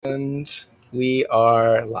And we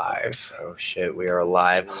are live. Oh shit, we are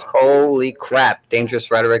live. Holy crap. Dangerous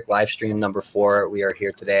Rhetoric Livestream number 4. We are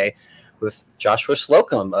here today with Joshua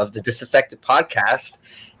Slocum of the Disaffected Podcast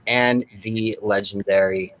and the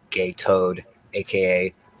legendary Gay Toad,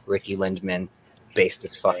 aka Ricky Lindman, based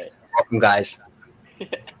as fuck. Welcome, guys.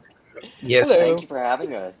 Yes. Hello. Thank you for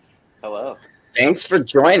having us. Hello. Thanks for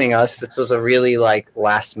joining us. This was a really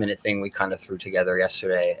last minute thing we kind of threw together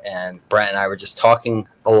yesterday, and Brent and I were just talking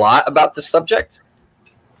a lot about this subject.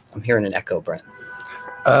 I'm hearing an echo, Brent.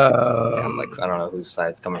 I'm like, I don't know whose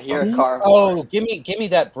side it's coming I hear from. a car. Oh, give me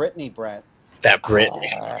that Britney, Brent. That Britney.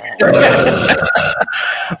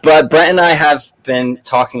 But Brent and I have been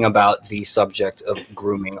talking about the subject of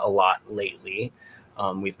grooming a lot lately.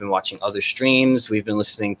 We've been watching other streams. We've been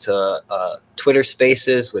listening to Twitter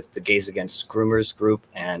Spaces with the Gays Against Groomers group,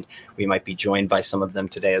 and we might be joined by some of them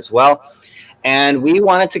today as well. And we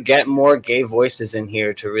wanted to get more gay voices in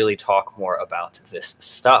here to really talk more about this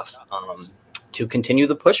stuff, to continue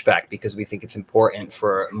the pushback, because we think it's important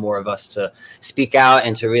for more of us to speak out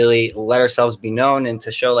and to really let ourselves be known and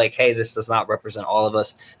to show hey, this does not represent all of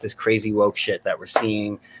us, this crazy woke shit that we're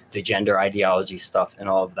seeing, the gender ideology stuff and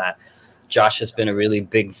all of that. Josh has been a really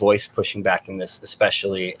big voice pushing back in this,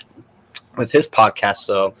 especially with his podcast.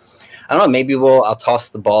 So I don't know, maybe I'll toss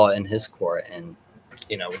the ball in his court and,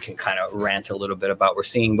 we can kind of rant a little bit about what we're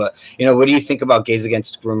seeing. But, what do you think about Gays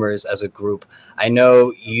Against Groomers as a group? I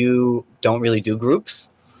know you don't really do groups.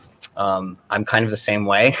 I'm kind of the same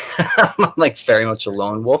way. I'm very much a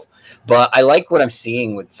lone wolf, but I like what I'm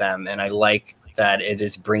seeing with them. And I like that it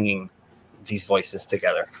is bringing these voices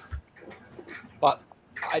together. But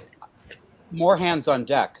more hands on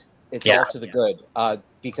deck. It's all to the good,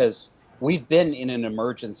 because we've been in an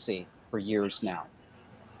emergency for years now.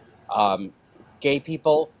 Gay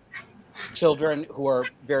people, children who are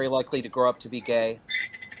very likely to grow up to be gay,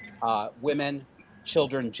 women,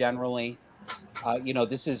 children generally.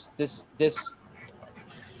 This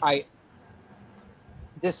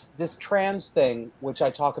trans thing, which I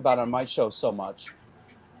talk about on my show so much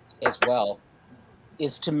as well,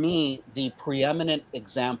 is to me the preeminent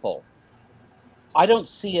example. I don't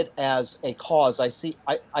see it as a cause. I see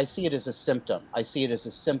it as a symptom. I see it as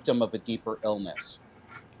a symptom of a deeper illness.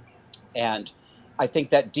 And I think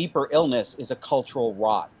that deeper illness is a cultural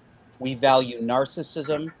rot. We value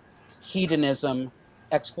narcissism, hedonism,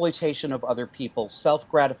 exploitation of other people,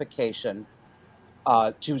 self-gratification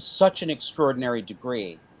to such an extraordinary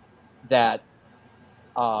degree that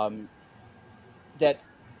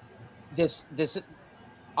this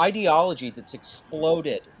ideology that's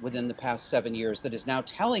exploded within the past 7 years that is now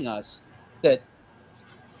telling us that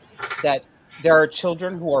there are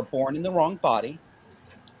children who are born in the wrong body.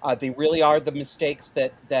 They really are the mistakes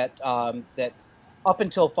that up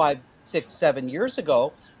until 5, 6, 7 years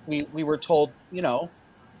ago, we were told,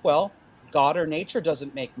 well, God or nature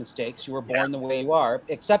doesn't make mistakes. You were born the way you are,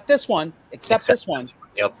 except this one. This one.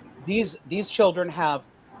 Yep. These children have.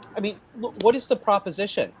 I mean, what is the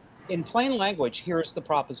proposition? In plain language, here's the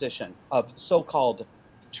proposition of so-called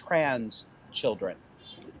trans children.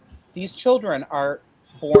 These children are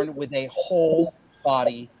born with a whole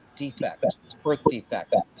body defect, birth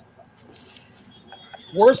defect.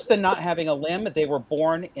 Worse than not having a limb, they were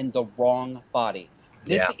born in the wrong body.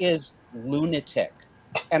 This is lunatic.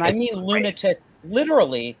 And I mean lunatic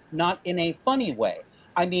literally, not in a funny way.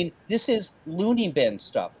 I mean, this is loony bin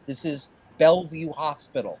stuff. This is Bellevue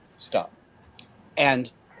Hospital stuff.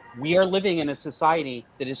 And we are living in a society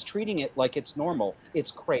that is treating it like it's normal.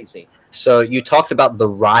 It's crazy. So you talked about the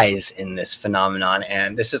rise in this phenomenon,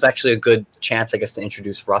 and this is actually a good chance, I guess, to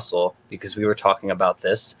introduce Russell, because we were talking about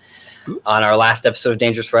this on our last episode of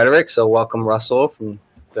Dangerous Rhetoric. So welcome, Russell, from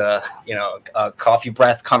the Coffee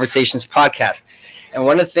Breath Conversations podcast. And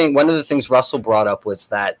one of the things Russell brought up was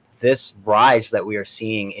that this rise that we are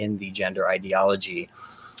seeing in the gender ideology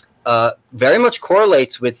very much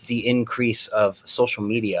correlates with the increase of social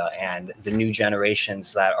media and the new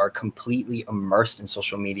generations that are completely immersed in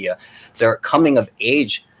social media. They're coming of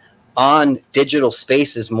age on digital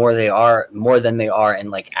spaces more than they are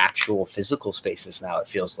in actual physical spaces now. It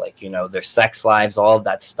feels like, their sex lives, all of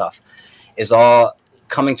that stuff is all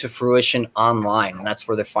coming to fruition online, and that's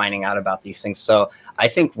where they're finding out about these things. So I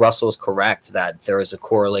think Russell is correct that there is a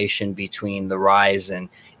correlation between the rise in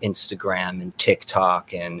Instagram and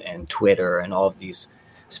TikTok and Twitter and all of these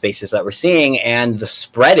spaces that we're seeing and the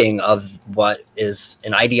spreading of what is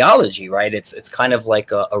an ideology, right? It's kind of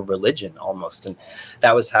like a religion almost. And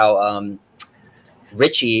that was how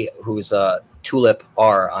Richie, who's a Tulip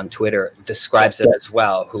R on Twitter, describes it as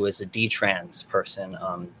well, who is a D-trans person.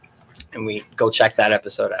 and we go check that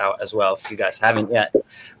episode out as well if you guys haven't yet.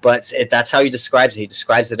 But that's how he describes it. He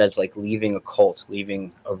describes it as like leaving a cult,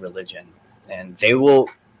 leaving a religion, and they will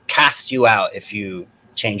cast you out if you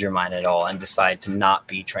change your mind at all and decide to not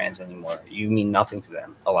be trans anymore. You mean nothing to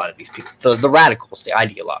them. A lot of these people, the radicals, the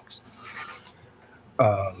ideologues.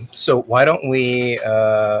 So why don't we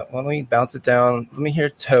bounce it down? Let me hear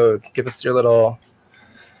Toad. Give us your little.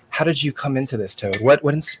 How did you come into this, Toad? What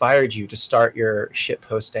inspired you to start your shit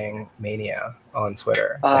posting mania on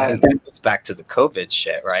Twitter? And that goes back to the COVID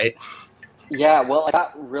shit, right? Yeah, well, I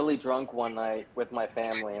got really drunk one night with my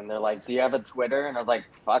family, and they're like, "Do you have a Twitter?" And I was like,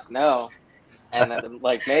 "Fuck no." And then,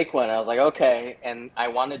 like, make one. I was like, okay. And I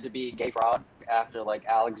wanted to be Gay Frog after like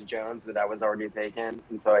Alex Jones, but that was already taken,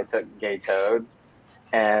 and so I took Gay Toad.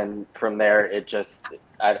 And from there, it just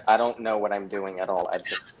I don't know what I'm doing at all.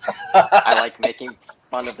 I like making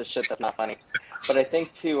fun of the shit that's not funny. But I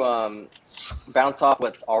think to bounce off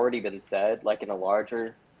what's already been said, like in a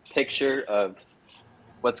larger picture of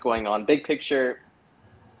what's going on, big picture,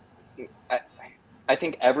 I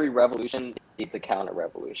think every revolution needs a counter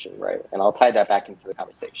revolution, right? And I'll tie that back into the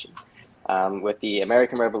conversation. With the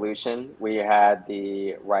American Revolution, we had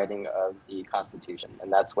the writing of the Constitution,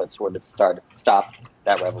 and that's what sort of stopped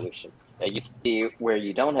that revolution. You see where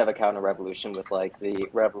you don't have a counter revolution with like the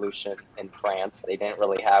revolution in France, they didn't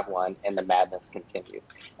really have one, and the madness continued.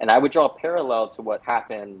 And I would draw a parallel to what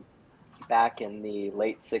happened back in the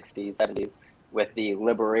late 60s, 70s with the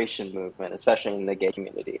liberation movement, especially in the gay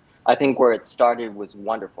community. I think where it started was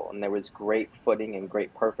wonderful, and there was great footing and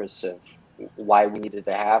great purpose of why we needed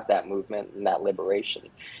to have that movement and that liberation.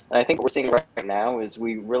 And I think what we're seeing right now is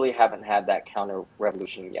we really haven't had that counter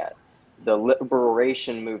revolution yet. The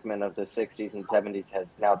liberation movement of the 60s and 70s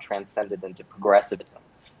has now transcended into progressivism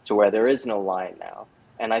to where there is no line now.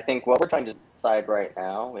 And I think what we're trying to decide right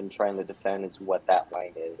now and trying to defend is what that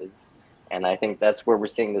line is. And I think that's where we're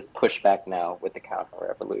seeing this pushback now with the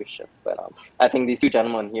counter-revolution. But I think these two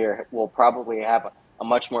gentlemen here will probably have a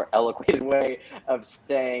much more eloquent way of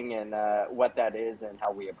saying and what that is and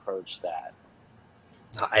how we approach that.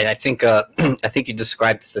 I think you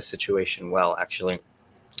described the situation well, actually.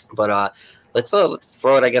 But let's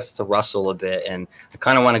throw it, I guess, to Russell a bit, and I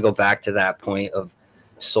kind of want to go back to that point of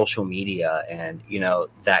social media and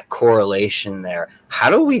that correlation there. How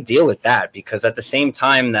do we deal with that? Because at the same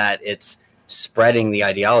time that it's spreading the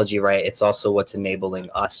ideology, right, it's also what's enabling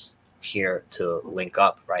us here to link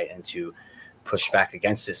up, right, and to push back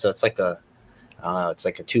against it. So it's like a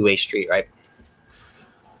two-way street, right?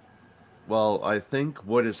 Well, I think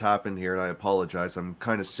what has happened here, and I apologize, I'm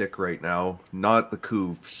kind of sick right now, not the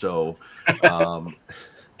coof, so,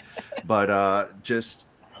 but just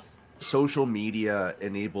social media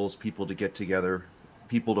enables people to get together,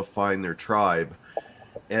 people to find their tribe,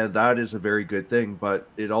 and that is a very good thing, but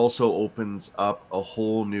it also opens up a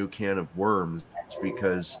whole new can of worms,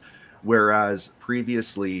 because whereas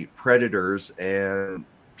previously predators and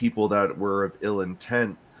people that were of ill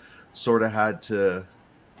intent sort of had to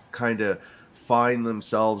kind of find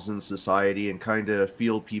themselves in society and kind of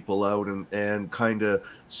feel people out and kind of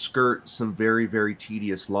skirt some very, very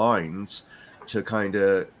tedious lines to kind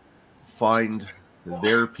of find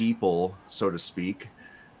their people, so to speak.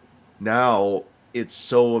 Now it's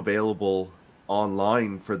so available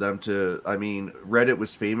online for them to, I mean, Reddit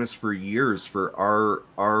was famous for years for our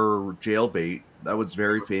jailbait. That was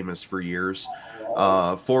very famous for years.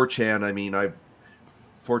 4chan, I mean,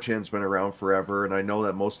 4chan's been around forever, and I know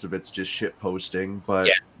that most of it's just shit posting, but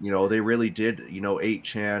they really did,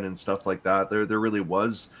 8chan and stuff like that. There really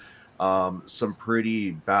was some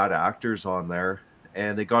pretty bad actors on there,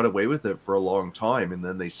 and they got away with it for a long time, and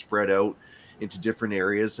then they spread out into different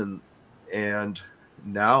areas, and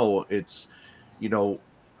now it's,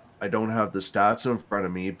 I don't have the stats in front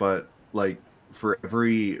of me, but like for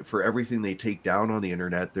everything they take down on the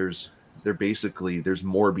internet, there's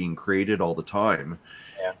more being created all the time.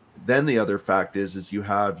 Yeah. Then the other fact is you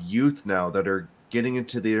have youth now that are getting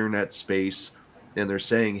into the internet space, and they're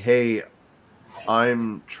saying, hey,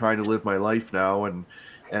 I'm trying to live my life now, and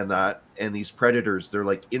these predators, they're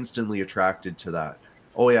like instantly attracted to that.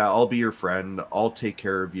 Oh yeah, I'll be your friend, I'll take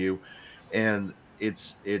care of you. And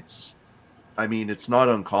it's I mean, it's not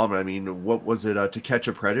uncommon. I mean, what was it, To Catch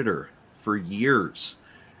a Predator? For years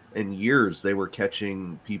and years they were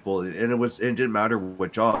catching people, and it didn't matter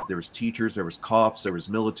what job. There was teachers, there was cops, there was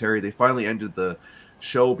military. They finally ended the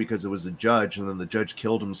show because it was a judge, and then the judge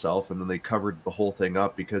killed himself, and then they covered the whole thing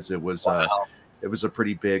up because it was a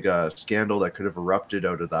pretty big scandal that could have erupted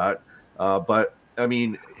out of that. But I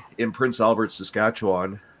mean, in Prince Albert,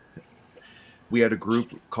 Saskatchewan, we had a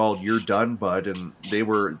group called You're Done Bud, and they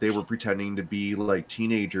were pretending to be like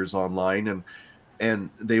teenagers online, and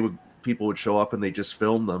people would show up and they just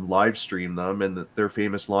film them, live stream them, and their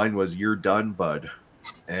famous line was "You're done, bud,"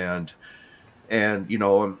 and and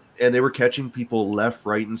they were catching people left,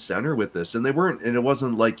 right, and center with this, and it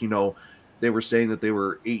wasn't like they were saying that they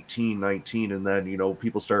were 18, 19, and then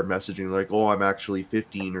people started messaging like, "Oh, I'm actually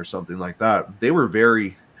 15" or something like that. They were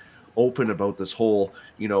very open about this whole,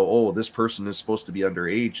 oh, this person is supposed to be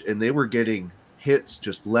underage, and they were getting hits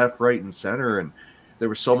just left, right, and center, and there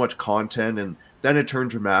was so much content, and then it turned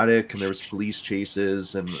dramatic, and there was police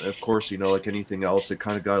chases, and of course, like anything else, it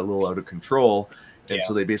kind of got a little out of control, and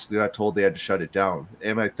so they basically got told they had to shut it down.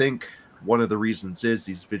 And I think one of the reasons is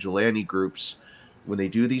these vigilante groups, when they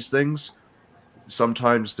do these things,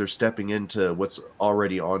 sometimes they're stepping into what's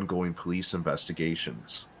already ongoing police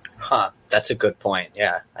investigations. Huh. That's a good point.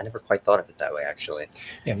 Yeah. I never quite thought of it that way, actually.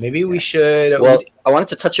 Yeah. Maybe we should. Well, I wanted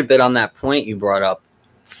to touch a bit on that point you brought up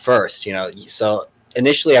first. So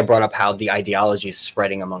initially I brought up how the ideology is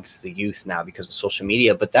spreading amongst the youth now because of social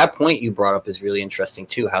media. But that point you brought up is really interesting,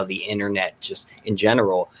 too, how the internet just in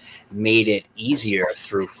general made it easier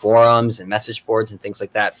through forums and message boards and things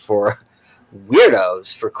like that for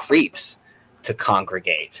weirdos, for creeps to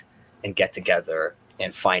congregate and get together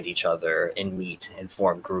and find each other and meet and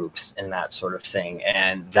form groups and that sort of thing.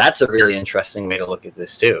 And that's a really interesting way to look at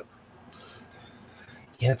this too.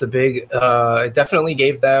 Yeah, it's a big, it definitely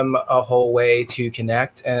gave them a whole way to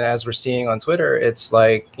connect. And as we're seeing on Twitter, it's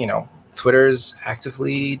like, Twitter's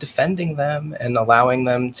actively defending them and allowing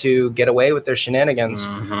them to get away with their shenanigans.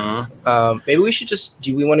 Mm-hmm. Maybe we should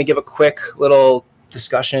do we want to give a quick little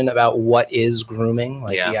discussion about what is grooming?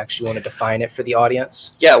 Do you actually want to define it for the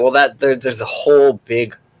audience? Yeah, well, there's a whole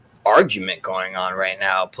big argument going on right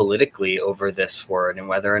now politically over this word and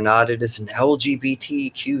whether or not it is an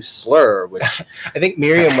LGBTQ slur, which I think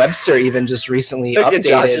Merriam-Webster even just recently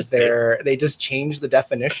updated they just changed the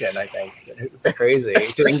definition, I think. It's crazy.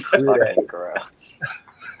 To include it. Gross.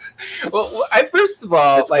 Well, first of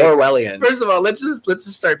all, it's Orwellian. First of all, let's just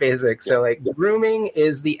start basic. So, grooming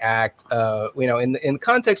is the act of, in the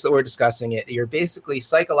context that we're discussing it, you're basically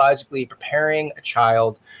psychologically preparing a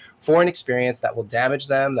child for an experience that will damage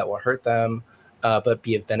them, that will hurt them, but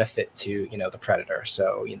be of benefit to, the predator.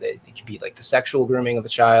 So, it could be like the sexual grooming of the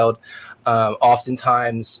child.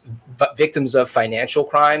 Oftentimes, victims of financial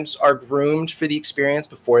crimes are groomed for the experience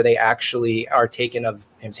before they actually are taken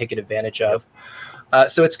advantage of.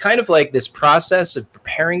 So it's kind of like this process of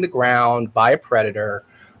preparing the ground by a predator,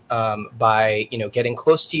 by getting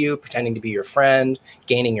close to you, pretending to be your friend,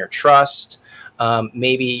 gaining your trust.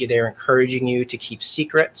 Maybe they're encouraging you to keep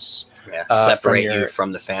secrets. Separate you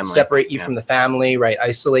from the family. Separate you from the family, right?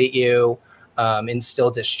 Isolate you,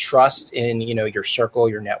 instill distrust in your circle,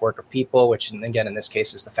 your network of people, which again in this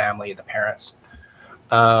case is the family, the parents.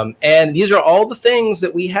 And these are all the things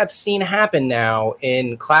that we have seen happen now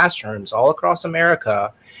in classrooms all across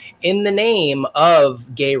America in the name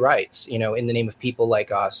of gay rights, in the name of people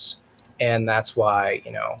like us. And that's why,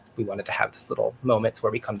 we wanted to have this little moment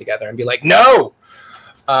where we come together and be like, no.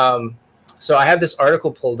 So I have this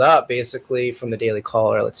article pulled up basically from the Daily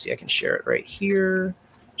Caller. Let's see, I can share it right here.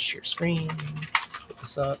 Share screen.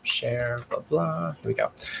 This up, share, blah, blah. Here we go.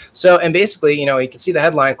 So, and basically, you can see the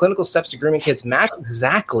headline, clinical steps to grooming kids match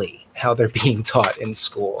exactly how they're being taught in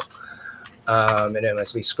school. And then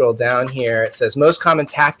as we scroll down here, it says most common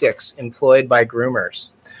tactics employed by groomers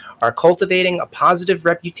are cultivating a positive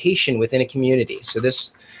reputation within a community. So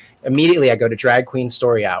this, immediately I go to Drag Queen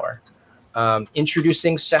Story Hour.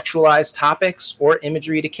 Introducing sexualized topics or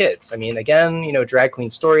imagery to kids. I mean, again, Drag Queen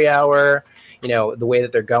Story Hour, the way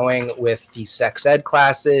that they're going with the sex ed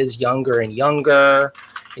classes, younger and younger,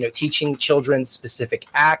 teaching children specific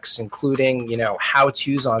acts, including,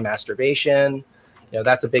 how-tos on masturbation.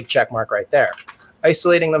 That's a big check mark right there.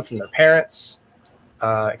 Isolating them from their parents,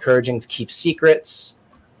 encouraging to keep secrets.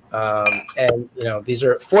 And, these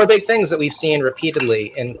are 4 big things that we've seen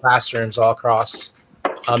repeatedly in classrooms all across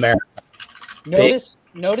America. Notice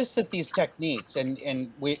that these techniques,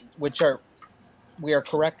 which we are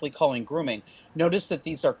correctly calling grooming, notice that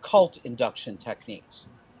these are cult induction techniques.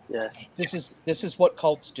 Yes. This is what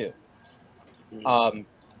cults do.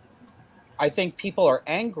 I think people are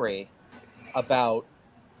angry about,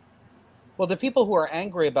 the people who are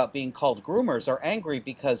angry about being called groomers are angry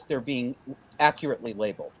because they're being accurately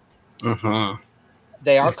labeled. Mm-hmm.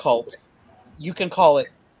 They are cults. You can call it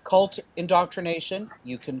cult indoctrination.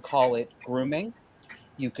 You can call it grooming.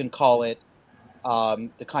 You can call it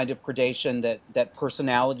the kind of predation that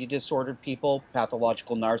personality disordered people,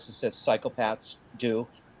 pathological narcissists, psychopaths do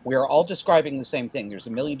We are all describing the same thing. There's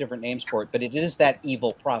a million different names for it, but it is that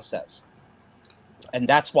evil process. And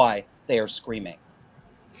that's why they are screaming.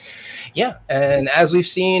 Yeah, and as we've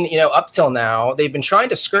seen, up till now, they've been trying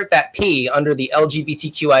to skirt that P under the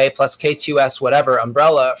LGBTQIA plus K2S whatever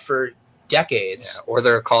umbrella for decades. Yeah, or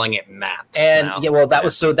they're calling it MAPS. And now. that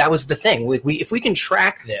was the thing. We if we can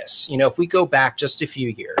track this, if we go back just a few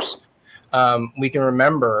years, we can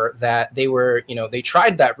remember that they were, they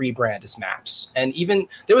tried that rebrand as MAPS, and even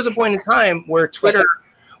there was a point in time where Twitter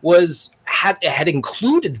had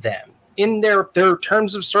included them in their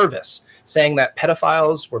terms of service, saying that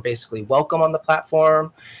pedophiles were basically welcome on the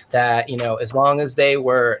platform, that, as long as they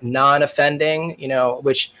were non-offending,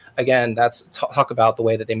 which again, that's talk about the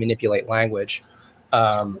way that they manipulate language.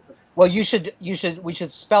 Well, we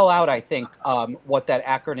should spell out, I think, what that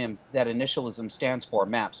acronym, that initialism stands for.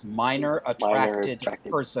 MAPS, minor attracted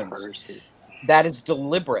persons. That is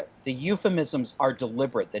deliberate. The euphemisms are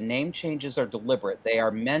deliberate. The name changes are deliberate. They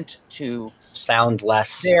are meant to sound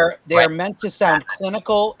less. They are meant to sound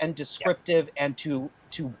clinical and descriptive, and to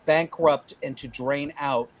bankrupt and to drain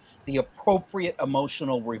out the appropriate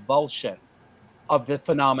emotional revulsion of the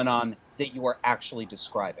phenomenon that you are actually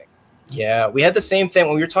describing. Yeah, we had the same thing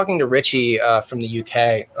when we were talking to Richie from the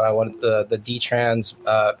UK, one of the D-trans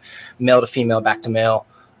male to female, back to male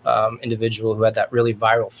individual who had that really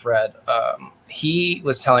viral thread. He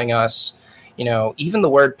was telling us, even the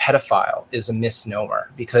word pedophile is a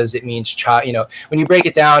misnomer because it means child. When you break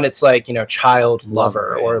it down, it's like, child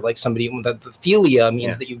lover, or like somebody. The philia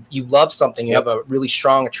means that you love something, you have a really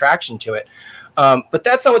strong attraction to it. But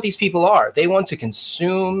that's not what these people are. They want to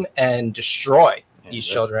consume and destroy these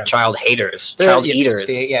children. Child haters, child eaters.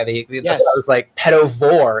 That's what I was like.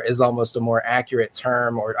 Pedovore is almost a more accurate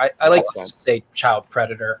term, or I like to say child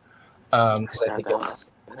predator because I think it's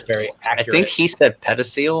very accurate. I think he said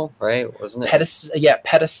pedophile, right? Wasn't it?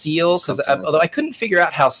 Pedophile. Because although I couldn't figure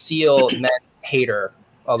out how seal meant hater.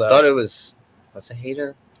 Although I thought it was a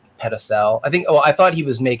hater. Pedocel. I thought he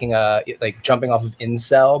was making jumping off of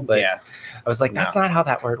incel, but I was like, that's not how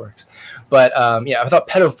that word works. But I thought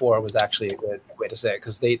pedophore was actually a good way to say it,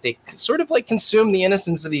 because they sort of like consume the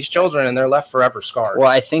innocence of these children and they're left forever scarred.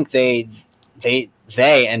 Well, I think they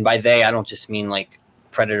and by they I don't just mean like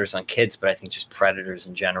predators on kids, but I think just predators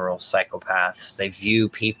in general, psychopaths. They view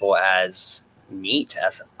people as meat,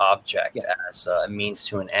 as an object, as a means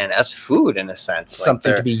to an end, as food in a sense,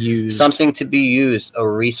 something to be used, a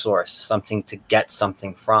resource, something to get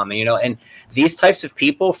something from. And these types of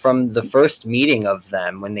people, from the first meeting of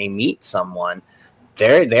them, when they meet someone,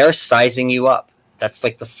 they're sizing you up. That's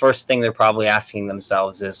like the first thing they're probably asking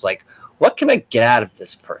themselves is like, what can I get out of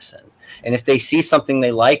this person? And if they see something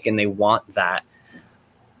they like and they want that,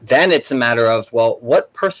 then it's a matter of, well,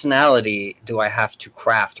 what personality do I have to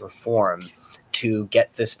craft or form to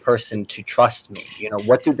get this person to trust me?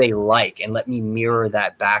 What do they like? And let me mirror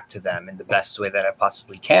that back to them in the best way that I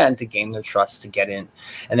possibly can to gain their trust to get in.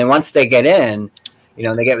 And then once they get in,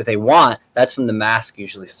 they get what they want, that's when the mask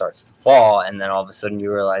usually starts to fall. And then all of a sudden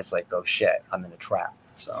you realize like, oh shit, I'm in a trap.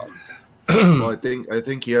 So well, I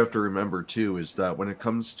think you have to remember too, is that when it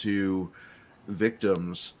comes to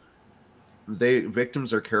victims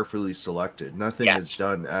are carefully selected. Nothing is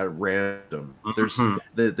done at random.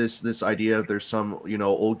 There's this idea, there's some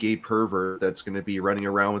old gay pervert that's going to be running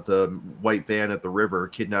around with a white van at the river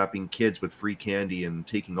kidnapping kids with free candy and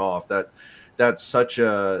taking off. That's such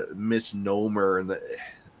a misnomer, and the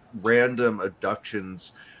random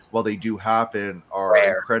abductions, while they do happen, are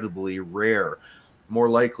incredibly rare. More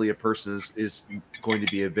likely a person is going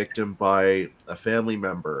to be a victim by a family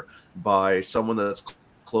member, by someone that's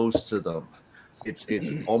close to them. It's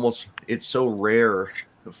so rare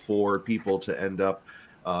for people to end up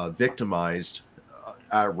victimized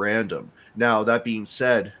at random. Now, that being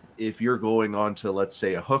said, if you're going on to, let's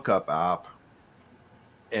say, a hookup app,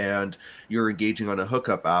 and you're engaging on a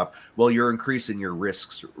hookup app, well, you're increasing your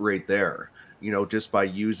risks right there. Just by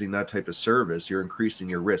using that type of service, you're increasing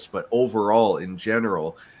your risk. But overall, in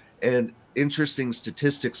general, and interesting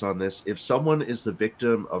statistics on this, if someone is the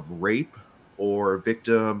victim of rape or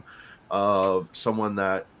victim of someone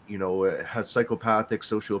that has psychopathic,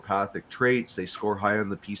 sociopathic traits, they score high on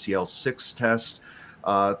the PCL-6 test,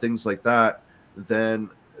 things like that, then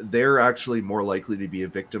they're actually more likely to be a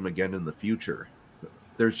victim again in the future.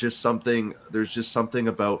 There's just something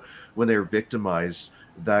about when they're victimized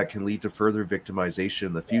that can lead to further victimization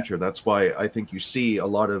in the future. That's why I think you see a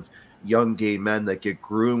lot of young gay men that get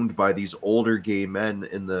groomed by these older gay men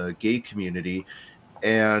in the gay community,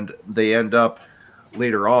 and they end up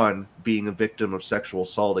later on being a victim of sexual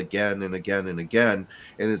assault again and again and again,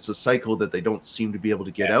 and it's a cycle that they don't seem to be able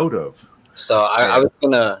to get out of. So I was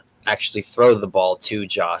going to actually throw the ball to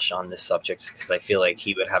Josh on this subject because I feel like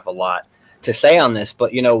he would have a lot to say on this.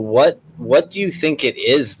 But, what do you think it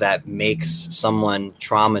is that makes someone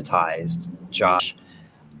traumatized, Josh,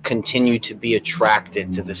 continue to be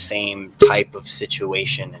attracted to the same type of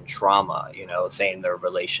situation and trauma, say in their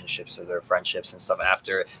relationships or their friendships and stuff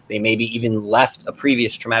after they maybe even left a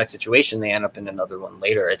previous traumatic situation, they end up in another one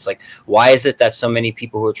later. It's like, why is it that so many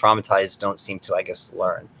people who are traumatized don't seem to, I guess,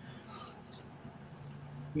 learn?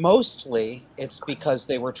 Mostly it's because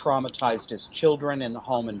they were traumatized as children in the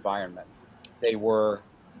home environment. They were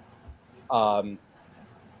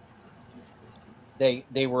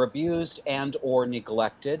they were abused and or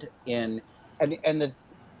neglected the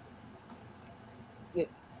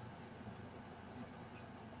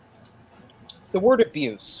word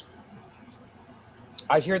abuse.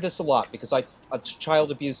 I hear this a lot because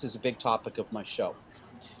child abuse is a big topic of my show.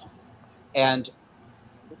 And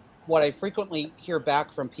what I frequently hear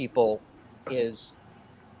back from people is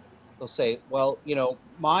they'll say, well,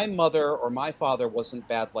 my mother or my father wasn't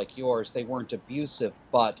bad like yours. They weren't abusive,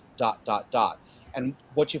 but ... And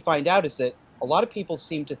what you find out is that a lot of people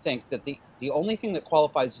seem to think that the only thing that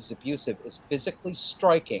qualifies as abusive is physically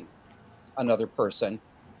striking another person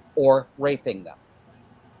or raping them,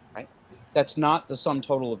 right? That's not the sum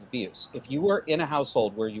total of abuse. If you were in a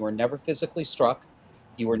household where you were never physically struck,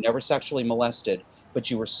 you were never sexually molested,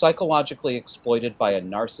 but you were psychologically exploited by a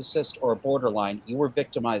narcissist or a borderline, you were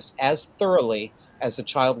victimized as thoroughly as a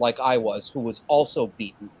child like I was, who was also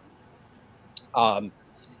beaten.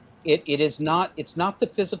 It's not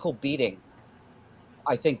the physical beating,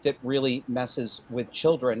 I think, that really messes with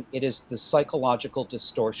children. It is the psychological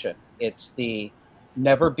distortion. It's the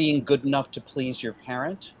never being good enough to please your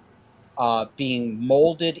parent, being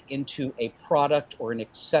molded into a product or an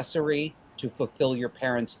accessory to fulfill your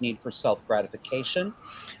parents' need for self-gratification,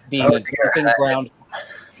 being a dumping ground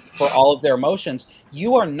for all of their emotions.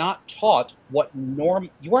 You are not taught what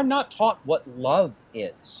love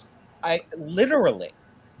is.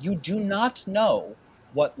 You do not know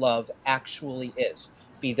what love actually is,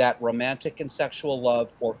 be that romantic and sexual love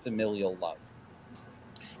or familial love.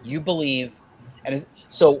 You believe, and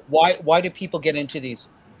so why do people get into these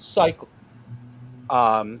cycles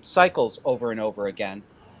over and over again?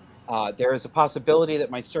 There is a possibility that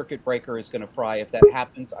my circuit breaker is going to fry. If that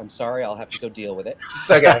happens, I'm sorry, I'll have to go deal with it. It's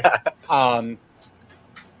okay.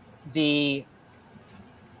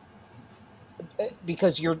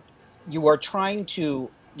 Because you're trying to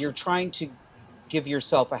give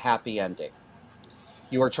yourself a happy ending.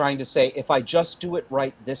 You are trying to say, if I just do it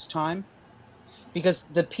right this time, because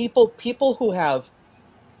the people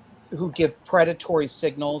who give predatory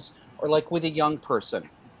signals, or like with a young person,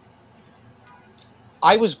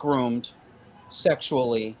 I was groomed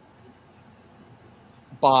sexually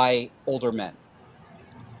by older men,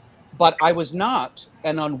 but I was not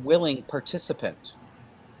an unwilling participant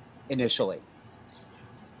initially.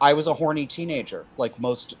 I was a horny teenager, like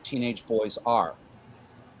most teenage boys are,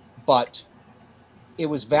 but it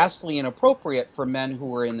was vastly inappropriate for men who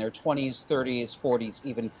were in their 20s, 30s, 40s,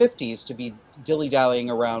 even 50s to be dilly-dallying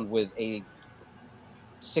around with a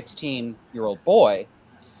 16-year-old boy.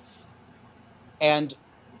 And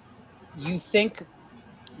you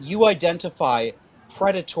identify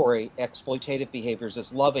predatory exploitative behaviors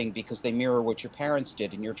as loving because they mirror what your parents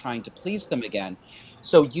did, and you're trying to please them again.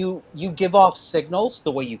 So you give off signals,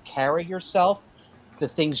 the way you carry yourself, the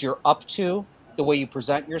things you're up to, the way you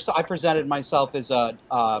present yourself. I presented myself as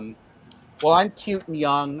I'm cute and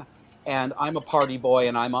young, and I'm a party boy,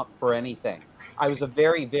 and I'm up for anything. I was a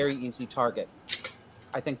very, very easy target.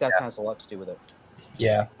 I think that has a lot to do with it.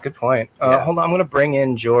 Yeah, good point. Hold on, I'm going to bring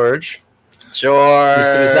in George. George.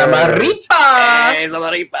 Mr. Zamaripa. Hey,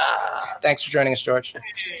 Zamaripa. Thanks for joining us, George.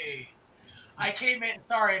 Hey. I came in,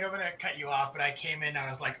 sorry, I don't want to cut you off, but I came in, I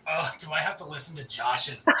was like, oh, do I have to listen to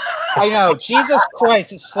Josh's? I know, Jesus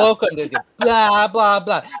Christ, it's Slocum, blah, blah,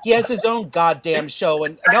 blah. He has his own goddamn show,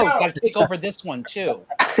 and no, he's got to take over this one, too.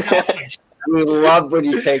 We love when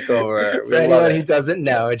you take over. For anyone who doesn't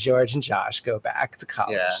know, George and Josh go back to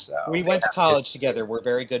college. Yeah. So we went to college together. We're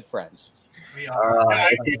very good friends. We are.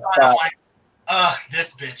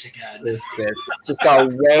 This bitch again. This bitch just got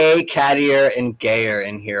way cattier and gayer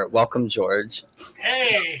in here. Welcome, George.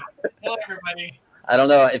 Hey, hello everybody. I don't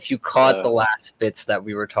know if you caught the last bits that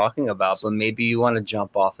we were talking about, but maybe you want to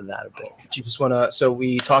jump off of that a bit. Do you just want to? So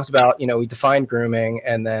we talked about, we defined grooming,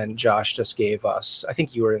 and then Josh just gave us. I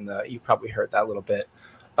think you were you probably heard that a little bit.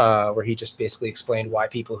 where he just basically explained why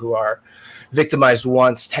people who are victimized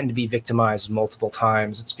once tend to be victimized multiple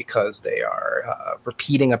times. It's because they are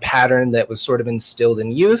repeating a pattern that was sort of instilled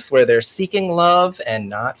in youth, where they're seeking love and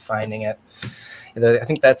not finding it. I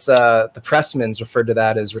think that's the Pressmans referred to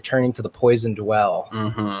that as returning to the poisoned well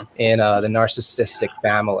in the Narcissistic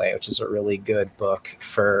Family, which is a really good book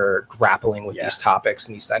for grappling with these topics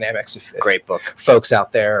and these dynamics. Great book. Folks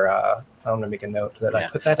out there, I'm going to make a note that I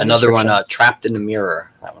put that in another one, Trapped in the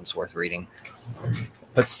Mirror. That one's worth reading.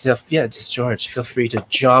 But still, just George, feel free to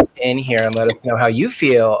jump in here and let us know how you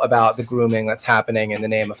feel about the grooming that's happening in the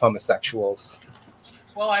name of homosexuals.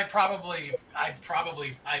 Well, I'm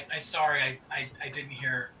sorry, I didn't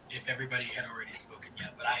hear if everybody had already spoken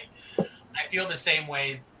yet, but I feel the same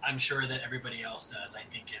way. I'm sure that everybody else does. I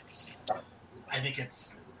think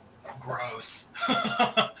it's gross,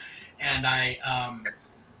 and I'm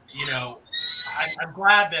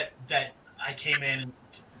glad that I came in,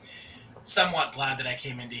 somewhat glad that I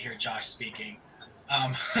came in to hear Josh speaking.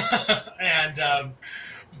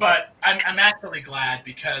 But I'm actually glad,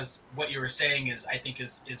 because what you were saying is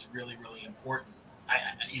really, really important.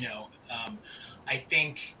 I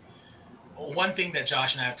think one thing that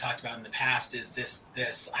Josh and I have talked about in the past is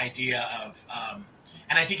this idea of,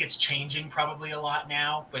 and I think it's changing probably a lot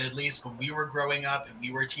now, but at least when we were growing up and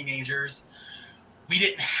we were teenagers, we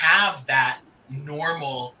didn't have that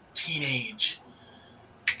normal teenage,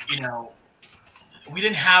 we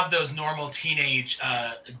didn't have those normal teenage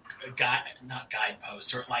not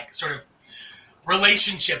guideposts, or like sort of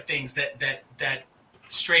relationship things that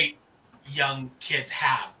straight young kids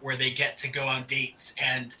have, where they get to go on dates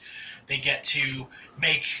and they get to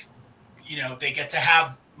make, they get to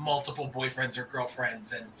have multiple boyfriends or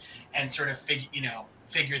girlfriends and sort of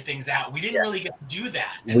figure things out. We didn't really get to do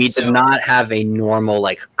that. And we did not have a normal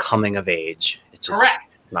like coming of age. It's just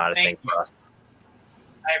correct. Not a thing for us.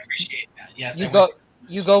 I appreciate that. Yes.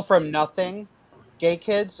 You go from nothing, gay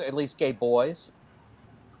kids, at least gay boys.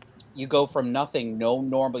 You go from nothing, no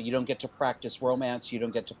normal. You don't get to practice romance. You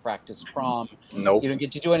don't get to practice prom. Nope. You don't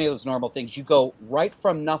get to do any of those normal things. You go right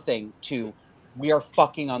from nothing to we are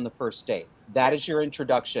fucking on the first date. That is your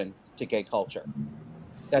introduction to gay culture.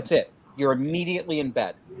 That's it. You're immediately in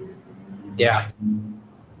bed. Yeah.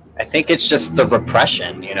 I think it's just the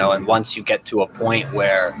repression, and once you get to a point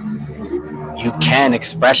where you can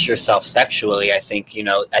express yourself sexually, I think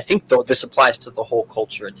this applies to the whole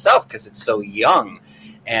culture itself, because it's so young,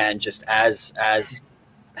 and just as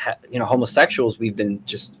homosexuals, we've been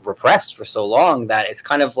just repressed for so long that it's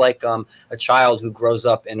kind of like a child who grows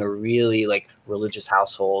up in a really like religious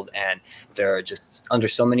household, and they're just under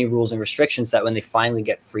so many rules and restrictions that when they finally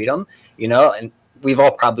get freedom, and we've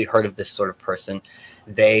all probably heard of this sort of person,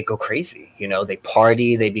 they go crazy, they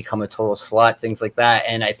party, they become a total slut, things like that.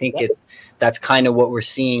 And I think that's kind of what we're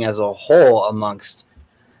seeing as a whole amongst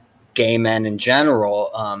gay men in general,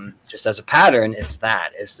 just as a pattern, is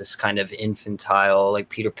this kind of infantile, like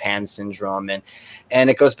Peter Pan syndrome. And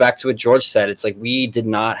it goes back to what George said. It's like, we did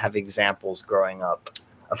not have examples growing up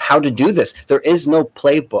of how to do this. There is no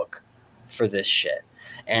playbook for this shit.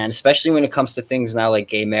 And especially when it comes to things now like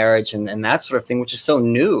gay marriage and that sort of thing, which is so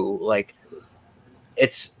new, like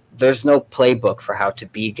there's no playbook for how to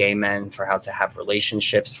be gay men, for how to have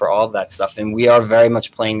relationships, for all of that stuff. And we are very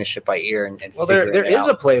much playing the shit by ear. And there is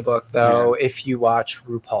a playbook, though, if you watch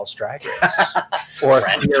RuPaul's Drag Race or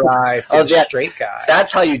Queer Eye for the Straight Guy.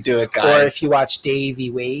 That's how you do it, guys. Or if you watch Davey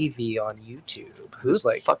Wavy on YouTube. Who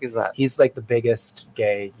the fuck is that? He's like the biggest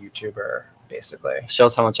gay YouTuber, basically.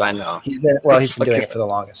 Shows how much I know. He's been doing it for the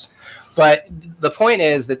longest. But the point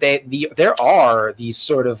is that there are these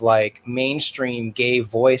sort of like mainstream gay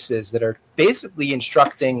voices that are basically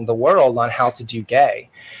instructing the world on how to do gay,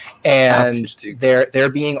 and they're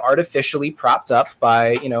being artificially propped up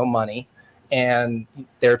by money, and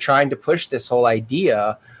they're trying to push this whole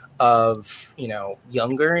idea of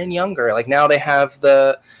younger and younger. Like now they have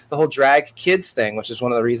the whole drag kids thing, which is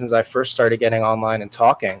one of the reasons I first started getting online and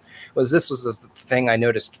talking. Was the thing I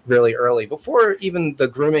noticed really early, before even the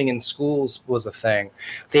grooming in schools was a thing.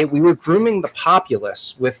 We were grooming the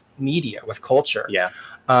populace with media, with culture. Yeah.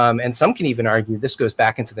 And some can even argue this goes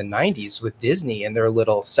back into the 90s with Disney and their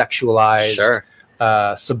little sexualized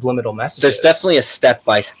subliminal messages. There's definitely a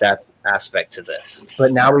step-by-step aspect to this.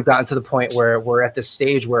 But now we've gotten to the point where we're at this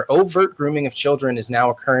stage where overt grooming of children is now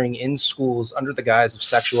occurring in schools under the guise of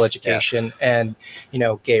sexual education and,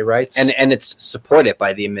 gay rights. And it's supported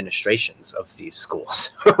by the administrations of these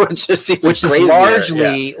schools, which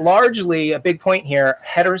is largely a big point here,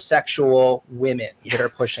 heterosexual women that are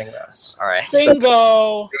pushing this. All right. Bingo.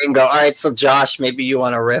 All right. So Josh, maybe you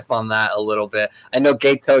want to riff on that a little bit. I know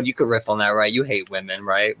Gay Toad, you could riff on that, right? You hate women,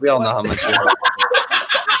 right? We all know how much you hate women.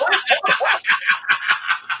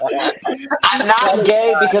 I'm not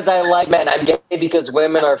gay because I like men. I'm gay because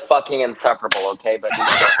women are fucking insufferable, okay? But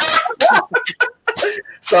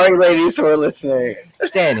sorry, ladies who are listening.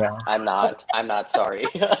 Daniel. I'm not sorry.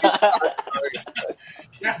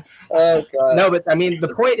 Oh, God. No, but I mean, the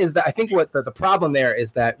point is that I think what the problem there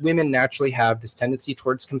is that women naturally have this tendency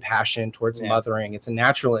towards compassion, towards mothering. It's a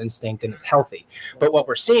natural instinct and it's healthy. But what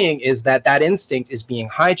we're seeing is that instinct is being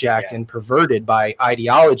hijacked and perverted by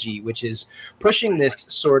ideology, which is pushing this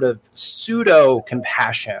sort of pseudo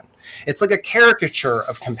compassion. It's like a caricature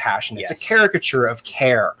of compassion. It's a caricature of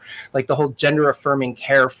care, like the whole gender affirming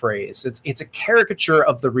care phrase. It's a caricature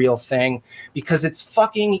of the real thing because it's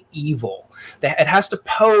fucking evil. It has to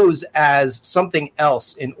pose as something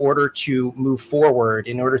else in order to move forward,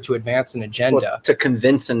 in order to advance an agenda. Well, to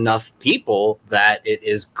convince enough people that it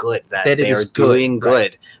is good, that they are doing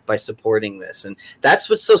good by supporting this. And that's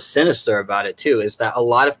what's so sinister about it, too, is that a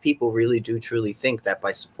lot of people really do truly think that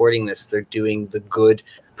by supporting this, they're doing the good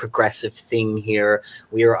progressive thing here.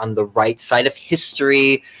 We are on the right side of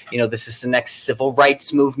history. This is the next civil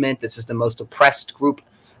rights movement. This is the most oppressed group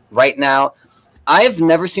right now. I have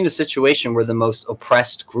never seen a situation where the most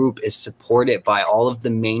oppressed group is supported by all of the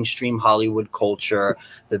mainstream Hollywood culture,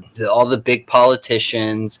 all the big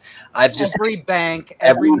politicians. Every bank,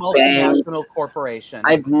 every multinational corporation.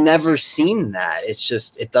 I've never seen that. It's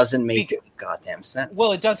just, it doesn't make any goddamn sense.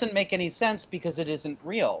 Well, it doesn't make any sense because it isn't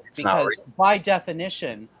real. It's not real. By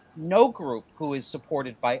definition, no group who is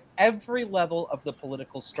supported by every level of the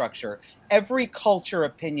political structure, every culture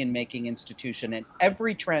opinion-making institution, and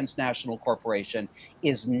every transnational corporation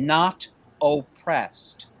is not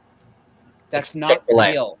oppressed. That's not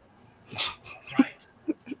real. Right.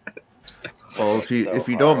 Well, if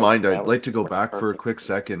you don't mind, I'd like to go back for a quick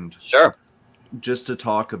second. Sure. Just to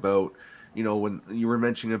talk about, when you were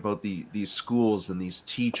mentioning about these schools and these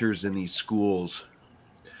teachers in these schools.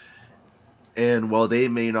 And while they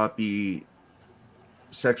may not be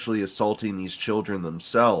sexually assaulting these children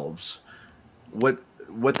themselves, what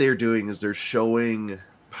they're doing is they're showing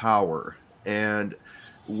power. And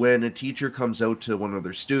when a teacher comes out to one of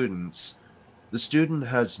their students, the student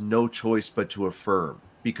has no choice but to affirm,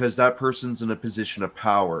 because that person's in a position of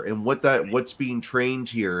power. And what's being trained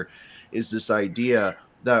here is this idea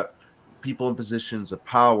that people in positions of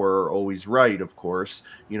power are always right, of course.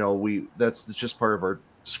 That's just part of our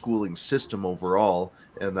schooling system overall,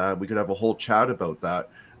 and that we could have a whole chat about that.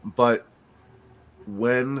 But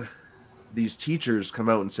when these teachers come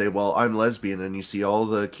out and say, well, I'm lesbian, and you see all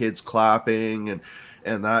the kids clapping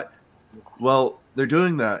and that, well, they're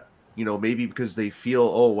doing that, maybe because they feel,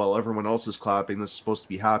 oh, well, everyone else is clapping, this is supposed to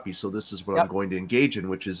be happy, so this is what I'm going to engage in,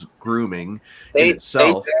 which is grooming in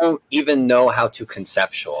itself. They don't even know how to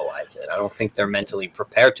conceptualize it. I don't think they're mentally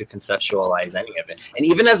prepared to conceptualize any of it. And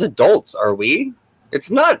even as adults, are we? It's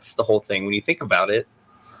nuts, the whole thing, when you think about it.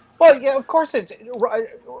 Well, yeah, of course it's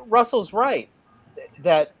Russell's right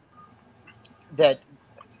that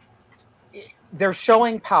they're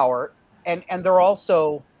showing power, and they're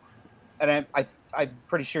also, and I'm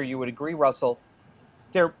pretty sure you would agree, Russell,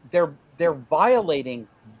 they're violating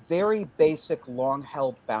very basic,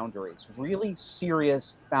 long-held boundaries, really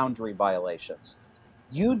serious boundary violations.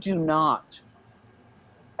 You do not,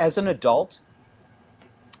 as an adult,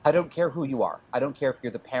 I don't care who you are. I don't care if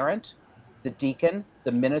you're the parent, the deacon,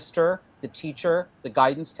 the minister, the teacher, the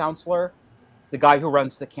guidance counselor, the guy who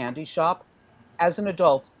runs the candy shop. As an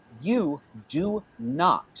adult, you do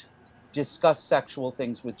not discuss sexual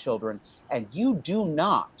things with children, and you do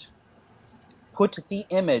not put the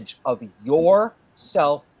image of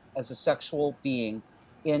yourself as a sexual being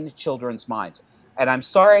in children's minds. And I'm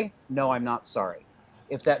sorry, no, I'm not sorry,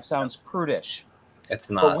 if that sounds prudish. It's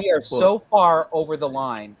not. But we are so far over the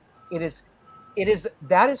line.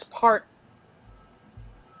 That is part.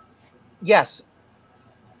 Yes,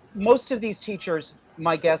 most of these teachers,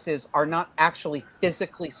 my guess is, are not actually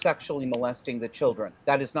physically sexually molesting the children.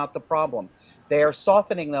 That is not the problem. They are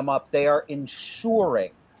softening them up. They are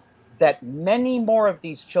ensuring that many more of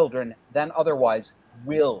these children than otherwise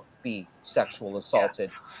will be sexual assaulted,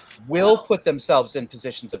 will put themselves in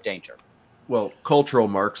positions of danger. Well, cultural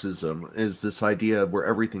Marxism is this idea where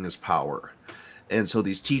everything is power. And so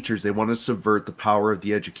these teachers, they want to subvert the power of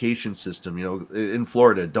the education system. You know, in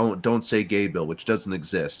Florida, don't say gay bill, which doesn't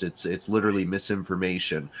exist. It's literally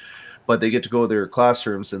misinformation. But they get to go to their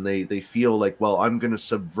classrooms and they feel like, well, I'm going to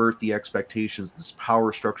subvert the expectations, this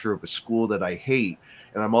power structure of a school that I hate,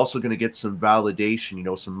 and I'm also going to get some validation, you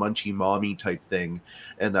know, some munchy mommy type thing,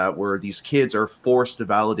 and that where these kids are forced to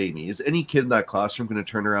validate me. Is any kid in that classroom going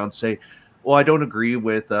to turn around and say, well, I don't agree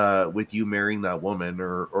with you marrying that woman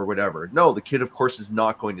or whatever? No, the kid, of course, is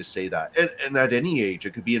not going to say that. And at any age,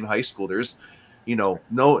 it could be in high school. There's, you know,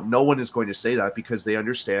 no one is going to say that because they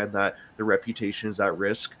understand that their reputation is at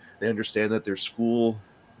risk. They understand that their school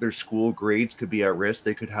grades could be at risk.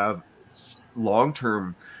 They could have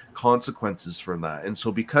long-term consequences from that. And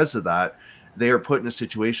so because of that, they are put in a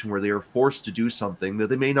situation where they are forced to do something that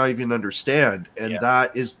they may not even understand. And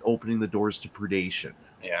that is opening the doors to predation.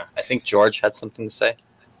 Yeah. I think George had something to say.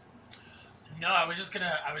 No, I was just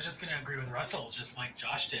gonna agree with Russell, just like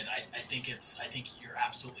Josh did. I think you're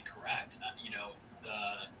absolutely correct. You know,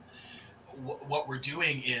 what we're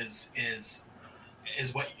doing is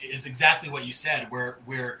exactly what you said. We're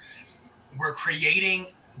creating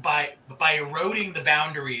by eroding the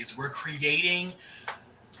boundaries. We're creating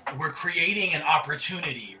an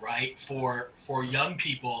opportunity, right, for young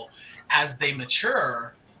people as they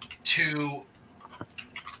mature to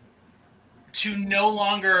no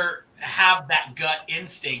longer have that gut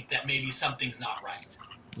instinct that maybe something's not right.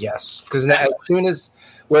 Yes, because as soon as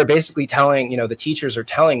we're basically telling, you know, the teachers are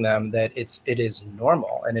telling them that it is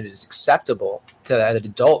normal and it is acceptable that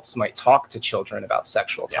adults might talk to children about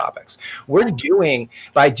sexual topics. By doing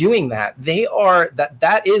that,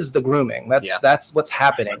 that is the grooming. That's what's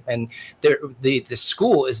happening. And the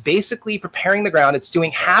school is basically preparing the ground. It's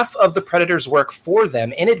doing half of the predator's work for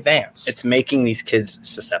them in advance. It's making these kids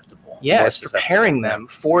susceptible. Yeah, it's preparing them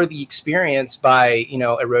for the experience by, you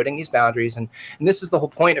know, eroding these boundaries. And this is the whole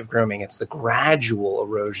point of grooming. It's the gradual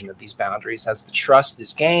erosion of these boundaries as the trust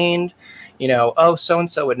is gained. You know, oh,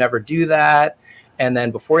 so-and-so would never do that. And then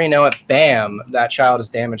before you know it, bam, that child is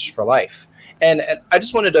damaged for life. And I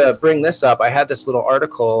just wanted to bring this up. I had this little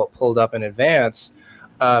article pulled up in advance.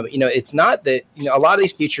 You know, it's not that, you know, a lot of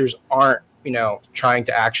these teachers aren't, you know, trying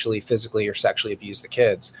to actually physically or sexually abuse the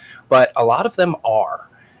kids, but a lot of them are.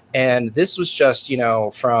 And this was just, you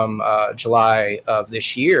know, from July of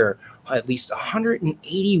this year, at least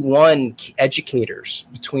 181 educators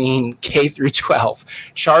between K through 12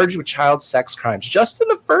 charged with child sex crimes just in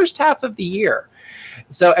the first half of the year.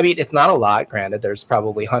 So, I mean, it's not a lot, granted. There's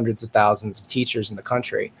probably hundreds of thousands of teachers in the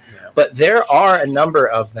country. But there are a number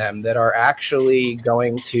of them that are actually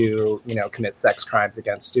going to, you know, commit sex crimes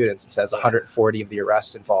against students. It says 140 of the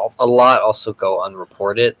arrests involved. A lot also go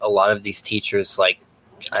unreported. A lot of these teachers, like,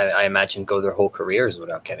 I imagine, go their whole careers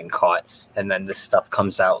without getting caught. And then this stuff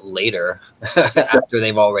comes out later after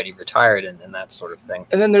they've already retired and that sort of thing.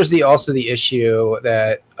 And then there's also the issue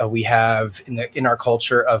that we have in our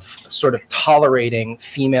culture of sort of tolerating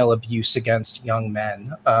female abuse against young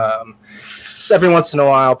men. So every once in a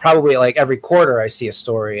while, probably like every quarter, I see a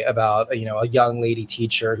story about, you know, a young lady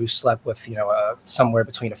teacher who slept with, you know, somewhere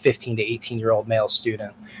between a 15 to 18-year-old male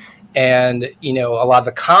student. And, you know, a lot of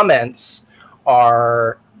the comments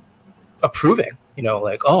are approving, you know,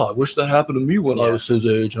 like, oh, I wish that happened to me when I was his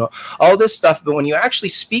age, and all this stuff. But when you actually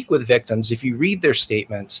speak with victims, if you read their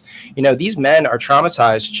statements, you know, these men are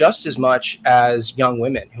traumatized just as much as young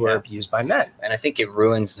women who are abused by men. And I think it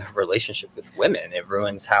ruins their relationship with women. It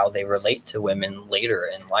ruins how they relate to women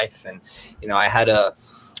later in life. And, you know, I had a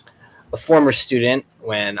former student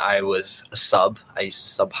when I was a sub. I used to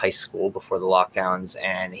sub high school before the lockdowns,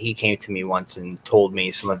 and he came to me once and told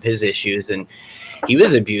me some of his issues. And he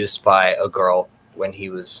was abused by a girl when he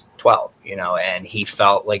was 12, you know, and he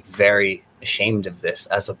felt like very ashamed of this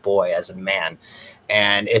as a boy, as a man.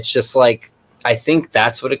 And it's just like, I think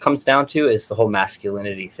that's what it comes down to, is the whole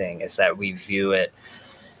masculinity thing, is that we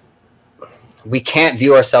can't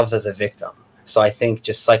view ourselves as a victim. So I think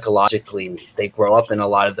just psychologically, they grow up and a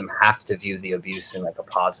lot of them have to view the abuse in like a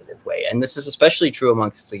positive way. And this is especially true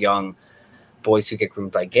amongst the young boys who get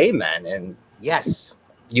groomed by gay men. And yes,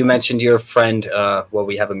 you mentioned your friend.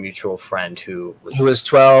 We have a mutual friend who was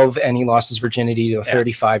 12 and he lost his virginity to a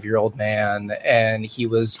 35-year-old man. And he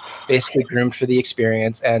was basically groomed for the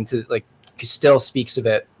experience, and to like, he still speaks of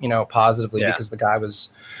it, you know, positively because the guy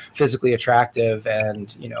was physically attractive,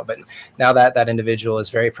 and, you know, but now that individual is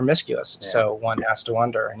very promiscuous. So one has to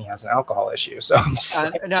wonder, and he has an alcohol issue. So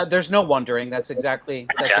no, there's no wondering. That's exactly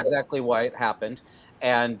why it happened.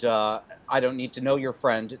 And I don't need to know your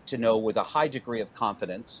friend to know with a high degree of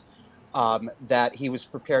confidence that he was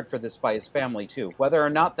prepared for this by his family too. Whether or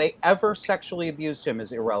not they ever sexually abused him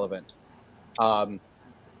is irrelevant.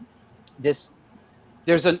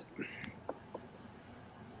 There's an.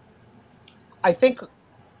 I think.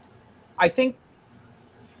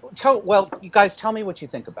 Well, you guys, tell me what you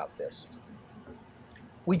think about this.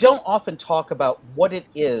 We don't often talk about what it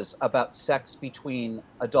is about sex between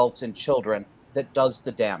adults and children that does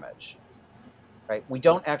the damage, right? We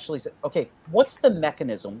don't actually say, okay, what's the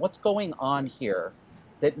mechanism? What's going on here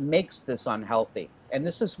that makes this unhealthy? And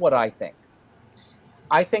this is what I think.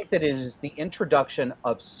 I think that it is the introduction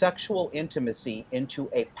of sexual intimacy into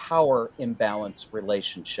a power imbalance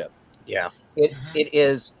relationship. Yeah. It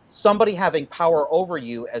is somebody having power over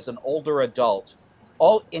you as an older adult,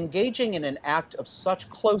 all engaging in an act of such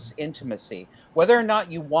close intimacy, whether or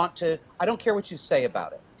not you want to, I don't care what you say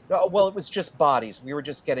about it. "Oh, well, it was just bodies. We were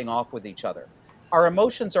just getting off with each other." Our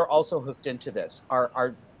emotions are also hooked into this.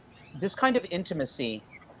 This kind of intimacy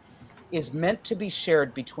is meant to be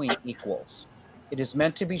shared between equals. It is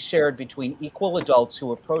meant to be shared between equal adults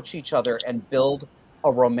who approach each other and build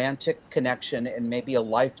a romantic connection and maybe a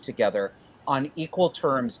life together on equal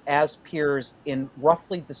terms as peers in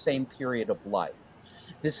roughly the same period of life.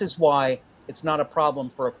 This is why it's not a problem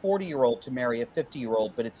for a 40-year-old to marry a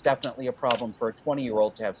 50-year-old, but it's definitely a problem for a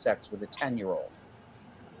 20-year-old to have sex with a 10-year-old.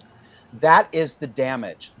 That is the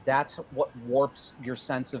damage. That's what warps your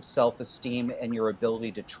sense of self-esteem and your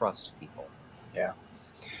ability to trust people.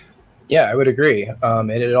 Yeah, I would agree.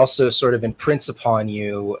 And it also sort of imprints upon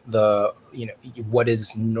you what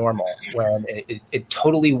is normal, when it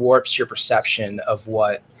totally warps your perception of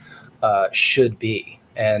what should be.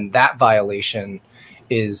 And that violation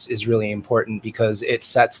is really important, because it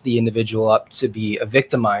sets the individual up to be a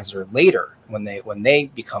victimizer later when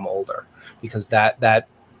they become older, because that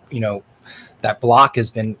block has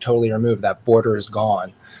been totally removed. That border is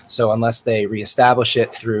gone. So unless they reestablish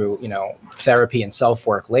it through, therapy and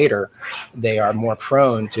self-work later, they are more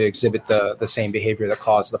prone to exhibit the same behavior that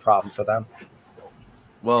caused the problem for them.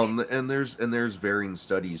 Well, and there's varying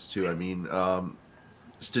studies too. I mean,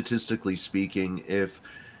 statistically speaking,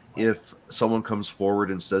 if someone comes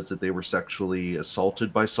forward and says that they were sexually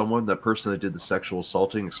assaulted by someone, that person that did the sexual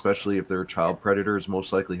assaulting, especially if they're a child predator, has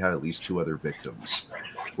most likely had at least 2 other victims.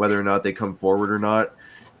 Whether or not they come forward or not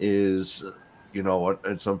is,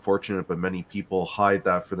 it's unfortunate, but many people hide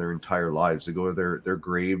that for their entire lives. They go to their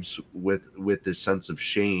graves with this sense of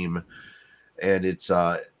shame. And it's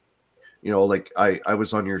like I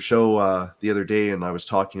was on your show the other day, and I was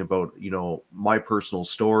talking about my personal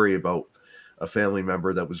story about a family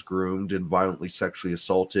member that was groomed and violently sexually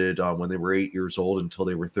assaulted when they were 8 years old until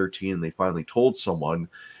they were 13, and they finally told someone.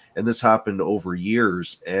 And this happened over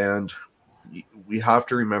years. And we have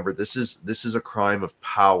to remember, this is a crime of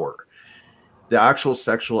power. The actual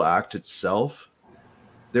sexual act itself,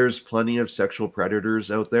 there's plenty of sexual predators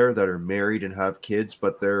out there that are married and have kids,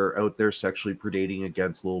 but they're out there sexually predating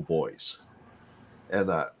against little boys.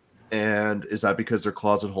 And is that because they're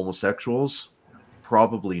closet homosexuals?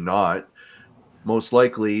 Probably not. Most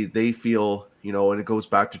likely they feel, and it goes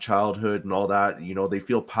back to childhood and all that, they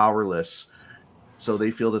feel powerless. So they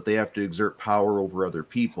feel that they have to exert power over other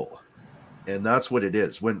people. And that's what it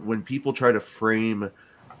is. When people try to frame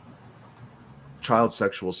child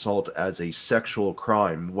sexual assault as a sexual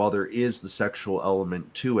crime, while there is the sexual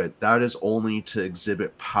element to it, that is only to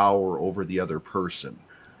exhibit power over the other person.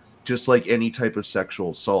 Just like any type of sexual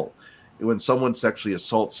assault. When someone sexually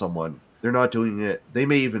assaults someone, they're not doing it. They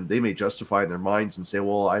may justify in their minds and say,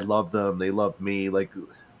 well, I love them, they love me. The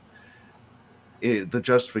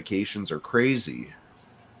justifications are crazy.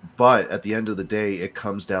 But at the end of the day, it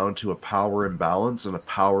comes down to a power imbalance and a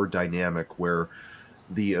power dynamic where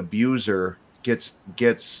the abuser gets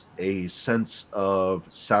a sense of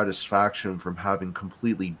satisfaction from having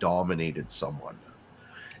completely dominated someone,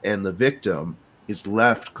 and the victim is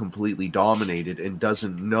left completely dominated and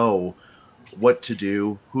doesn't know what to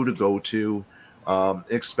do, who to go to,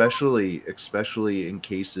 especially in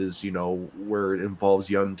cases where it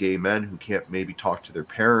involves young gay men who can't maybe talk to their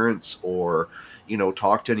parents or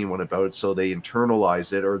talk to anyone about it, so they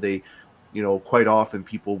internalize it, or they quite often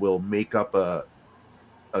people will make up a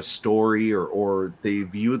story, or they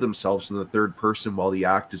view themselves in the third person while the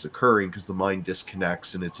act is occurring, because the mind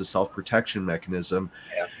disconnects and it's a self-protection mechanism.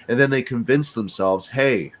 Yeah. And then they convince themselves,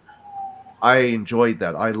 hey, I enjoyed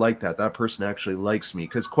that, I like that person actually likes me.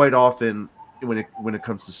 Because quite often when it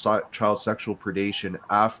comes to child sexual predation,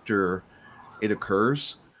 after it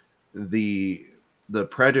occurs, the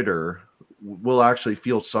predator will actually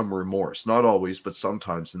feel some remorse, not always, but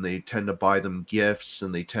sometimes, and they tend to buy them gifts,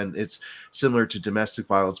 and it's similar to domestic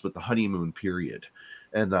violence with the honeymoon period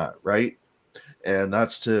and that, right? And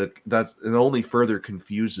it only further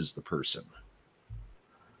confuses the person.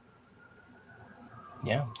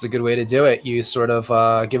 Yeah, it's a good way to do it. You sort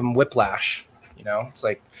of give them whiplash. You know, it's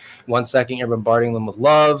like 1 second you're bombarding them with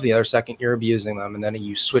love, the other second you're abusing them, and then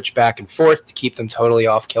you switch back and forth to keep them totally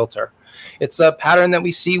off kilter. It's a pattern that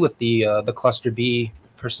we see with the cluster B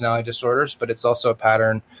personality disorders, but it's also a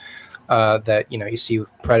pattern that you see with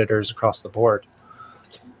predators across the board.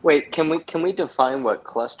 Wait, can we define what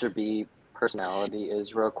cluster B personality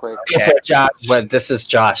is real quick? Okay. Josh. Well, this is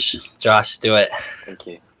Josh. Josh, do it. Thank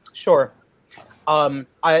you. Sure.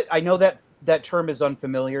 I know that term is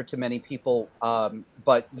unfamiliar to many people,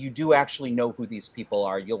 but you do actually know who these people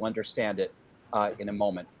are. You'll understand it in a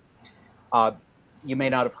moment. You may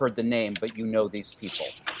not have heard the name, but you know these people.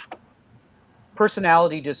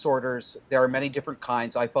 Personality disorders, there are many different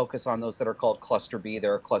kinds. I focus on those that are called cluster B.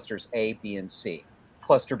 There are clusters A, B, and C.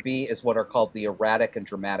 Cluster B is what are called the erratic and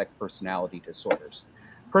dramatic personality disorders.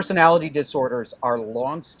 Personality disorders are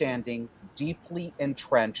long-standing, deeply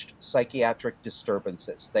entrenched psychiatric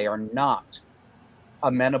disturbances. They are not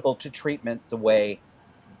amenable to treatment the way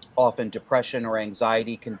often depression or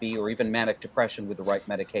anxiety can be, or even manic depression with the right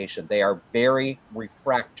medication. They are very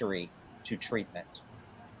refractory to treatment,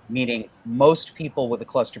 meaning most people with a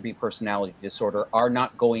cluster B personality disorder are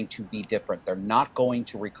not going to be different. They're not going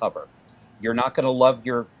to recover. You're not going to love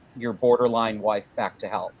your borderline wife back to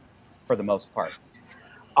health for the most part.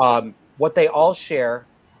 What they all share,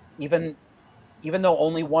 even though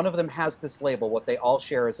only one of them has this label, what they all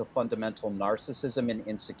share is a fundamental narcissism and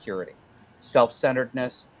insecurity,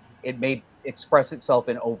 self-centeredness. It may express itself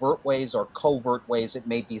in overt ways or covert ways. It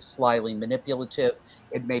may be slyly manipulative.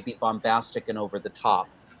 It may be bombastic and over the top.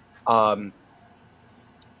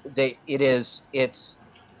 It's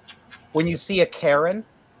when you see a Karen,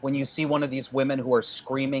 when you see one of these women who are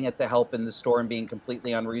screaming at the help in the store and being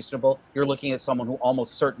completely unreasonable, you're looking at someone who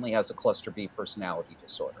almost certainly has a cluster B personality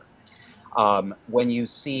disorder. When you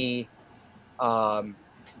see,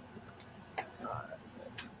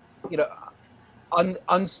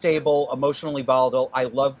 unstable, emotionally volatile,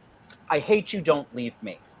 I hate you, don't leave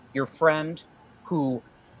me. Your friend who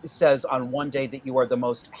says on one day that you are the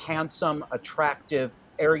most handsome, attractive,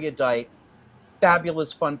 erudite,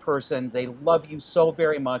 fabulous, fun person. They love you so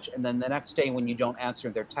very much. And then the next day when you don't answer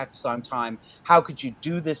their text on time, how could you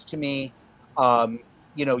do this to me? Blah,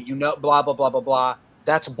 blah, blah, blah, blah.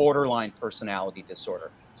 That's borderline personality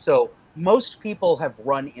disorder. So most people have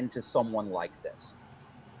run into someone like this.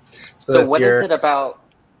 So what is it about?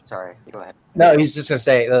 Sorry, go ahead. No, he's just going to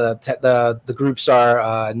say the groups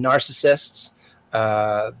are narcissists,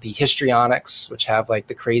 the histrionics, which have like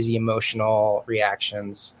the crazy emotional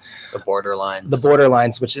reactions, The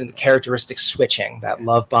borderlines. which is the characteristic switching, that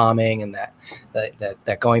love bombing, and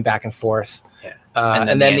that going back and forth. Yeah.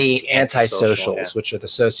 And then the antisocial, antisocials, which are the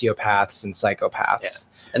sociopaths and psychopaths. Yeah.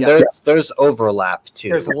 And there's overlap too.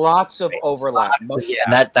 There's lots of overlap.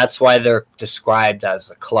 And that's why they're described as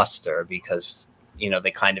a cluster, because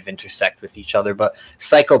they kind of intersect with each other. But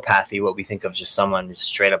psychopathy, what we think of just someone who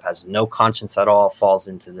straight up has no conscience at all, falls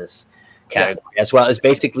into this category, as well as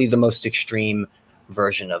basically the most extreme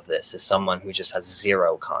version of this is someone who just has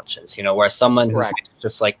zero conscience, whereas someone who's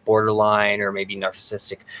just like borderline or maybe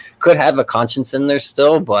narcissistic could have a conscience in there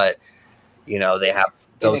still, but they have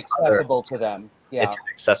those inaccessible to them. Yeah. It's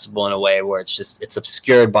inaccessible in a way where it's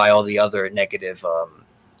obscured by all the other negative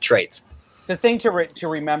traits. The thing to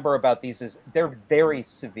remember about these is they're very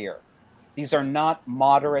severe. These are not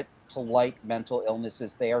moderate to light mental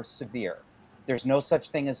illnesses. They are severe. There's no such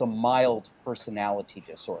thing as a mild personality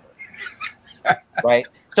disorder. Right?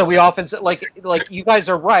 So we often say, like you guys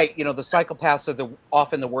are right, the psychopaths are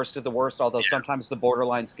often the worst of the worst, although sometimes the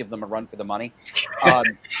borderlines give them a run for the money.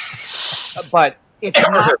 But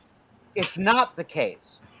it's not the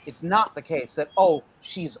case. It's not the case that,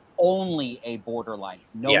 she's only a borderline.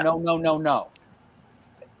 No.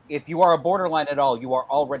 If you are a borderline at all, you are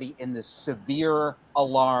already in the severe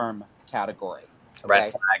alarm category. Okay?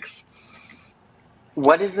 Red flags.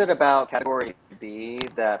 What is it about category B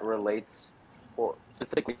that relates, or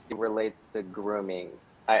specifically relates to grooming?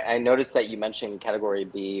 I noticed that you mentioned category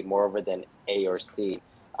B more over than A or C.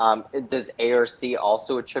 Does A or C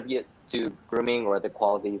also attribute to grooming or the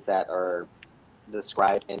qualities that are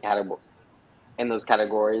described in those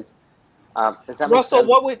categories? Does that make Russell, sense?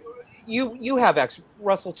 what would you have?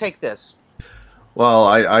 Russell, take this. Well,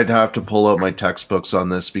 I'd have to pull out my textbooks on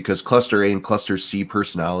this, because cluster A and cluster C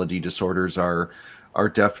personality disorders are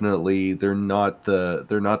definitely they're not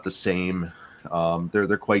the same.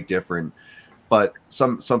 They're quite different. But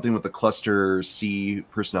something with the cluster C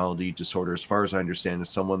personality disorder, as far as I understand, is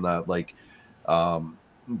someone that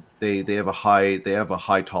they have a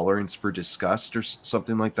high tolerance for disgust or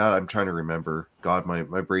something like that. I'm trying to remember. God,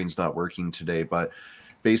 my brain's not working today. But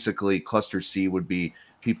basically, cluster C would be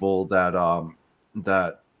people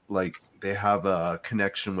that like they have a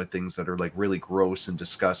connection with things that are like really gross and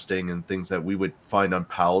disgusting and things that we would find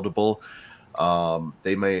unpalatable.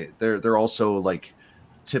 They're also like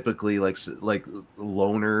typically like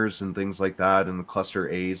loners and things like that. And the cluster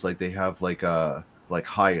A's, like they have like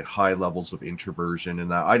high levels of introversion.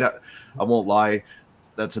 And that I won't lie,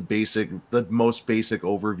 that's the most basic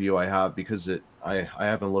overview I have, because I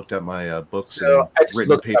haven't looked at my books So and I just written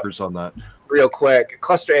looked papers on that. real quick.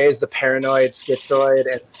 Cluster A is the paranoid,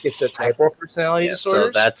 schizoid, and schizotypal personality Yeah,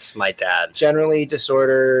 disorders. so that's my dad. Generally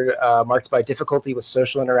disordered, marked by difficulty with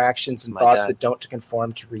social interactions and My thoughts dad. that don't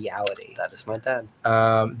conform to reality. That is my dad.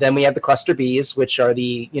 Then we have the cluster Bs, which are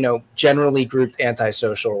the generally grouped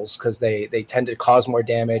antisocials, because they tend to cause more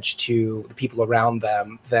damage to the people around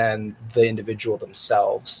them than the individual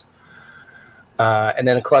themselves. And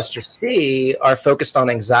then the cluster C are focused on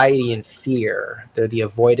anxiety and fear. They're the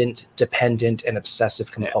avoidant, dependent, and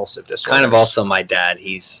obsessive compulsive disorders. Kind of also my dad.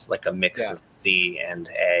 He's like a mix Yeah. of C and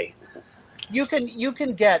A. You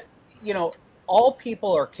can get, all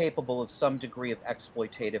people are capable of some degree of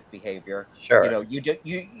exploitative behavior. Sure. You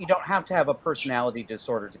don't have to have a personality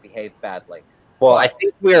disorder to behave badly. Well, I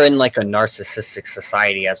think we're in like a narcissistic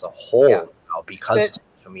society as a whole now because of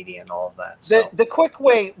social media and all of that. So. The quick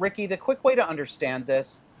way, Ricky, to understand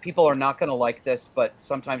this, people are not going to like this, but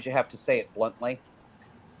sometimes you have to say it bluntly.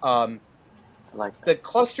 The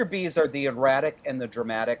cluster Bs are the erratic and the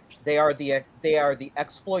dramatic. They are the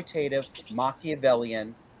exploitative,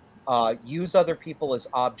 Machiavellian, use other people as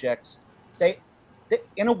objects. They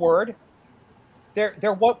in a word,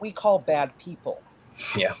 they're what we call bad people.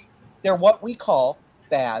 Yeah. They're what we call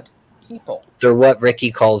bad people. They're what Ricky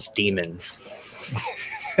calls demons.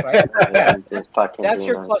 Right? Yeah. That's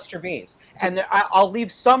your demons. cluster Bs. And I'll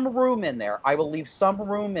leave some room in there. I will leave some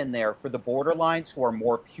room in there for the borderlines who are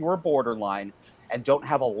more pure borderline and don't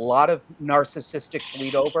have a lot of narcissistic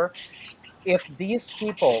bleed over. If these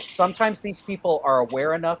people, sometimes these people are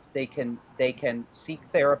aware enough, they can seek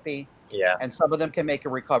therapy. Yeah. And some of them can make a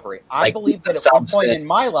recovery. I Like, believe that at one point in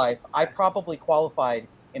my life, I probably qualified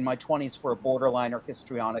in my 20s for a borderline or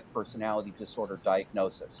histrionic personality disorder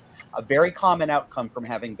diagnosis. A very common outcome from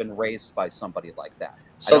having been raised by somebody like that.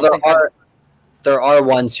 So there are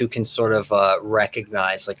ones who can sort of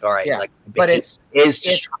recognize, like, all right, Yeah, like, but it's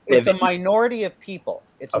destructive. a minority of people.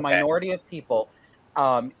 It's a Okay. minority of people.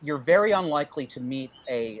 You're very unlikely to meet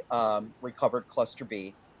a recovered cluster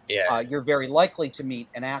B. Yeah. You're very likely to meet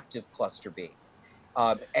an active cluster B.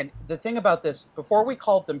 And the thing about this, before we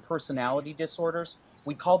called them personality disorders,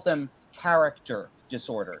 we called them character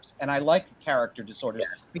disorders. And I like character disorders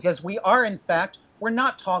because we're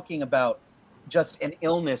not talking about just an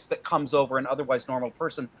illness that comes over an otherwise normal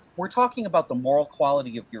person. We're talking about the moral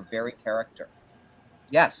quality of your very character.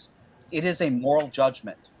 Yes, it is a moral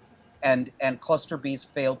judgment. And cluster Bs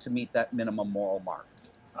fail to meet that minimum moral mark.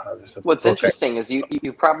 What's interesting is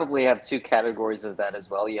you probably have two categories of that as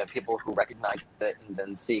well. You have people who recognize it and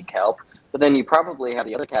then seek help, but then you probably have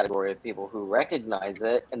the other category of people who recognize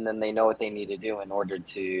it and then they know what they need to do in order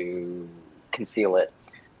to conceal it,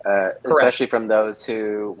 especially from those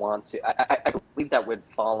who want to. I believe that would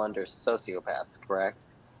fall under sociopaths, correct?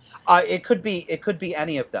 It could be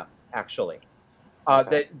any of them, actually.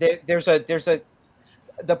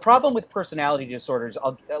 The problem with personality disorders,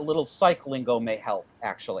 a little psych lingo may help,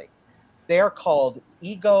 actually. They are called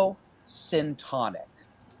ego syntonic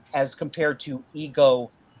as compared to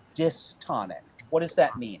ego dystonic. What does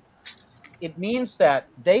that mean? It means that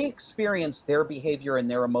they experience their behavior and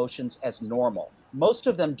their emotions as normal. Most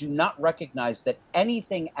of them do not recognize that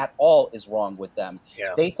anything at all is wrong with them.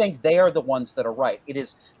 Yeah. They think they are the ones that are right. It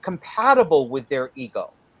is compatible with their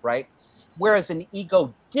ego, right? Whereas an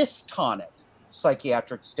ego dystonic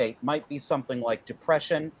psychiatric state might be something like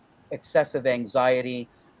depression, excessive anxiety,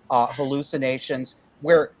 hallucinations,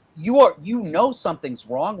 where you know something's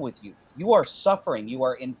wrong with you. You are suffering, you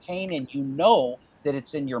are in pain, and you know that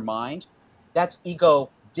it's in your mind. That's ego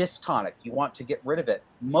dystonic. You want to get rid of it.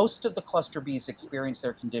 Most of the cluster Bs experience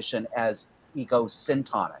their condition as ego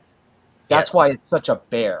syntonic. That's why it's such a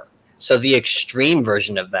bear. So the extreme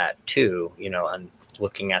version of that too, and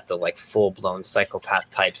looking at the like full-blown psychopath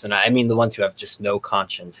types, and I mean the ones who have just no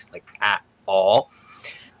conscience like at all,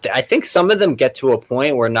 I think some of them get to a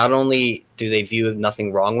point where not only do they view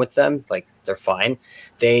nothing wrong with them, like they're fine,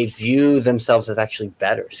 they view themselves as actually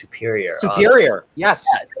better, superior. Yes.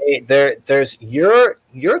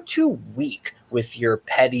 You're too weak with your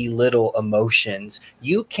petty little emotions.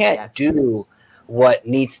 You can't do what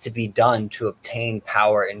needs to be done to obtain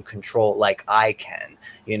power and control like I can.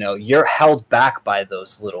 You know, you're held back by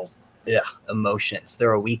those little emotions.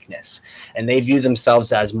 They're a weakness, and they view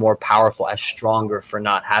themselves as more powerful, as stronger for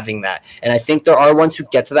not having that. And I think there are ones who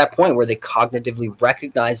get to that point where they cognitively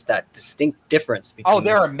recognize that distinct difference between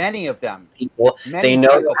there are many of them. people. Many They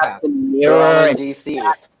know they psychopaths. have to They're all mirror in and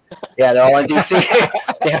DC. yeah, they're all in DC.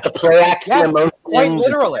 They have to play act the Yes, emotions quite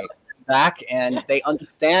literally. back, and they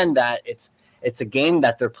understand that it's a game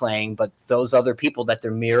that they're playing, but those other people that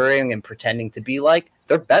they're mirroring and pretending to be like,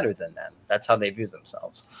 they're better than them. That's how they view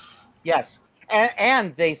themselves. Yes,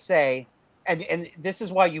 and they say, and this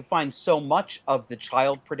is why you find so much of the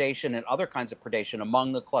child predation and other kinds of predation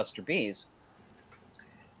among the cluster Bs.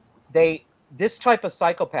 This type of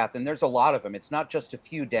psychopath, and there's a lot of them. It's not just a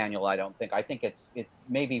few, Daniel. I don't think. I think it's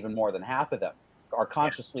maybe even more than half of them are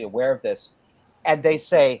consciously aware of this, and they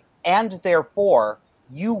say, and therefore,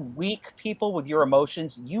 you weak people with your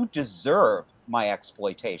emotions, you deserve my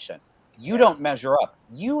exploitation. You don't measure up.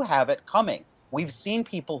 You have it coming. We've seen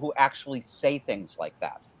people who actually say things like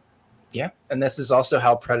that. Yeah, and this is also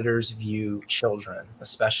how predators view children,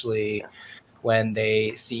 especially when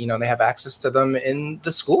they see, they have access to them in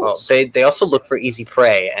the schools. Well, they also look for easy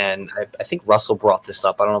prey, and I think Russell brought this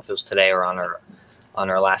up. I don't know if it was today or on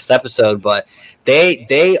our last episode, but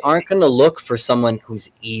they aren't going to look for someone who's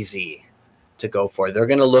easy to go for. They're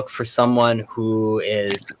going to look for someone who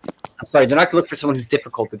is. I'm sorry, they're not going to look for someone who's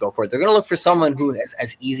difficult to go for. They're going to look for someone who is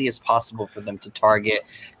as easy as possible for them to target,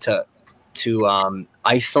 to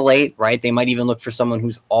isolate. Right? They might even look for someone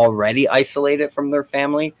who's already isolated from their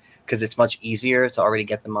family, because it's much easier to already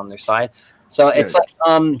get them on their side. So it's like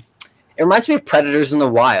it reminds me of predators in the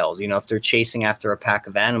wild. If they're chasing after a pack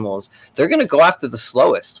of animals, they're going to go after the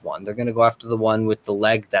slowest one. They're going to go after the one with the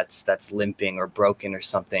leg that's limping or broken or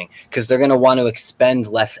something, because they're going to want to expend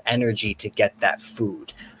less energy to get that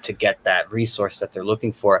food, to get that resource that they're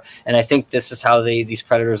looking for. And I think this is how these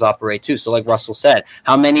predators operate too. So like Russell said,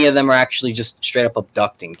 how many of them are actually just straight up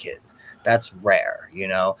abducting kids? That's rare.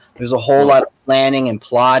 There's a whole lot of planning and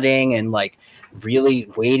plotting and like really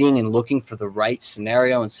waiting and looking for the right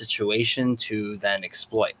scenario and situation to then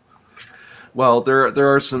exploit. Well,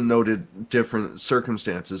 there are some noted different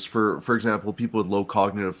circumstances. For example, people with low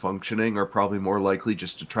cognitive functioning are probably more likely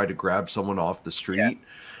just to try to grab someone off the street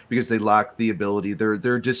because they lack the ability.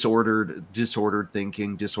 They're disordered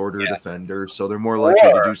thinking, disordered offenders, so they're more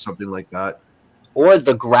likely to do something like that. Or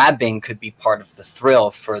the grabbing could be part of the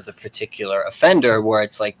thrill for the particular offender, where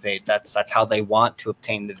it's like that's how they want to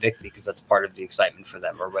obtain the victory, because that's part of the excitement for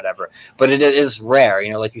them or whatever. But it is rare,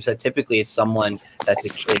 like you said. Typically, it's someone that the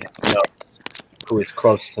kid knows who is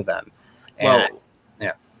close to them. And,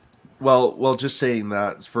 Well, just saying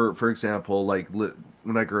that, for example, like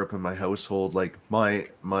when I grew up in my household, like my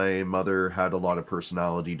mother had a lot of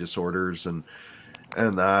personality disorders and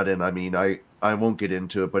that, and I mean, I won't get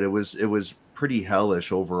into it, but it was pretty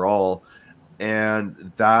hellish overall,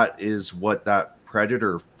 and that is what that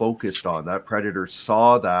predator focused on. That predator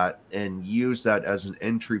saw that and used that as an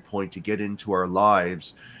entry point to get into our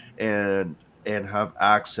lives and have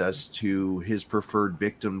access to his preferred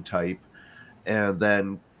victim type, and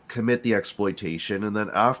then commit the exploitation. And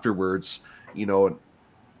then afterwards, he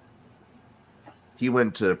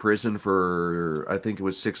went to prison for, I think it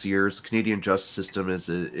was 6 years. The Canadian justice system is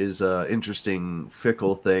a interesting,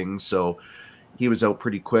 fickle thing. So he was out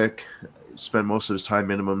pretty quick. Spent most of his time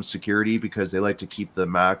minimum security because they like to keep the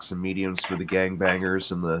max and mediums for the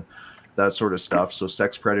gangbangers and that sort of stuff. So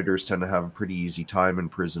sex predators tend to have a pretty easy time in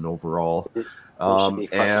prison overall.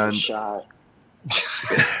 And shot.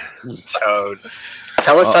 Toad,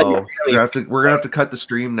 tell us how you really... We're gonna have to cut the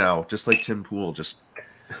stream now, just like Tim Pool.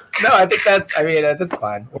 No, I think that's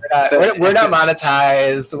fine. We're not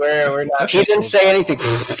monetized. We're not. He didn't say anything.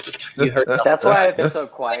 You heard That's why I've been so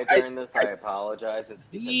quiet during this. I apologize. It's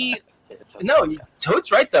because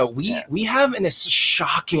Toad's right though. We have a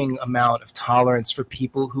shocking amount of tolerance for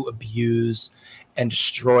people who abuse and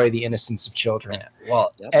destroy the innocence of children. Yeah.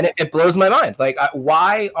 Well, and it blows my mind. Like,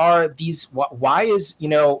 why is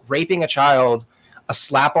raping a child a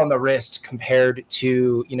slap on the wrist compared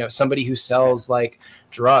to somebody who sells like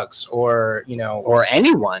drugs or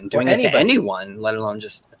anyone doing it to anyone, let alone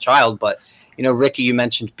just a child. But Ricky, you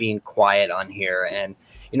mentioned being quiet on here, and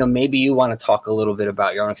maybe you want to talk a little bit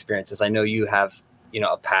about your own experiences. I know you have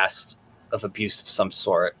a past of abuse of some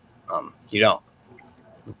sort. You don't.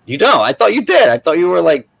 I thought you did. I thought you were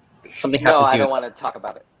like something happened to you. No, I don't want to talk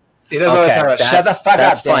about it. He doesn't want to talk about it. Shut the fuck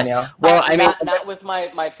up, Daniel. Well, I mean, not with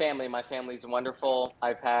my family. My family's wonderful.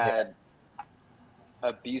 I've had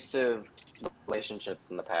abusive relationships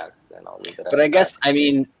in the past, and I'll leave it at that. But I guess, I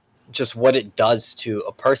mean, just what it does to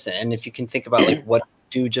a person. And if you can think about like what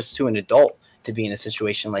do just to an adult to be in a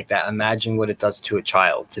situation like that, imagine what it does to a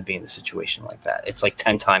child to be in a situation like that. It's like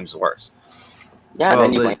 10 times worse. Yeah, Well,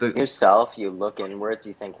 then you blame yourself, you look inwards,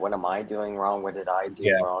 you think, what am I doing wrong? What did I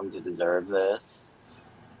do wrong to deserve this?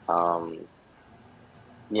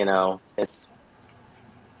 You know,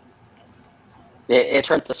 it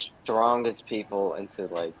turns the strongest people into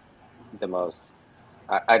like the most,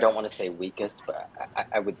 I don't want to say weakest, but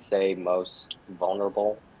I would say most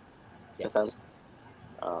vulnerable in a sense.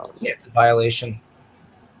 Yeah, it's a violation.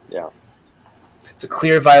 Yeah. It's a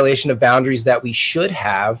clear violation of boundaries that we should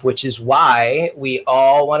have, which is why we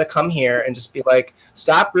all want to come here and just be like,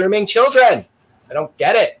 stop grooming children. I don't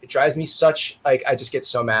get it. It drives me such, like, I just get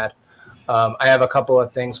so mad. I have a couple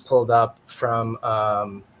of things pulled up from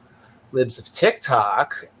Libs of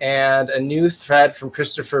TikTok and a new thread from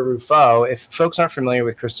Christopher Rufo. If folks aren't familiar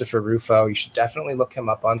with Christopher Rufo, you should definitely look him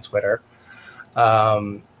up on Twitter.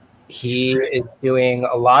 He is doing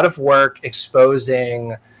a lot of work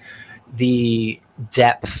exposing the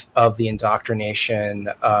depth of the indoctrination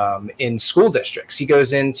in school districts. He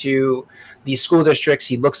goes into these school districts,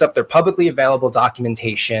 he looks up their publicly available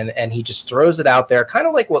documentation, and he just throws it out there, kind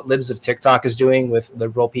of like what Libs of TikTok is doing with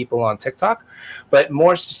liberal people on TikTok, but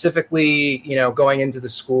more specifically, you know, going into the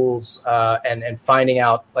schools and finding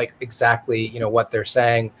out like exactly, you know, what they're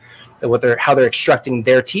saying, how they're instructing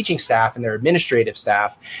their teaching staff and their administrative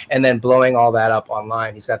staff, and then blowing all that up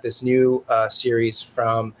online. He's got this new series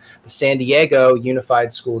from the San Diego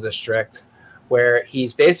Unified School District, where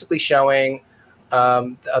he's basically showing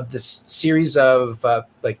this series of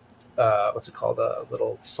what's it called, a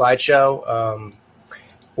little slideshow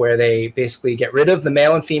where they basically get rid of the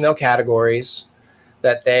male and female categories,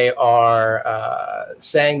 that they are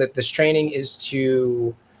saying that this training is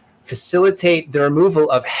to facilitate the removal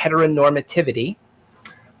of heteronormativity,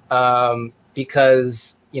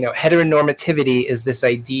 because, you know, heteronormativity is this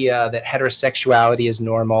idea that heterosexuality is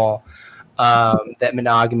normal, that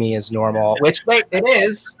monogamy is normal, which it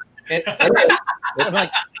is. It is. I'm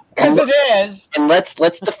like, because it is. And let's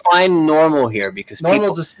define normal here, because normal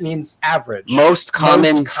people, just means average, most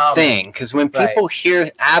common thing. Because when people Right.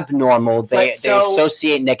 hear abnormal, they Right, so-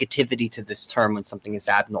 associate negativity to this term when something is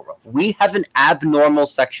abnormal. We have an abnormal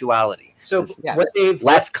sexuality. So Yes. what they've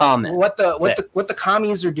Less common. what the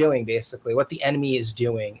commies are doing, basically, what the enemy is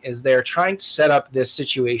doing, is they're trying to set up this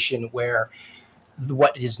situation where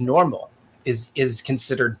what is normal is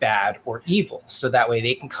considered bad or evil, so that way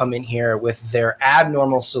they can come in here with their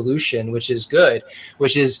abnormal solution, which is good,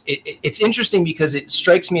 which is it's interesting because it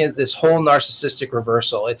strikes me as this whole narcissistic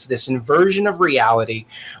reversal. It's this inversion of reality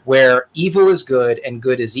where evil is good and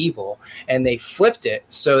good is evil, and they flipped it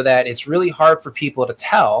so that it's really hard for people to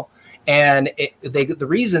tell. And the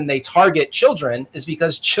reason they target children is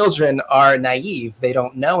because children are naive. They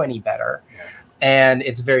don't know any better. And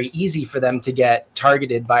it's very easy for them to get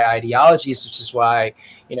targeted by ideologies, which is why,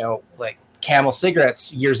 you know, like Camel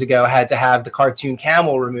cigarettes years ago had to have the cartoon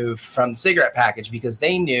camel removed from the cigarette package, because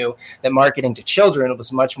they knew that marketing to children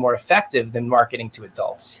was much more effective than marketing to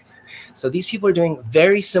adults. So these people are doing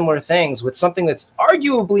very similar things with something that's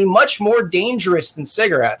arguably much more dangerous than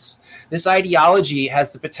cigarettes. This ideology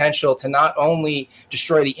has the potential to not only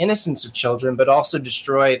destroy the innocence of children, but also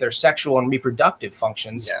destroy their sexual and reproductive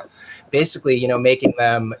functions. Yeah. Basically, you know, making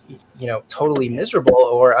them, you know, totally miserable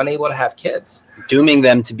or unable to have kids. Dooming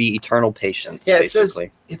them to be eternal patients, yeah,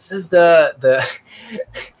 basically. It says the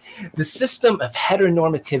system of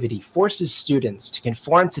heteronormativity forces students to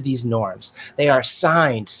conform to these norms. They are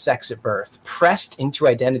assigned sex at birth, pressed into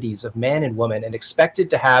identities of man and woman, and expected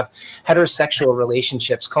to have heterosexual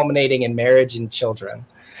relationships culminating in marriage and children.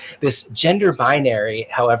 This gender binary,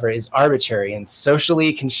 however, is arbitrary and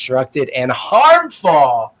socially constructed and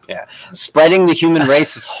harmful. Yeah, spreading the human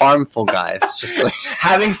race is harmful, guys. Just like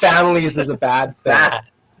having families is a bad thing.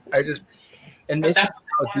 And this is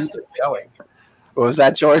how deep it's going. What was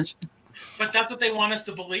that, George? But that's what they want us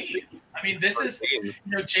to believe. I mean, this is, you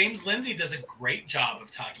know, James Lindsay does a great job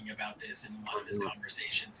of talking about this in a lot of his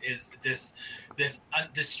conversations, is this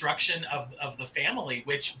destruction of the family,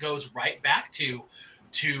 which goes right back to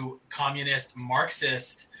communist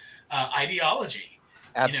Marxist ideology.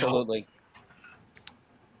 Absolutely. You know?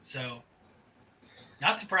 So,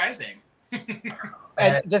 not surprising.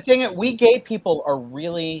 And the thing that we gay people are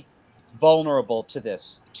really vulnerable to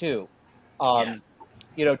this too. Yes.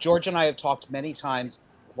 You know, George and I have talked many times,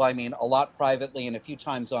 well, I mean, a lot privately and a few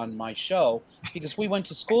times on my show, because we went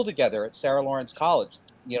to school together at Sarah Lawrence College,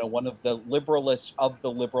 you know, one of the liberalist of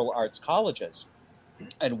the liberal arts colleges.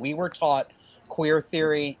 And we were taught queer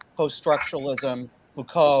theory, post-structuralism,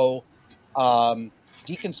 Foucault,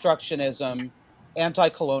 deconstructionism,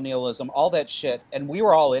 anti-colonialism, all that shit, and we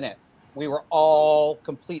were all in it. We were all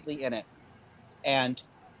completely in it. And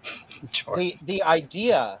the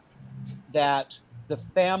idea that the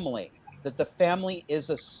family is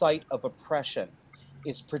a site of oppression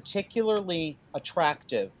is particularly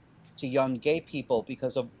attractive to young gay people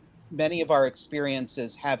because of many of our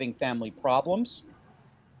experiences having family problems.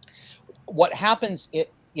 What happens,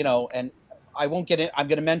 and I won't get in, I'm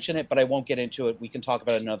going to mention it, but I won't get into it. We can talk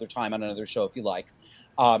about it another time on another show if you like.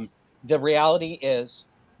 The reality is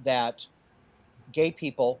that gay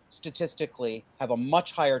people statistically have a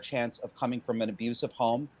much higher chance of coming from an abusive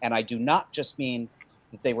home. And I do not just mean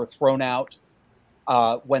that they were thrown out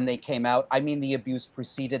when they came out. I mean the abuse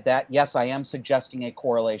preceded that. Yes, I am suggesting a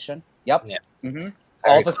correlation. Yep. Yeah. Mm-hmm.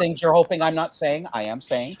 All the things you're hoping I'm not saying, I am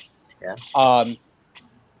saying. Yeah.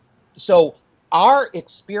 So our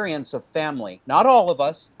experience of family, not all of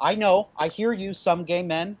us, I know, I hear you, some gay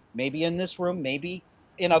men, maybe in this room, maybe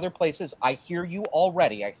in other places, I hear you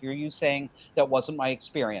already. I hear you saying that wasn't my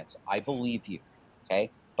experience. I believe you, okay?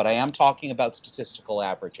 But I am talking about statistical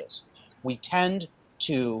averages. We tend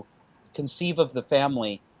to conceive of the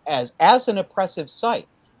family as an oppressive site.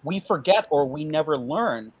 We forget or we never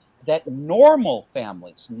learn that normal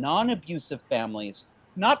families, non-abusive families,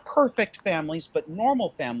 not perfect families, but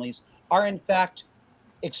normal families are in fact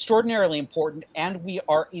extraordinarily important, and we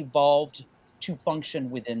are evolved to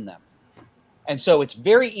function within them. And so it's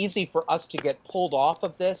very easy for us to get pulled off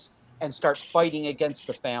of this and start fighting against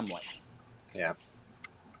the family. Yeah.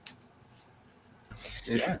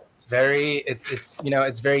 Yeah, it's very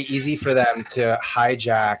easy for them to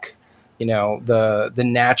hijack, the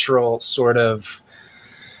natural sort of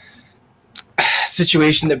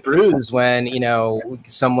situation that brews when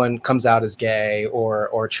someone comes out as gay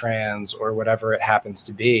or trans or whatever it happens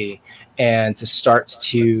to be, and to start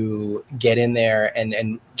to get in there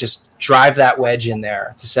and just drive that wedge in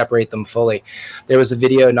there to separate them fully. There was a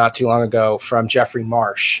video not too long ago from Jeffrey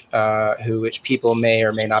Marsh, which people may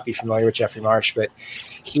or may not be familiar with Jeffrey Marsh, but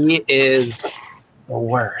he is the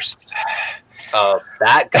worst. Oh,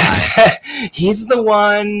 that guy. He's the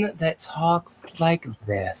one that talks like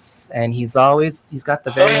this, and he's got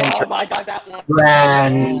the very Oh my god, that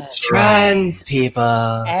one. trans people,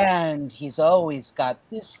 and he's always got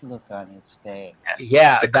this look on his face.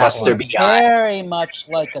 Yeah, the cluster bee eye. Very much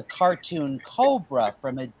like a cartoon cobra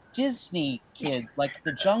from a Disney kid, like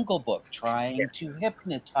the Jungle Book, trying to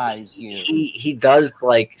hypnotize you. He does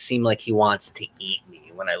seem like he wants to eat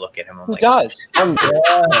me when I look at him. He does.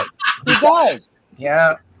 He does.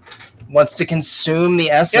 Yeah, wants to consume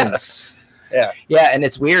the essence. Yeah, and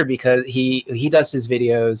it's weird because he does his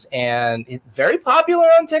videos and it's very popular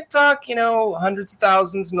on TikTok. Hundreds of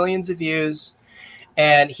thousands, millions of views.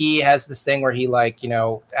 And he has this thing where he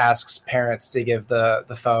asks parents to give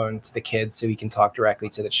the phone to the kids so he can talk directly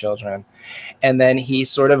to the children. And then he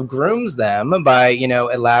sort of grooms them by,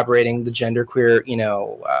 elaborating the genderqueer,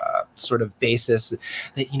 sort of basis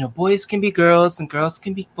that, boys can be girls and girls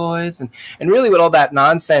can be boys. And really what all that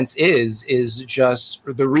nonsense is just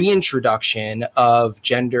the reintroduction of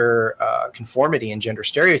gender conformity and gender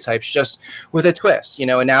stereotypes, just with a twist,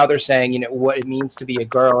 and now they're saying, what it means to be a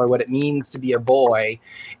girl or what it means to be a boy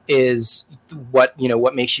is what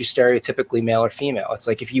makes you stereotypically male or female. It's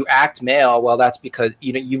like if you act male, well, that's because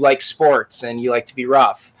you like sports and you like to be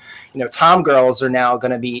rough. Tom girls are now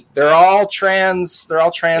going to be they're all trans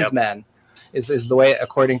yep. men is the way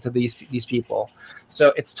according to these people.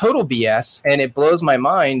 So it's total BS, and it blows my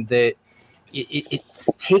mind that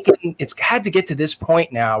it's had to get to this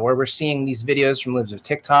point now where we're seeing these videos from libs of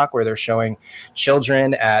TikTok where they're showing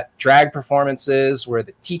children at drag performances where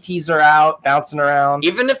the TTs are out bouncing around.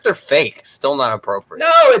 Even if they're fake, still not appropriate.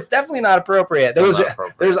 No, it's definitely not appropriate.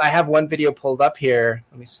 I have one video pulled up here.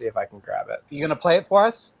 Let me see if I can grab it. You gonna play it for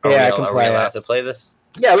us? Yeah, I can play it. Are we allowed to play this?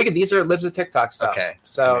 Yeah, we can. These are libs of TikTok stuff. Okay.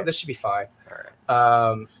 So this should be fine. All right.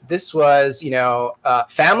 This was,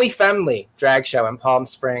 family drag show in Palm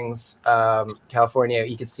Springs, California.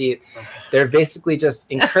 You can see it. They're basically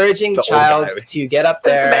just encouraging the child to get up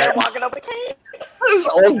there. This man walking up the cane. This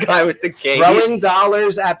old guy with the cane. Throwing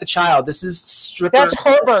dollars at the child. This is stripper. That's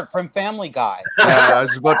Herbert from Family Guy. Yeah, I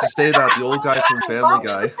was about to say that. The old guy from Family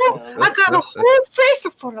Guy. I got a whole face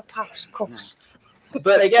full of popsicles.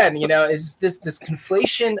 But again, is this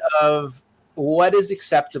conflation of what is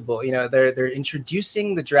acceptable? They're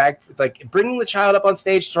introducing the drag, bringing the child up on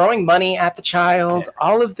stage, throwing money at the child. Yeah.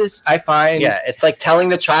 All of this, I find, it's like telling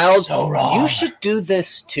the child, so wrong. You should do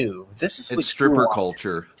this too. This is it's stripper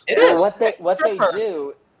culture. It is.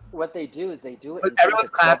 What they do is they do it in a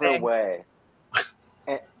clever way,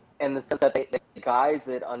 in the sense that they guise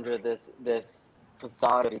it under this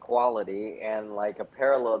facade of equality, and like a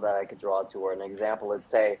parallel that I could draw to, or an example, let's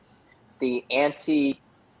say the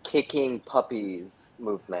anti-kicking puppies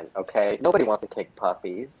movement. Okay, nobody wants to kick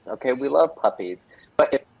puppies. Okay, we love puppies,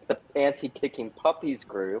 but if the anti-kicking puppies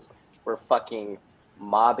group were fucking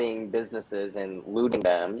mobbing businesses and looting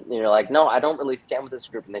them, and you're like, no, I don't really stand with this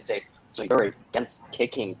group, and they say, so you're against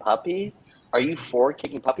kicking puppies? Are you for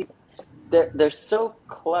kicking puppies? They're so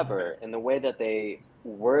clever in the way that they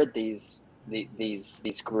word these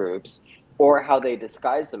groups, or how they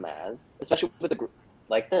disguise them as, especially with a group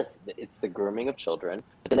like this. It's the grooming of children,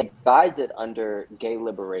 but then they guise it under gay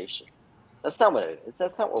liberation. That's not what it is.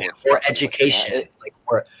 That's not what we're or education, like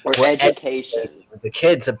or education. the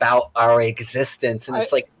kids about our existence, and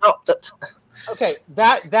it's like, no. Okay,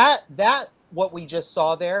 that what we just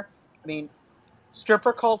saw there. I mean,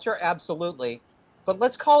 stripper culture, absolutely, but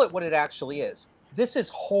let's call it what it actually is. This is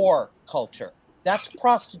whore culture. That's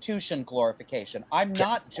prostitution glorification. I'm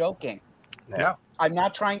not joking. Yeah. I'm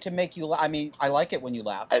not trying to make you laugh. I mean, I like it when you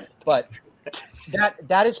laugh, but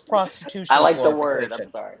that is prostitution. I like the word. I'm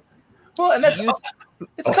sorry. Well, and it's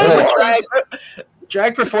kind of what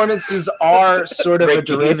drag performances are sort of a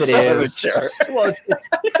derivative. Well, it's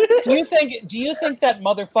Do you think that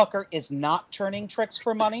motherfucker is not turning tricks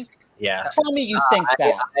for money? Yeah. Tell me you think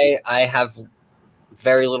that. I have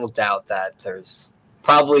very little doubt that there's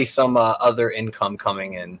probably some other income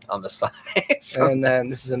coming in on the side. And then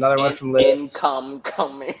this is another one from Liz. Income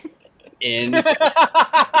coming in.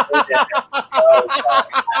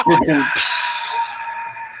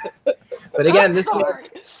 But again, this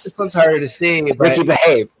one's harder to see. But Ricky,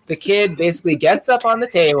 behave. The kid basically gets up on the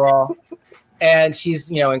table, and she's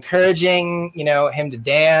encouraging him to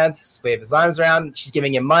dance, wave his arms around. She's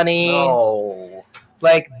giving him money. No.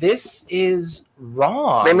 Like, this is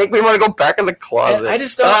wrong. They make me want to go back in the closet. And I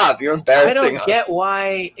just Stop. You're embarrassing I don't us. get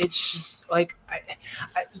why it's just like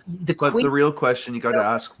But the real question you got to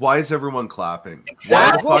ask: why is everyone clapping?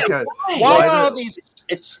 Exactly. Why are all these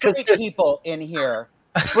straight people in here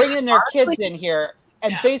bringing their kids in here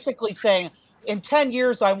and basically saying, in 10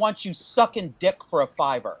 years, I want you sucking dick for a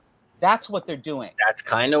 $5? That's what they're doing. That's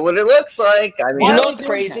kind of what it looks like. I mean, you know what the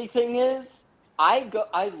crazy thing is?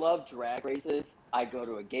 I love drag races. I go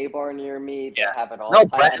to a gay bar near me. They have it all. No,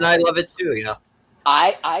 Brett and I love it too.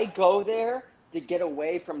 I go there to get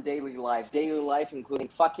away from daily life, including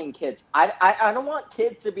fucking kids. I don't want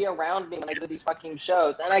kids to be around me when I go to these fucking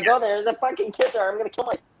shows. And I go there, there's a fucking kid there. I'm gonna kill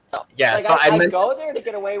myself. Yeah, like, so I go there to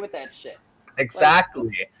get away with that shit.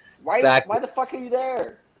 Exactly. Like, why the fuck are you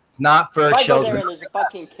there? It's not for if children. I go there and there's a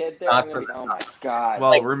fucking kid there, I'm gonna be, oh my god.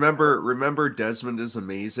 Well, remember Desmond is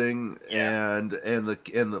amazing, and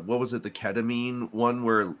the what was it, the ketamine one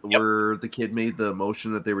where the kid made the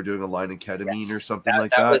motion that they were doing a line of ketamine or something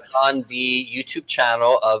like that. That was on the YouTube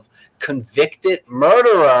channel of convicted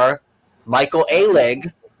murderer Michael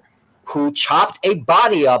Alig, who chopped a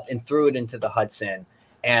body up and threw it into the Hudson.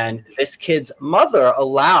 And this kid's mother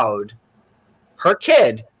allowed her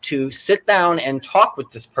kid to sit down and talk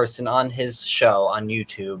with this person on his show on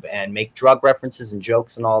YouTube and make drug references and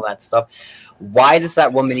jokes and all that stuff. Why does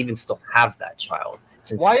that woman even still have that child?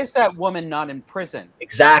 Why is that woman not in prison?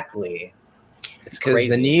 Exactly. It's because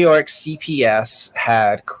the New York CPS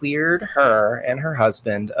had cleared her and her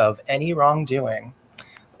husband of any wrongdoing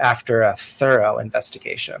after a thorough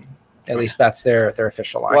investigation. At least that's their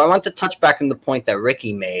official line. Well, I want to touch back on the point that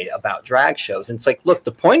Ricky made about drag shows. And it's like, look,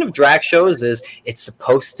 the point of drag shows is it's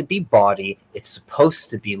supposed to be bawdy, it's supposed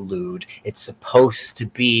to be lewd, it's supposed to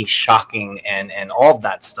be shocking and all of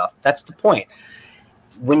that stuff. That's the point.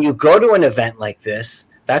 When you go to an event like this,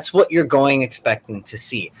 that's what you're going expecting to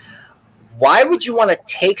see. Why would you want to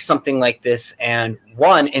take something like this and,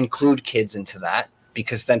 one, include kids into that?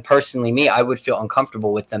 Because then personally, me, I would feel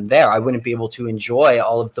uncomfortable with them there. I wouldn't be able to enjoy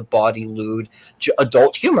all of the bawdy, lewd,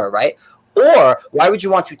 adult humor, right? Or why would you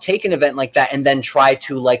want to take an event like that and then try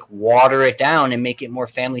to like water it down and make it more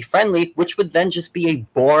family friendly, which would then just be a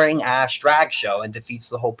boring ass drag show and defeats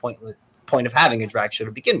the whole point of having a drag show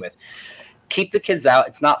to begin with. Keep the kids out.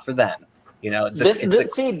 It's not for them.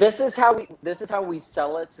 This is how we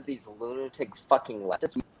sell it to these lunatic fucking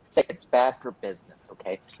leftists. We say it's bad for business,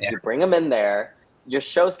 okay? Yeah. You bring them in there. Your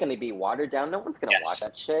show's going to be watered down. No one's going to watch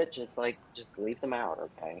that shit. Just leave them out,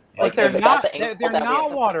 okay? But they're not. They're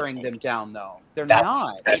not watering them down, though. They're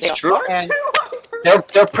not. That's true. And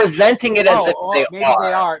they're presenting it as if they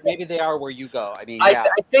are. Maybe they are where you go. I mean, I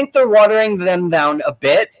think they're watering them down a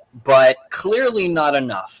bit, but clearly not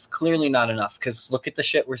enough. Because look at the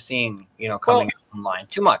shit we're seeing, coming online.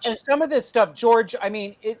 Too much. And some of this stuff, George. I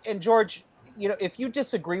mean, George, if you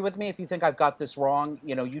disagree with me, if you think I've got this wrong,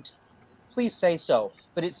 you please say so.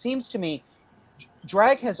 But it seems to me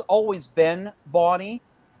drag has always been bawny,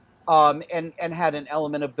 and had an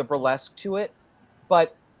element of the burlesque to it,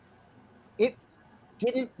 but it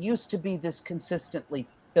didn't used to be this consistently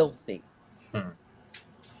filthy.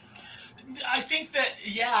 I think that,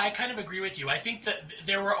 yeah, I kind of agree with you. I think that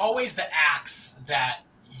there were always the acts that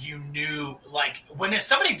you knew, like when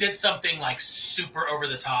somebody did something like super over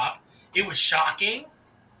the top, it was shocking.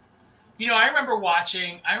 You know, I remember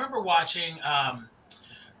watching. I remember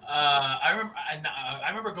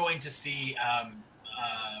going to see.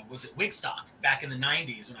 Was it Wigstock back in the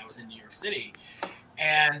 '90s when I was in New York City,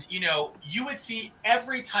 and you know, you would see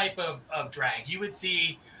every type of drag. You would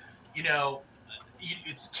see, you know,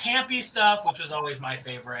 it's campy stuff, which was always my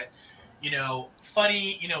favorite. You know,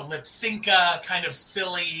 funny, you know, lip synca, kind of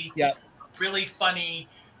silly, Yeah. really funny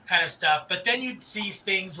kind of stuff. But then you'd see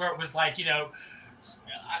things where it was like, you know,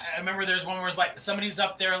 I remember there's one where it's like somebody's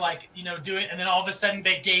up there, like, you know, doing, and then all of a sudden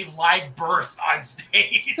they gave live birth on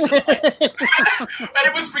stage. And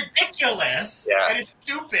it was ridiculous. Yeah. And it's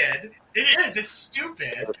stupid. It is. It's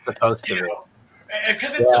stupid. It's supposed to You be. know,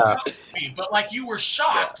 because it's supposed to be, but like you were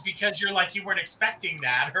shocked because you're like, you weren't expecting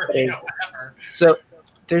that, or you know, whatever. So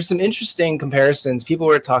there's some interesting comparisons. People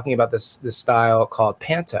were talking about this style called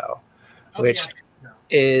panto, which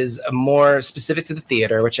is more specific to the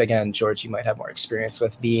theater, which again, George, you might have more experience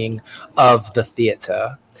with being of the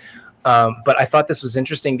theater. But I thought this was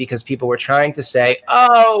interesting because people were trying to say,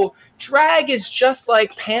 oh, drag is just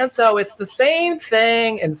like panto. It's the same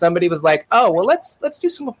thing. And somebody was like, oh, well, let's do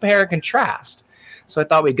some compare and contrast. So I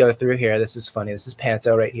thought we'd go through here. This is funny. This is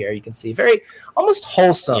panto right here. You can see very almost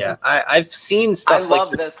wholesome. Yeah, I've seen stuff. I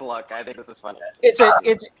love this look. I think this is funny.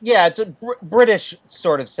 It's a British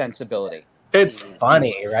sort of sensibility. It's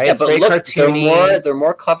funny, right? Yeah, It's but very look, cartoony. they're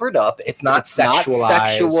more covered up. It's not not sexualized.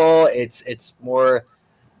 sexual. It's more,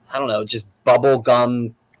 I don't know, just bubble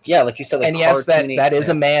gum. Yeah, like you said. Like and yes, cartoony. that is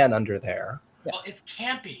a man under there. Well, it's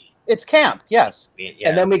campy. It's camp, yes. Yeah.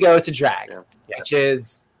 And then we go to drag, which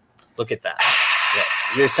is, look at that. Yeah.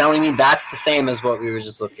 You're telling me that's the same as what we were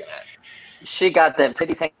just looking at. She got them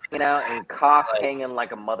titties hanging out and cock hanging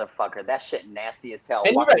like a motherfucker. That shit nasty as hell.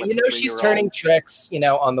 and you're Walking right. with You know, a she's 3-year-old. turning tricks, you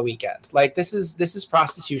know, on the weekend. Like this is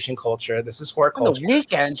prostitution culture. This is whore On culture. the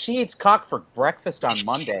weekend, she eats cock for breakfast on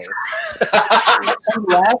Mondays.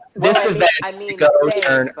 This event I mean, to go same,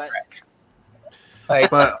 turn a but- trick. Like,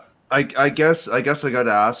 But I guess I got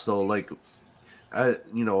to ask though, like,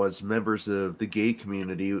 you know, as members of the gay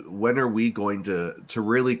community, when are we going to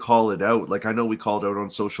really call it out? Like, I know we called out on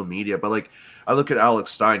social media, but like, I look at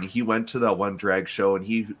Alex Stein. He went to that one drag show and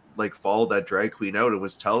he like followed that drag queen out and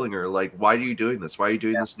was telling her like, "Why are you doing this? Why are you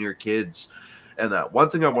doing this near kids?" And that one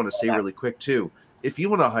thing I want to say really quick too. If you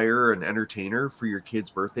want to hire an entertainer for your kid's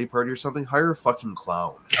birthday party or something, hire a fucking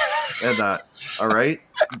clown. And that, all right?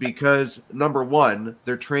 Because number one,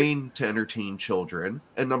 they're trained to entertain children,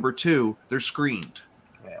 and number two, they're screened.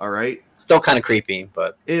 All right. Still kind of creepy,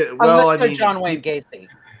 but Unless they're John Wayne Gacy.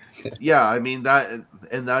 Yeah, I mean that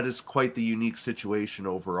is quite the unique situation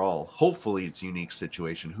overall. Hopefully, it's a unique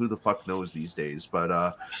situation. Who the fuck knows these days? But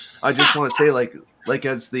I just want to say, like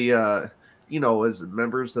as the you know, as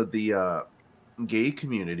members of the gay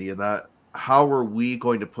community, and that how are we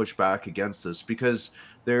going to push back against this? Because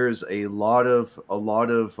there's a lot of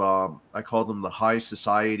I call them the high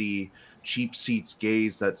society cheap seats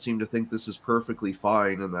gays that seem to think this is perfectly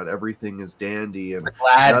fine and that everything is dandy and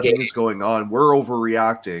nothing is going on. We're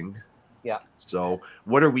overreacting. Yeah. So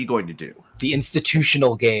what are we going to do? the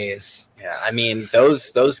institutional gays. yeah, I mean,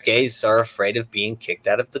 those gays are afraid of being kicked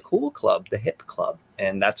out of the cool club, the hip club,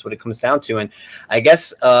 and that's what it comes down to. And I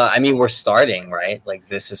guess, I mean, we're starting, right? Like,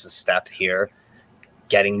 this is a step here,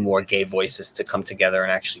 getting more gay voices to come together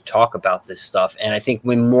and actually talk about this stuff. And I think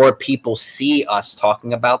when more people see us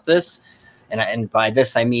talking about this, and by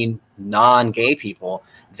this I mean non-gay people,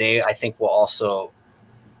 they, I think, will also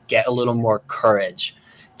get a little more courage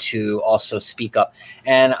to also speak up.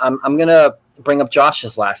 And I'm gonna bring up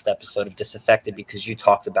Josh's last episode of Disaffected, because you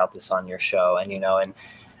talked about this on your show, and and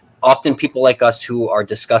often people like us who are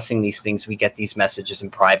discussing these things, we get these messages in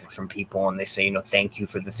private from people, and they say, thank you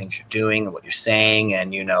for the things you're doing and what you're saying,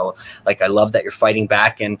 and like, I love that you're fighting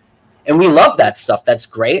back, and we love that stuff. That's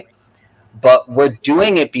great. But we're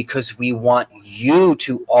doing it because we want you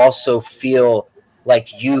to also feel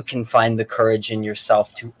like you can find the courage in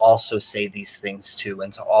yourself to also say these things too,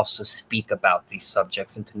 and to also speak about these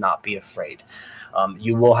subjects, and to not be afraid.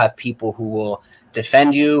 You will have people who will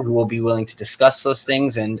defend you, who will be willing to discuss those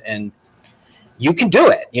things, and you can do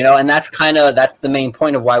it, and that's the main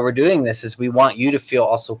point of why we're doing this, is we want you to feel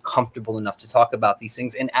also comfortable enough to talk about these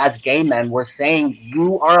things. And as gay men, we're saying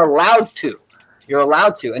you are allowed to. You're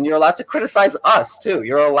allowed to, and you're allowed to criticize us too.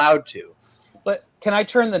 You're allowed to. But can I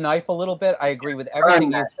turn the knife a little bit? I agree with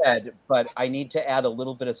everything you said, but I need to add a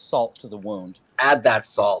little bit of salt to the wound. Add that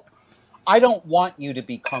salt. I don't want you to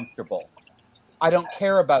be comfortable. I don't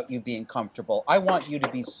care about you being comfortable. I want you to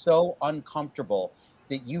be so uncomfortable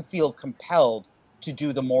that you feel compelled to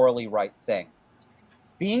do the morally right thing.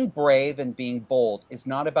 Being brave and being bold is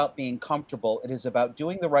not about being comfortable. It is about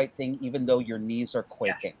doing the right thing even though your knees are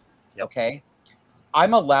quaking. Yes. Yep. Okay?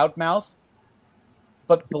 I'm a loudmouth,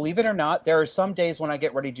 but believe it or not, there are some days when I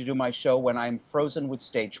get ready to do my show when I'm frozen with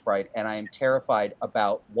stage fright and I am terrified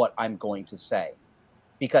about what I'm going to say.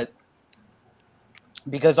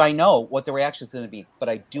 Because I know what the reaction is going to be, but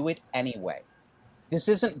I do it anyway. This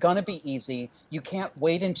isn't going to be easy. You can't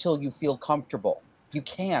wait until you feel comfortable. You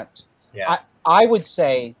can't. Yeah. I would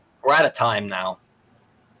say we're out of time now.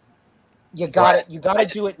 You got it. You got to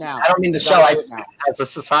do it now. I don't mean the show. As a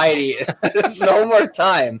society, there's no more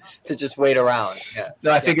time to just wait around. Yeah.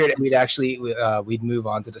 No, I figured we'd move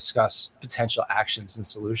on to discuss potential actions and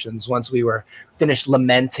solutions once we were finished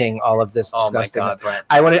lamenting all of this disgusting. Oh my God, Brent.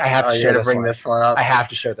 I have to share this one up. I have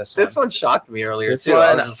to share this one. This one shocked me earlier this too. One,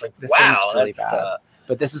 I was just like, wow, really bad.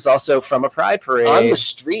 But this is also from a pride parade on the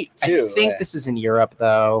street too. I think this is in Europe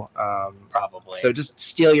though. Probably. So just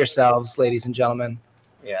steel yourselves, ladies and gentlemen.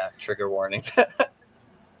 Yeah, trigger warnings.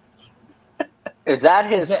 Is that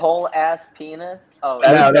his whole ass penis? Oh,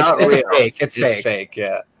 no, it's fake. It's fake.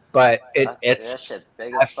 Yeah, but it's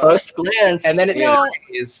big at first glance, and then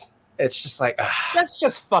it's just like that's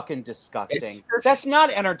just fucking disgusting. That's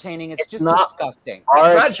not entertaining. It's just disgusting.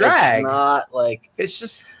 Art, it's not drag. It's not like it's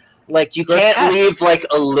just like you can't leave like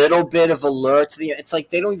a little bit of a lure to the. It's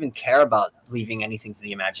like they don't even care about leaving anything to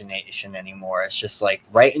the imagination anymore. It's just like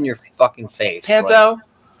right in your fucking face. Panto.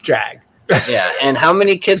 Drag. Yeah, and how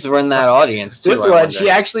many kids were in that audience too? This one, she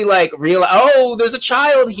actually like realized, oh, there's a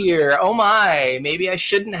child here. Oh my, maybe I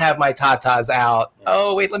shouldn't have my tatas out. Yeah.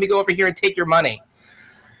 Oh wait, let me go over here and take your money.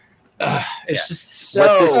 It's just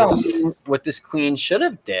so. What this queen should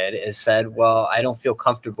have did is said, well, I don't feel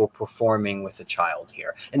comfortable performing with a child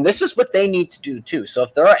here, and this is what they need to do too. So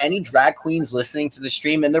if there are any drag queens listening to the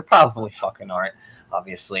stream, and there probably fucking aren't,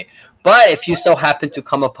 obviously, but if you so happen to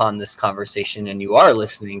come upon this conversation and you are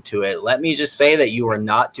listening to it, let me just say that you are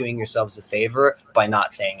not doing yourselves a favor by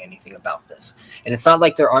not saying anything about this. And it's not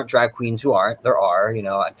like there aren't drag queens who aren't. There are,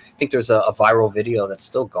 I think there's a viral video that's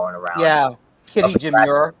still going around. Yeah, Kitty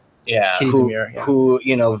Demure. Yeah,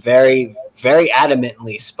 who very, very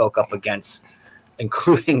adamantly spoke up against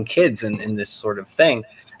including kids in this sort of thing.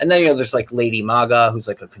 And then, there's like Lady Maga, who's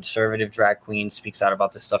like a conservative drag queen, speaks out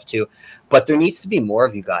about this stuff too. But there needs to be more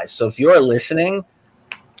of you guys. So if you are listening,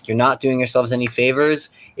 you're not doing yourselves any favors.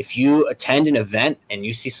 If you attend an event and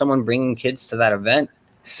you see someone bringing kids to that event,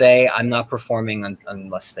 say, I'm not performing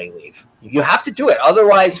unless they leave. You have to do it.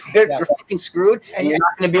 Otherwise, you're fucking screwed, and you're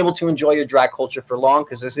not going to be able to enjoy your drag culture for long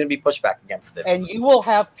because there's going to be pushback against it. And you will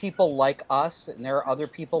have people like us, and there are other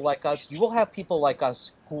people like us. You will have people like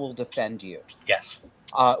us who will defend you. Yes.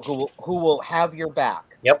 Who will have your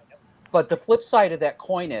back. Yep. But the flip side of that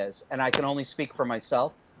coin is, and I can only speak for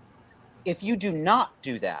myself, if you do not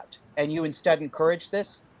do that, and you instead encourage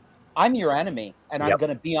this, I'm your enemy, and I'm going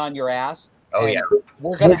to be on your ass. Oh, yeah.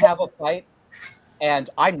 We're going to have a fight, and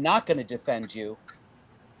I'm not going to defend you.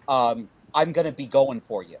 I'm going to be going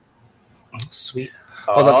for you. Sweet.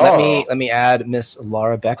 Hold on, let me add Miss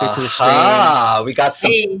Laura Becker to the stream. We got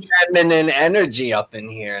some feminine energy up in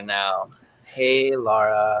here now. Hey,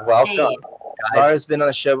 Laura. Welcome. Hey. Guys. Laura's been on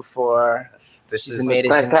the show before. She's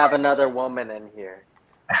amazing. It's nice to have another woman in here.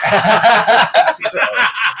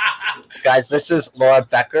 Guys, this is Laura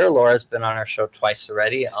Becker. Laura's been on our show twice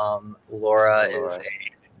already. Laura is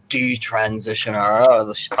a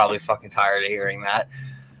detransitioner. She's probably fucking tired of hearing that.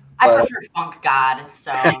 I prefer Funk God,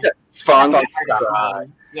 so Funk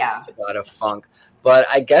God. Yeah. A lot of funk. But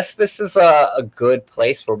I guess this is a good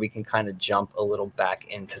place where we can kind of jump a little back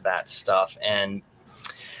into that stuff. And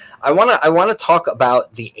I want to talk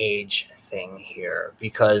about the age thing here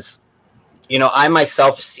because, I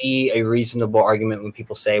myself see a reasonable argument when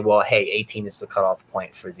people say, well, hey, 18 is the cutoff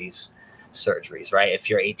point for these surgeries, right? If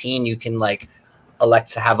you're 18, you can elect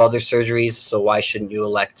to have other surgeries. So why shouldn't you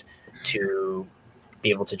elect to be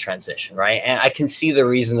able to transition, right? And I can see the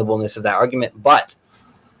reasonableness of that argument, but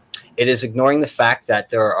it is ignoring the fact that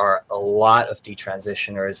there are a lot of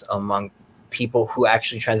detransitioners among people who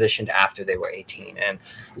actually transitioned after they were 18. And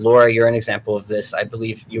Laura, you're an example of this. I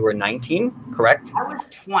believe you were 19, correct? I was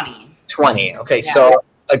 20. 20. Okay, yeah. So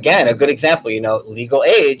again, a good example, legal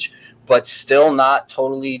age, but still not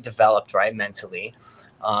totally developed, right, mentally.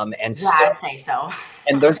 And Yeah, still, I'd say so.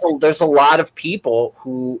 and there's a lot of people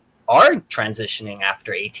who are transitioning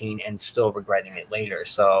after 18 and still regretting it later.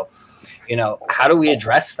 So, how do we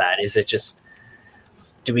address that? Is it just,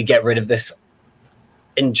 do we get rid of this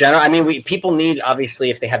in general? I mean, people need, obviously,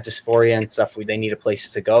 if they have dysphoria and stuff, they need a place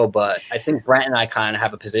to go. But I think Brent and I kind of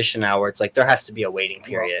have a position now where it's like there has to be a waiting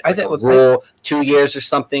period. I think a rule 2 years or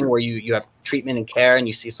something where you have treatment and care and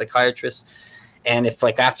you see a psychiatrist. And if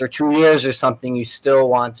like after 2 years or something you still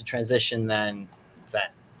want to transition, then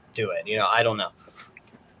do it. I don't know.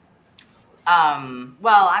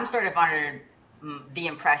 Well, I'm sort of under the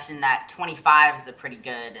impression that 25 is a pretty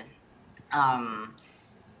good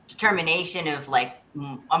determination of like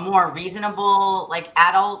a more reasonable like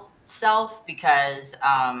adult self, because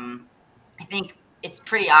I think it's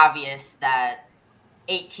pretty obvious that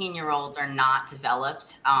 18-year-olds are not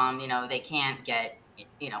developed. They can't get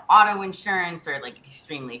auto insurance, or like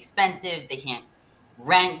extremely expensive. They can't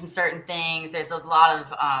rent in certain things. There's a lot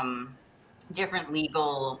of different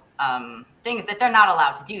legal things that they're not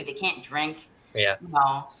allowed to do. They can't drink. Yeah.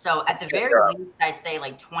 So at the very least, I'd say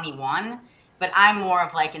like 21. But I'm more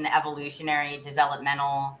of like in the evolutionary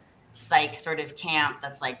developmental psych sort of camp.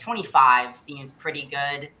 That's like 25 seems pretty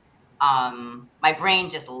good. My brain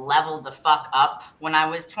just leveled the fuck up when I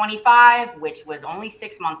was 25, which was only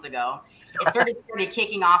 6 months ago. It sort of started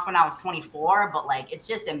kicking off when I was 24, but like it's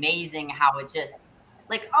just amazing how it just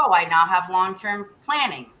like, oh, I now have long-term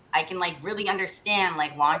planning. I can like really understand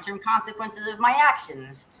like long-term consequences of my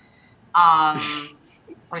actions.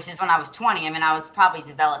 Which is when I was 20. I mean, I was probably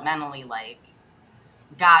developmentally like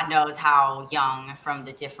God knows how young from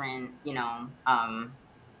the different, the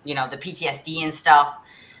PTSD and stuff.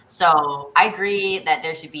 So I agree that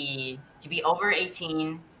there should be to be over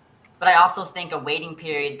 18, but I also think a waiting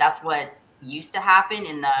period, that's what used to happen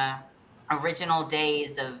in the original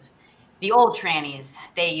days of the old trannies.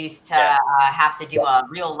 They used to have to do a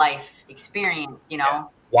real life experience, Yeah.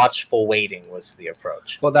 Watchful waiting was the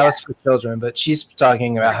approach. Well, that was for children, but she's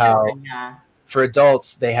talking about how for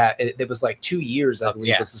adults they had it was like 2 years, I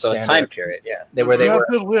believe, was the standard time period. Yeah, they were. have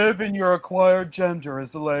to live in your acquired gender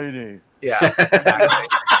as a lady. Yeah, exactly.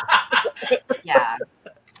 Yeah.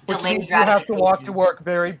 Which means you have to walk to work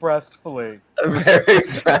very breastfully. Very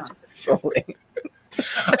breastfully.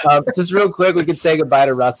 Just real quick, we could say goodbye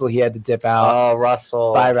to Russell. He had to dip out. Oh,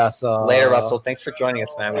 Russell. Bye, Russell. Later, Russell. Thanks for joining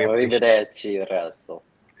us, man. We appreciate it. Russell.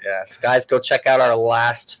 Yes, guys, go check out our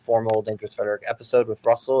last formal Dangerous Rhetoric episode with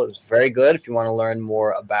Russell. It was very good. If you want to learn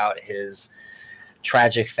more about his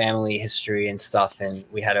tragic family history and stuff, and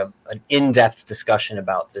we had an in-depth discussion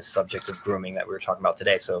about this subject of grooming that we were talking about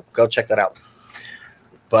today. So go check that out.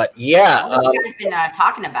 But yeah, what have you guys been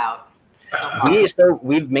talking about? So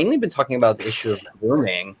we've mainly been talking about the issue of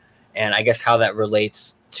grooming, and I guess how that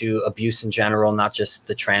relates to abuse in general, not just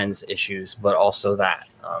the trans issues, but also that.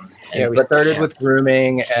 We started with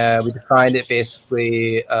grooming. We defined it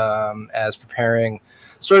basically as preparing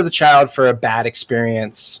sort of the child for a bad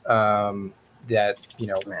experience that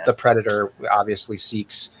the predator obviously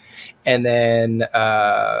seeks, and then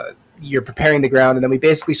you're preparing the ground. And then we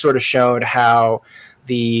basically sort of showed how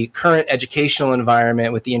the current educational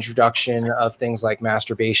environment, with the introduction of things like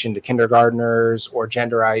masturbation to kindergartners or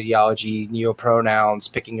gender ideology,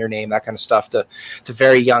 neopronouns, picking your name, that kind of stuff to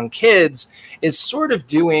very young kids, is sort of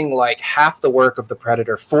doing like half the work of the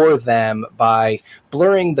predator for them by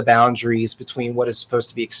blurring the boundaries between what is supposed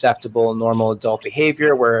to be acceptable normal adult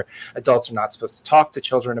behavior, where adults are not supposed to talk to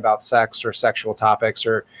children about sex or sexual topics,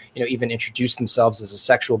 or even introduce themselves as a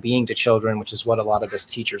sexual being to children, which is what a lot of this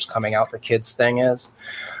teachers coming out the kids thing is.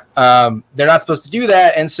 They're not supposed to do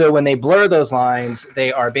that, and so when they blur those lines,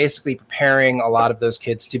 they are basically preparing a lot of those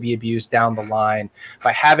kids to be abused down the line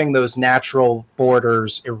by having those natural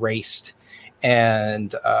borders erased,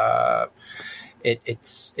 and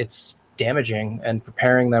it's damaging and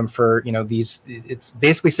preparing them for it's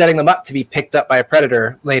basically setting them up to be picked up by a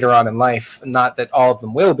predator later on in life. Not that all of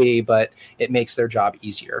them will be, but it makes their job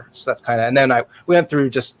easier. So that's kind of, and then we went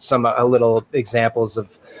through just some a little examples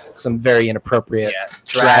of some very inappropriate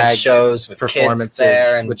drag shows with performances kids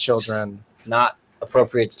there and with children, not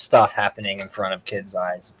appropriate stuff happening in front of kids'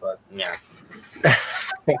 eyes. But yeah.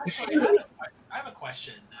 Actually, I have a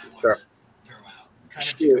question that I want to throw out, kind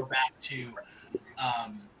of to go back to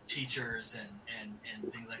teachers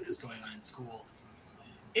and things like this going on in school.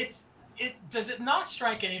 Does it not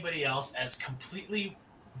strike anybody else as completely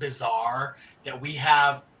bizarre that we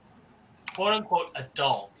have quote unquote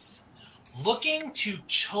adults looking to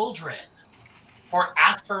children for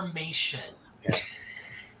affirmation? Yeah.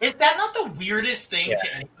 Is that not the weirdest thing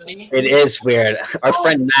to anybody? It is weird. Our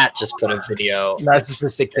friend Matt just put a video.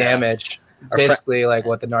 Narcissistic damage. It's basically like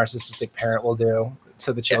what the narcissistic parent will do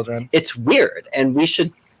to the children. It's weird, and we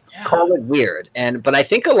should call it weird. But I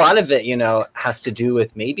think a lot of it, has to do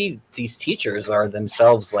with maybe these teachers are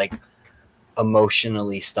themselves like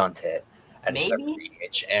emotionally stunted at a certain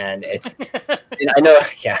age, and it's. I know,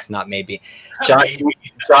 not maybe. Josh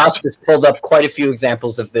has pulled up quite a few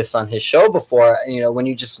examples of this on his show before. When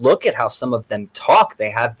you just look at how some of them talk, they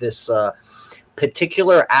have this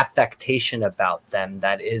particular affectation about them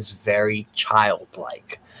that is very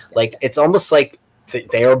childlike. Like it's almost like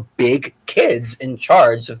they are big kids in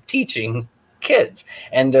charge of teaching kids,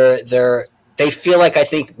 and they feel like, I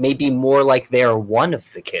think, maybe more like they are one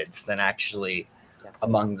of the kids than actually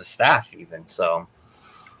among the staff, even. So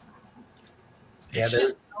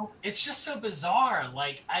it's just so bizarre.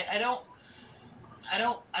 Like I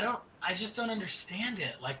just don't understand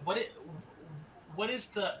it. Like what is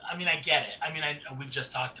the, I mean, I get it. I mean, we've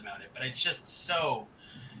just talked about it, but it's just so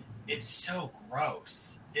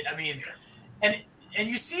gross. And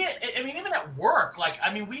you see it, I mean, even at work, like,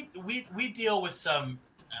 I mean, we deal with some,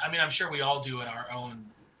 I mean, I'm sure we all do in our own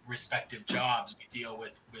respective jobs. We deal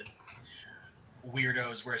with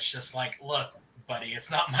weirdos where it's just like, look, buddy, it's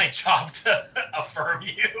not my job to affirm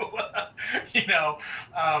you.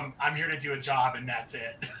 I'm here to do a job and that's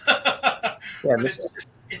it. But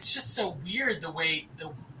it's just so weird the way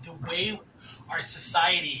our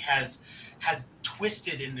society has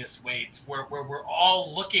twisted in this way, where we're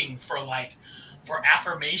all looking for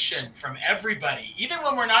affirmation from everybody. Even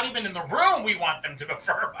when we're not even in the room, we want them to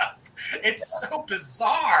affirm us. It's so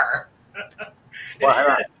bizarre.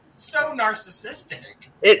 It's so narcissistic.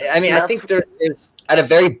 I think there is, at a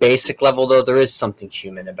very basic level, though, there is something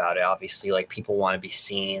human about it. Obviously, like, people want to be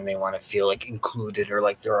seen, they want to feel like included or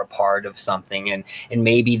like they're a part of something, and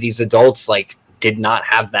maybe these adults like did not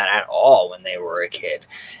have that at all when they were a kid,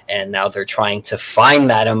 and now they're trying to find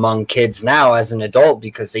that among kids now as an adult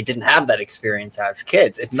because they didn't have that experience as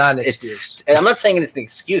kids. It's not an excuse. I'm not saying it's an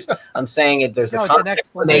excuse. I'm saying there's an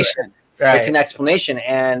explanation. Right. It's an explanation,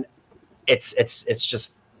 and it's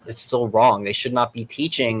still wrong. They should not be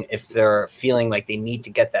teaching if they're feeling like they need to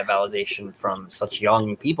get that validation from such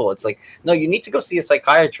young people. It's like, no, you need to go see a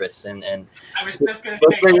psychiatrist and I was just going to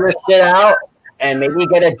say, figure your shit out, and maybe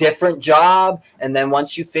get a different job. And then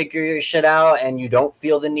once you figure your shit out and you don't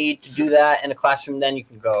feel the need to do that in a classroom, then you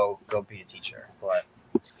can go be a teacher. But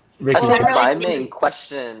I think my main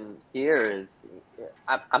question here is,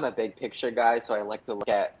 I'm a big picture guy, so I like to look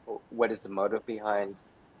at what is the motive behind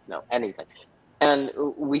anything. And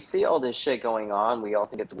we see all this shit going on. We all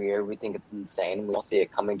think it's weird. We think it's insane. We all see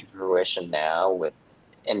it coming to fruition now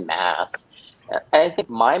in mass. And I think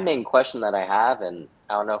my main question that I have, and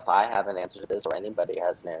I don't know if I have an answer to this or anybody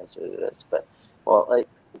has an answer to this, but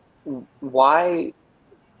why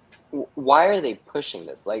are they pushing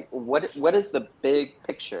this? Like, what is the big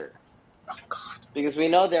picture? Oh God! Because we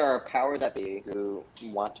know there are powers that be who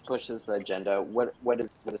want to push this agenda. What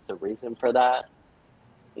is the reason for that?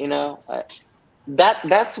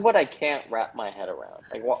 That's what I can't wrap my head around.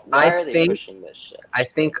 Like, why are they pushing this shit? I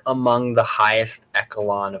think among the highest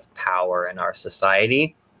echelon of power in our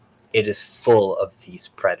society, it is full of these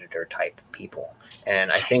predator type people,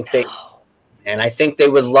 and I think they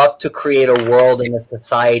would love to create a world in a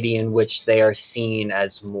society in which they are seen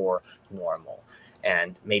as more normal,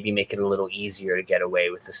 and maybe make it a little easier to get away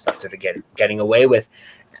with the stuff that they're getting away with.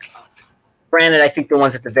 Granted, I think the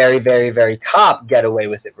ones at the very, very, very top get away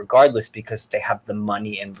with it regardless because they have the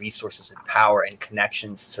money and resources and power and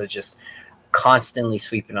connections to just constantly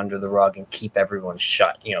sweep it under the rug and keep everyone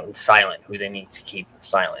shut, silent, who they need to keep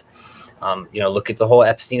silent. Look at the whole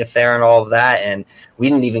Epstein affair and all of that. And we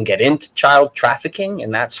didn't even get into child trafficking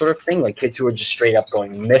and that sort of thing, like kids who are just straight up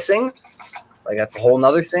going missing. Like, that's a whole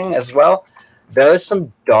nother thing as well. There is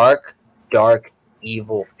some dark,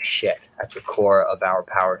 evil shit at the core of our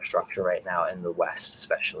power structure right now in the West,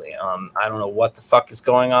 especially. I don't know what the fuck is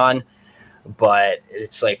going on, but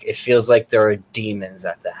it's like, it feels like there are demons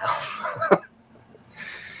at the helm.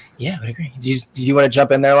 Yeah, I would agree. Do you want to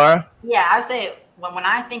jump in there, Laura? Yeah, I would say when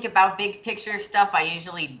I think about big picture stuff, I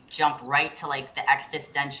usually jump right to like the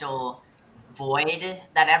existential void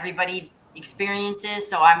that everybody experiences.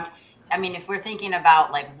 So if we're thinking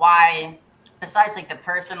about like why, besides like the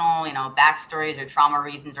personal, backstories or trauma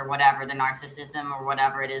reasons or whatever, the narcissism or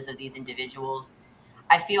whatever it is of these individuals,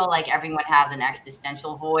 I feel like everyone has an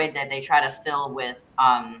existential void that they try to fill with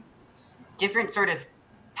different sort of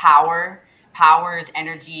powers,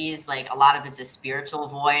 energies. Like, a lot of it's a spiritual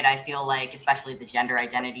void. I feel like, especially the gender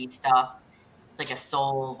identity stuff, it's like a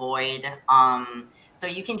soul void. So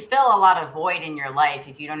you can fill a lot of void in your life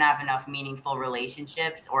if you don't have enough meaningful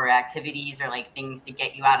relationships or activities or like things to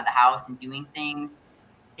get you out of the house and doing things.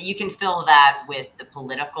 That you can fill that with the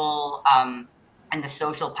political and the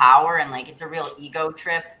social power, and like it's a real ego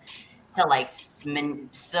trip to like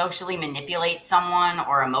socially manipulate someone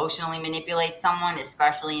or emotionally manipulate someone,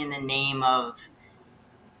 especially in the name of,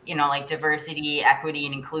 you know, like diversity, equity,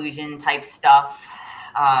 and inclusion type stuff.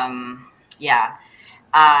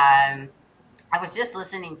 I was just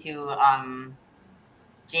listening to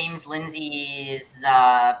James Lindsay's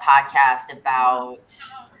podcast about,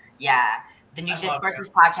 the New I love Discourses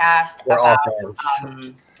podcast We're all about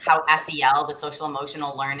fans. how SEL, the social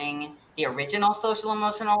emotional learning, the original social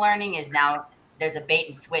emotional learning, is now there's a bait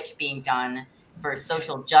and switch being done for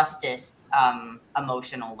social justice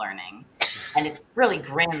emotional learning. And it's really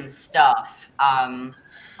grim stuff. I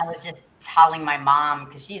was just telling my mom,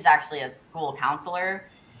 because she's actually a school counselor.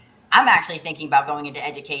 I'm actually thinking about going into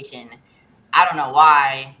education. I don't know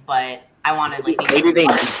why, but I want to like Maybe they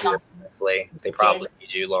need you. Honestly, they probably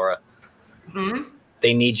need you, Laura.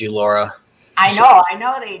 They need you, Laura. I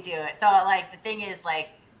know they do. So like the thing is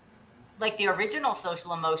like the original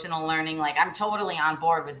social emotional learning, like I'm totally on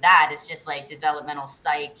board with that. It's just like developmental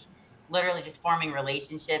psych, literally just forming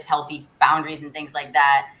relationships, healthy boundaries and things like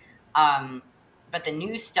that. But the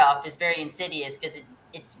new stuff is very insidious because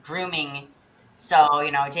it's grooming. So,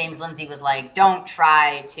 you know, James Lindsay was like, don't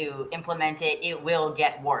try to implement it. It will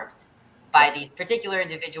get warped by these particular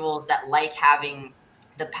individuals that like having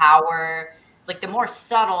the power, like the more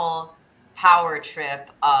subtle power trip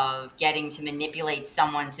of getting to manipulate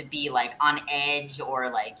someone to be like on edge or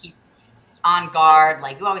like keep on guard.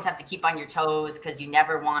 Like you always have to keep on your toes because you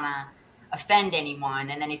never want to offend anyone.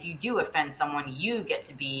 And then if you do offend someone, you get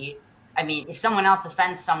to be, I mean, if someone else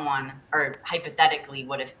offends someone or hypothetically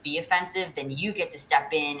would be offensive, then you get to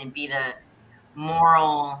step in and be the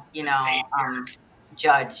moral, you know,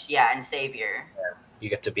 judge, and savior. Yeah. You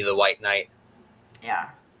get to be the white knight. Yeah.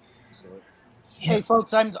 Absolutely. Yes. Hey,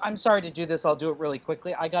 folks, I'm sorry to do this. I'll do it really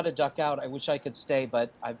quickly. I got to duck out. I wish I could stay,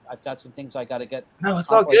 but I've got some things I got to get. No,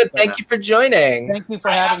 it's all good. Thank you for joining. Thank you for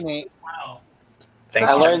having me. Wow.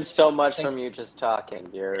 Thanks, I John. learned so much from you just talking.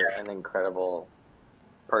 You're an incredible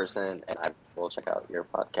person, and I will check out your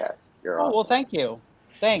podcast. You're awesome. Well, thank you.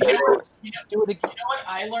 Thanks. Of course. You know, Do it again. you know what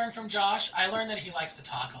I learned from Josh? I learned that he likes to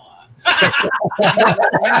talk a lot. I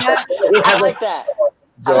like that.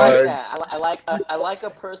 I like George. that. I like a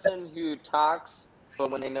person who talks, but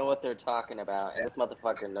when they know what they're talking about, and this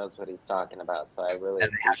motherfucker knows what he's talking about, so I really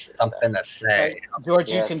And have appreciate something that. to say. George,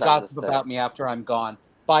 Yeah, you can something to gossip say. about me after I'm gone.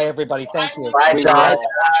 Bye, everybody. Thank you. Bye, We Josh. will.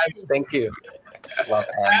 Thank you. Love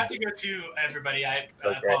I have to go too, everybody. I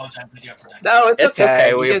apologize if you have to. No, it's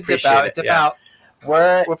okay. We You can dip appreciate out. it. It's Yeah. about.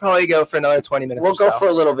 We'll probably go for another 20 minutes. We'll or go so. for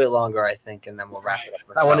a little bit longer, I think, and then we'll wrap it up.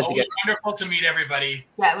 I wanted Oh, to it get. was wonderful to meet everybody.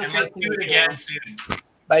 Yeah, it was And great let's to do it meet again you. soon.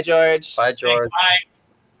 Bye, George. Bye, George.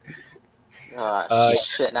 Thanks, bye. Oh,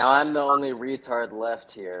 shit. Now I'm the only retard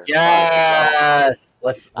left here. Yes.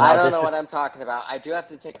 I don't know what I'm talking about. I do have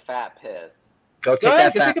to take a fat piss. Go Go take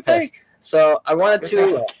ahead, that go fat take a piss. break. So I wanted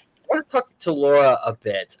Go to talk to Laura a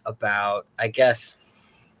bit about, I guess,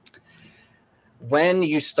 when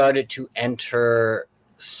you started to enter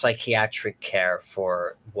psychiatric care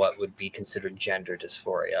for what would be considered gender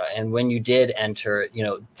dysphoria, and when you did enter, you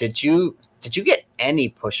know, did you get any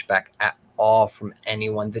pushback at all from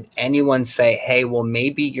anyone? Did anyone say, hey, well,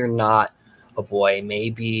 maybe you're not a boy,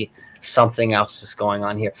 maybe something else is going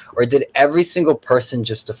on here? Or did every single person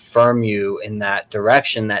just affirm you in that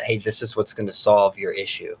direction that, hey, this is what's going to solve your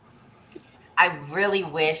issue? I really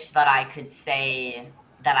wish that I could say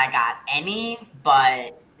that I got any,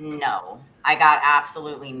 but no, I got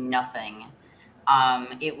absolutely nothing.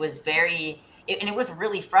 It was and it was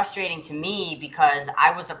really frustrating to me because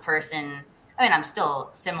I was a person, I mean, I'm still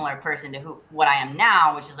a similar person to what I am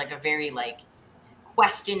now, which is like a very like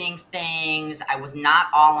questioning things. I was not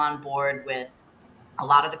all on board with a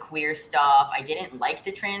lot of the queer stuff. I didn't like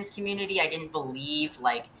the trans community. I didn't believe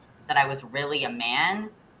like that I was really a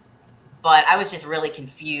man. But I was just really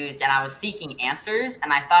confused and I was seeking answers.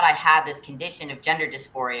 And I thought I had this condition of gender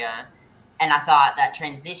dysphoria. And I thought that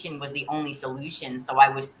transition was the only solution. So I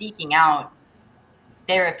was seeking out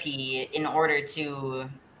therapy in order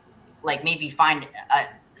to like maybe find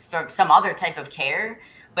some other type of care.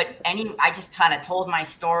 But I just kind of told my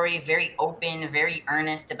story, very open, very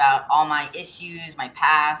earnest about all my issues, my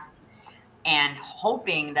past, and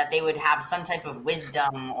hoping that they would have some type of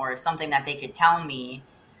wisdom or something that they could tell me.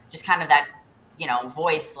 Just kind of that, you know,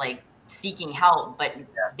 voice, like seeking help, but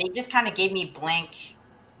they just kind of gave me blank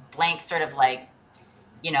sort of like,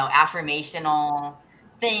 you know, affirmational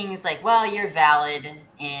things like, well, you're valid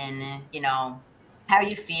in, you know, how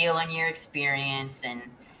you feel and your experience, and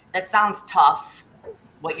that sounds tough,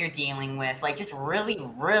 what you're dealing with, like just really,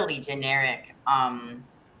 really generic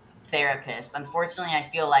therapists. Unfortunately, I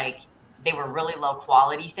feel like they were really low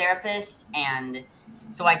quality therapists, and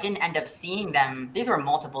so I didn't end up seeing them. These were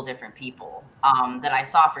multiple different people that I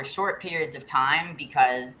saw for short periods of time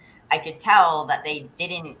because I could tell that they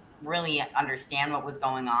didn't really understand what was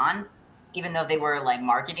going on, even though they were like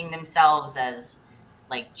marketing themselves as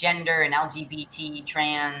like gender and LGBT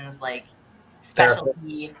trans like specialty.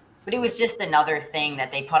 Therapists. But it was just another thing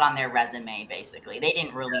that they put on their resume, basically. They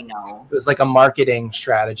didn't really know. It was like a marketing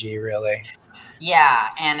strategy, really. Yeah,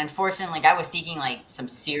 and unfortunately, like I was seeking like some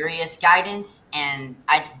serious guidance, and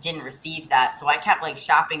I just didn't receive that. So I kept like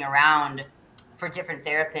shopping around for different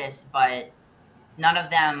therapists, but none of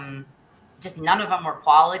them were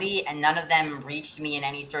quality, and none of them reached me in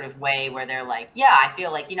any sort of way where they're like, yeah, I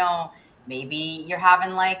feel like, you know, maybe you're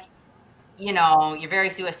having like, you know, you're very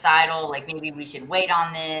suicidal, like maybe we should wait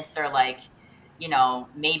on this, or like, you know,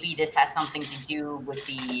 maybe this has something to do with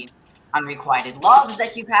the unrequited loves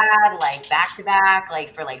that you've had, like back to back,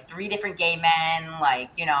 like for like 3 different gay men, like,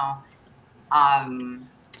 you know,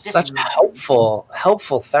 Such helpful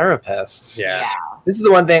therapists. Yeah. This is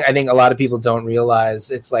the one thing I think a lot of people don't realize.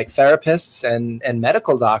 It's like therapists and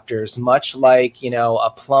medical doctors, much like, you know, a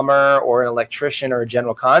plumber or an electrician or a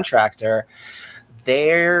general contractor,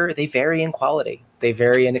 they vary in quality. They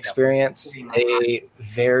vary in experience. They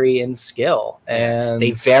vary in skill, and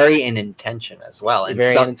they vary in intention as well. And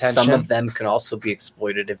some some of them can also be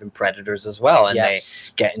exploitative and predators as well. And they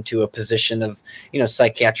get into a position of, you know,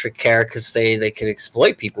 psychiatric care because they can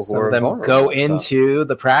exploit people who some are of them vulnerable. go into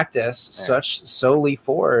the practice solely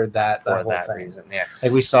for that whole thing. Reason. Yeah,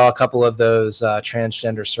 like we saw a couple of those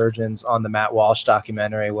transgender surgeons on the Matt Walsh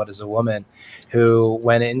documentary, What Is a Woman, who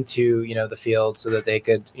went into, you know, the field so that they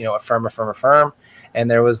could, you know, affirm. And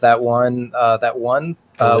there was that one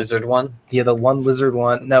lizard one. Yeah, the one lizard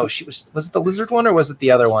one. No, was it the lizard one or was it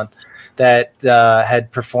the other one that had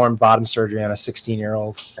performed bottom surgery on a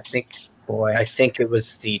 16-year-old? I think it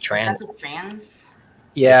was the trans.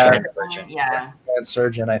 Yeah, trans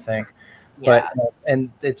surgeon, I think. Yeah. But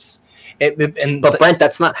and but Brent,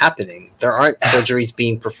 that's not happening. There aren't surgeries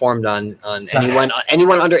being performed on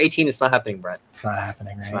anyone under 18. It's not happening, Brent. It's not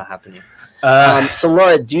happening. Right? It's not happening. So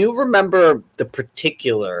Laura, do you remember the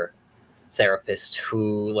particular therapist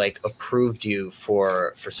who like approved you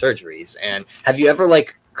for surgeries? And have you ever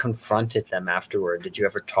like confronted them afterward? Did you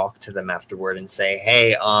ever talk to them afterward and say,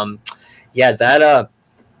 hey, yeah, that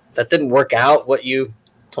didn't work out what you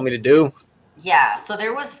told me to do? Yeah, so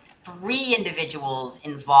there was 3 individuals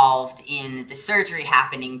involved in the surgery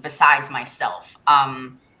happening besides myself.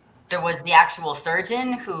 There was the actual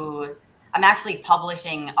surgeon who I'm actually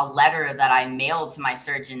publishing a letter that I mailed to my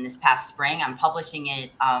surgeon this past spring. I'm publishing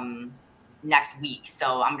it next week.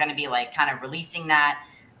 So I'm going to be like kind of releasing that.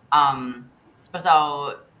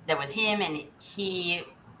 So there was him, and he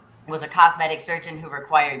was a cosmetic surgeon who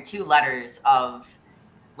required 2 letters of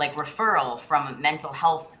like referral from mental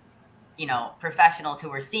health, you know, professionals who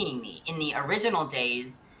were seeing me. In the original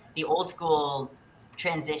days, the old school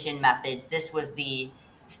transition methods, this was the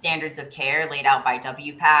standards of care laid out by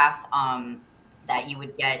WPATH, that you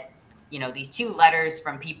would get, you know, these 2 letters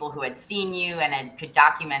from people who had seen you and could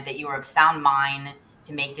document that you were of sound mind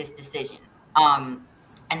to make this decision. And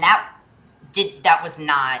that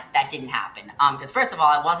didn't happen. Because first of all,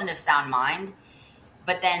 I wasn't of sound mind,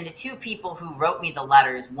 but then the 2 people who wrote me the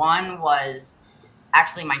letters, one was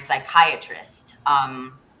actually my psychiatrist.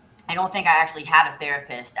 I don't think I actually had a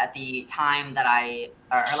therapist at the time that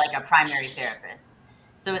or like a primary therapist.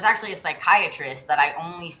 So it was actually a psychiatrist that I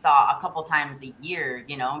only saw a couple times a year,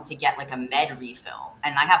 you know, to get like a med refill.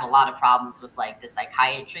 And I have a lot of problems with like the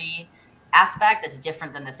psychiatry aspect that's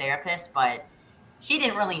different than the therapist, but she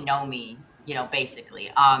didn't really know me, you know,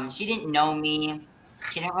 basically. She didn't know me.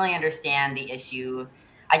 She didn't really understand the issue.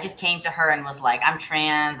 I just came to her and was like, I'm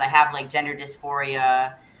trans. I have like gender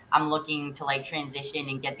dysphoria. I'm looking to like transition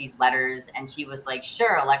and get these letters. And she was like,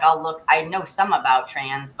 sure, like I know some about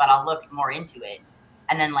trans, but I'll look more into it.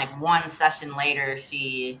 And then like 1 session later,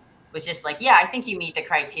 she was just like, yeah, I think you meet the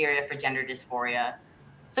criteria for gender dysphoria.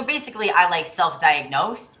 So basically I like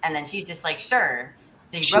self-diagnosed, and then she's just like, sure.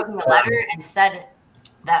 So she wrote me a letter and said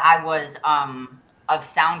that I was of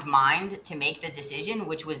sound mind to make the decision,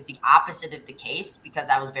 which was the opposite of the case because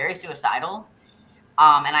I was very suicidal.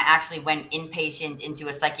 And I actually went inpatient into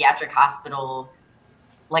a psychiatric hospital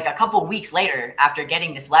like a couple weeks later after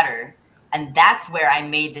getting this letter. And that's where I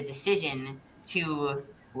made the decision to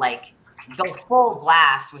like go full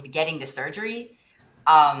blast with getting the surgery.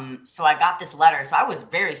 So I got this letter. So I was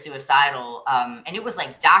very suicidal. And it was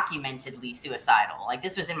like documentedly suicidal. Like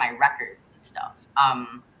this was in my records and stuff.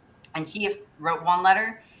 And she wrote one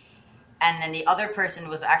letter, and then the other person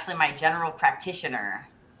was actually my general practitioner.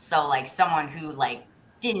 So like someone who like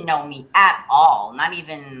didn't know me at all, not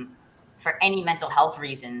even for any mental health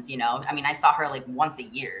reasons, you know. I mean, I saw her like once a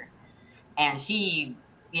year, and she,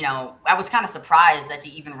 you know, I was kind of surprised that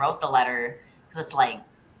she even wrote the letter, because it's like,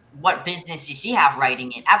 what business did she have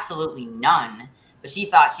writing it? Absolutely none. But she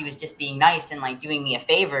thought she was just being nice and like doing me a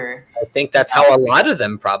favor. I think that's how a lot of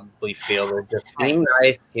them probably feel. They're just being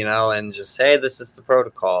nice, you know, and just, hey, this is the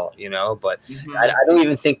protocol, you know. But I don't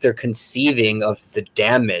even think they're conceiving of the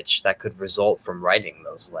damage that could result from writing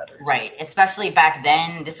those letters. Right. Especially back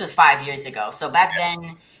then. This was 5 years ago. So back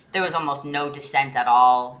then, there was almost no dissent at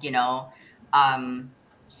all, you know.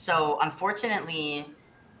 So unfortunately,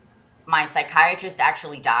 my psychiatrist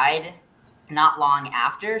actually died not long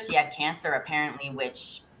after. She had cancer, apparently,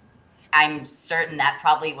 which I'm certain that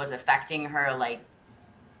probably was affecting her like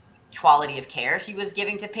quality of care she was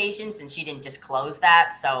giving to patients, and she didn't disclose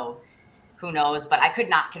that. So who knows? But I could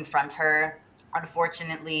not confront her,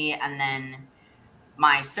 unfortunately. And then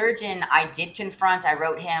my surgeon, I did confront. I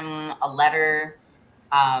wrote him a letter,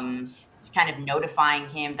 kind of notifying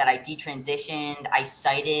him that I detransitioned. I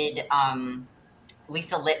cited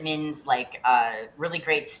Lisa Littman's like really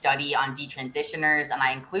great study on detransitioners, and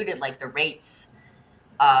I included like the rates.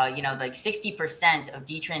 You know, like 60% of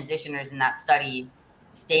detransitioners in that study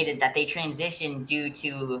stated that they transitioned due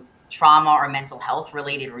to trauma or mental health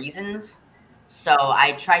related reasons. So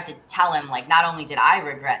I tried to tell him, like, not only did I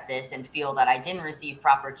regret this and feel that I didn't receive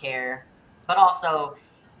proper care, but also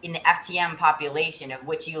in the FTM population, of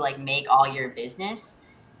which you like make all your business,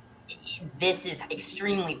 this is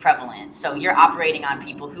extremely prevalent. So you're operating on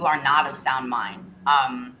people who are not of sound mind.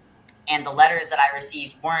 And the letters that I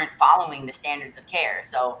received weren't following the standards of care.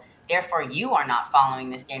 So therefore, you are not following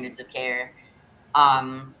the standards of care.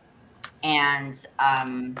 So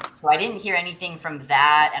I didn't hear anything from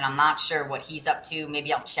that, and I'm not sure what he's up to.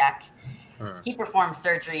 Maybe I'll check. He performs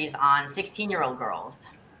surgeries on 16-year-old girls.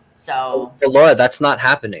 So, Laura, that's not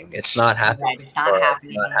happening. It's not happening. Right, it's not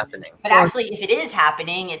happening. Not happening. But actually, if it is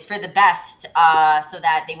happening, it's for the best, so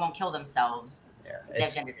that they won't kill themselves. Yeah, They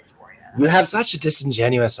have gender dysphoria. You have such a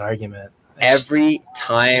disingenuous argument. Every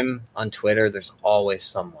time on Twitter, there's always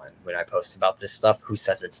someone, when I post about this stuff, who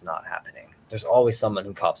says it's not happening. There's always someone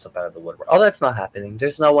who pops up out of the woodwork. Oh, that's not happening.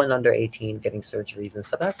 There's no one under 18 getting surgeries and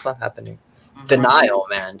stuff. That's not happening. Denial,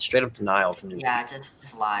 man. Straight up denial from the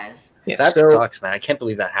just lies. Yeah, that sucks, man. I can't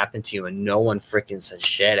believe that happened to you and no one freaking said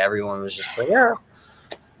shit. Everyone was just like, yeah.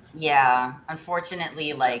 Yeah,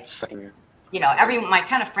 unfortunately, like, you know, my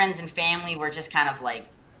kind of friends and family were just kind of like,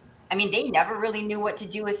 I mean, they never really knew what to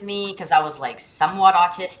do with me, because I was like somewhat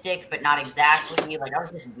autistic, but not exactly. Like, I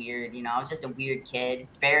was just weird, you know. I was just a weird kid,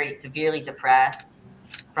 very severely depressed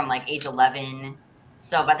from like age 11.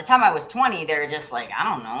 So by the time I was 20, they were just like, I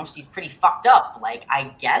don't know, she's pretty fucked up. Like,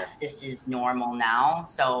 I guess this is normal now.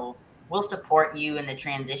 So we'll support you in the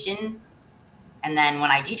transition. And then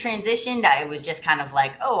when I detransitioned, I was just kind of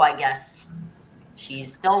like, oh, I guess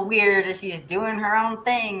she's still weird, or she's doing her own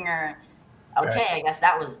thing, or okay, I guess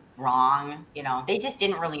that was wrong. You know, they just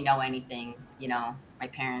didn't really know anything, you know, my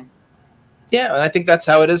parents. Yeah, and I think that's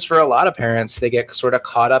how it is for a lot of parents. They get sort of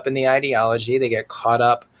caught up in the ideology. They get caught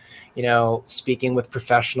up, you know, speaking with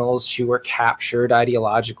professionals who are captured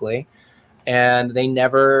ideologically, and they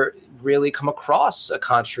never really come across a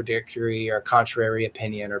contradictory or contrary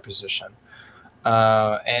opinion or position.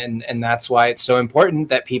 And that's why it's so important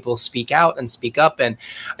that people speak out and speak up. And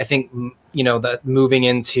I think, you know, that moving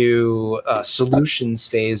into a solutions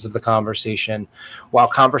phase of the conversation, while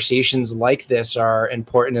conversations like this are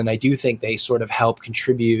important, and I do think they sort of help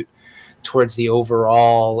contribute towards the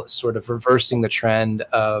overall sort of reversing the trend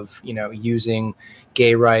of, you know, using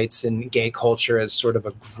gay rights and gay culture as sort of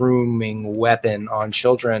a grooming weapon on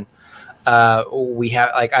children. We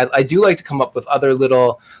have, like, I do like to come up with other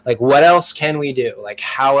little, like, what else can we do? Like,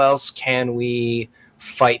 how else can we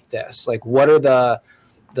fight this? Like, what are the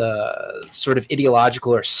sort of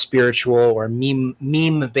ideological or spiritual or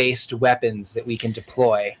meme based weapons that we can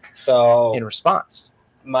deploy in response?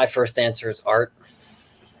 My first answer is art.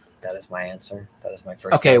 That is my answer. That is my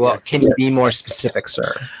first Okay, answer. well, can you be more specific,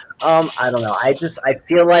 sir? I don't know. I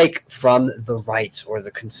feel like from the right or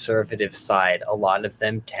the conservative side, a lot of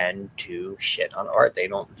them tend to shit on art. They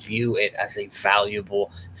don't view it as a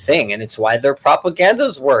valuable thing, and it's why their propaganda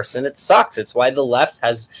is worse, and it sucks. It's why the left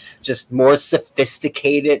has just more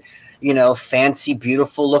sophisticated fancy,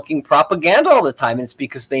 beautiful looking propaganda all the time. And it's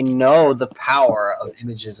because they know the power of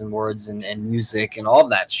images and words and music and all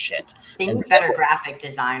that shit. They need better graphic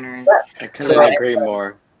designers. I couldn't agree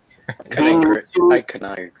more. I could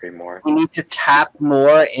not agree more. We need to tap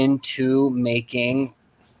more into making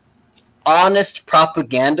honest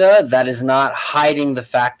propaganda that is not hiding the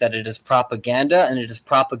fact that it is propaganda, and it is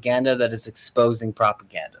propaganda that is exposing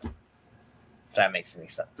propaganda. If that makes any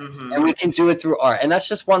sense. Mm-hmm. And we can do it through art, and that's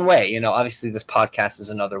just one way. Obviously this podcast is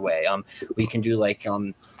another way. We can do like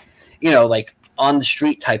on the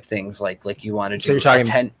street type things, like you want to do. So you're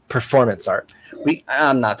talking performance art.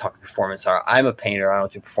 I'm not talking performance art. I'm a painter. I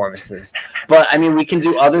don't do performances. But I mean, we can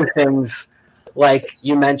do other things, like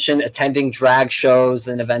you mentioned, attending drag shows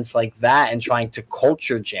and events like that, and trying to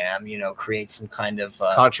culture jam. Create some kind of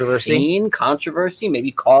controversy.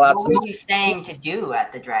 Maybe call out some. What were you saying to do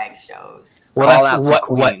at the drag shows? Well, that's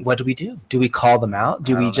what do we do? Do we call them out?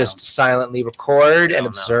 Do we just silently record and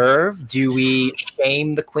observe? Do we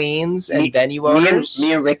shame the queens and venue owners?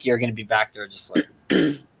 Me and Ricky are going to be back there, just like.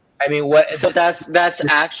 I mean, what? So that's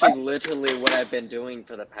actually literally what I've been doing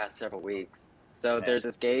for the past several weeks. So there's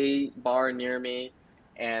this gay bar near me,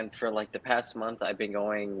 and for like the past month, I've been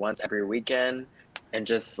going once every weekend and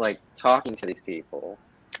just like talking to these people,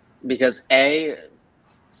 because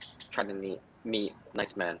trying to meet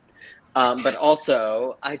nice men, but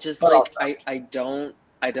also I just I don't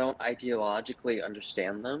ideologically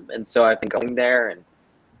understand them, and so I've been going there and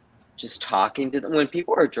just talking to them. When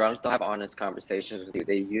people are drunk, they'll have honest conversations with you.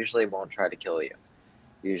 They usually won't try to kill you,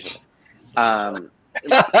 usually. And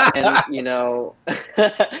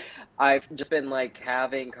I've just been like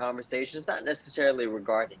having conversations, not necessarily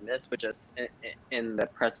regarding this, but just in the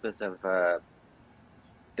precipice of the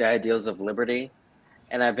ideals of liberty.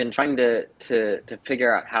 And I've been trying to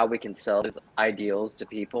figure out how we can sell those ideals to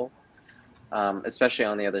people, especially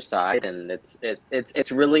on the other side. And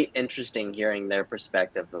it's really interesting hearing their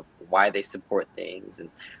perspective of why they support things and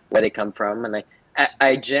where they come from. And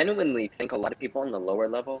I genuinely think a lot of people on the lower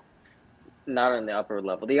level, not on the upper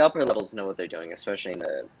level. The upper levels know what they're doing, especially in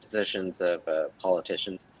the positions of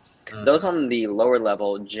politicians. Mm-hmm. Those on the lower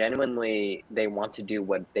level, genuinely, they want to do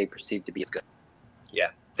what they perceive to be as good.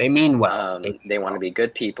 Yeah, they mean well. They want to be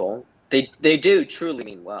good people. They do truly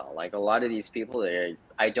mean well. Like a lot of these people,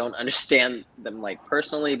 I don't understand them like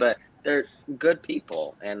personally, but they're good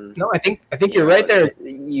people. And no, I think you're right there.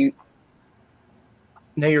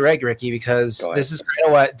 No, you're right, Ricky, because this is kind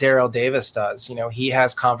of what Daryl Davis does. He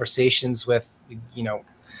has conversations with,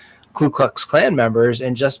 Ku Klux Klan members,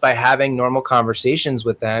 and just by having normal conversations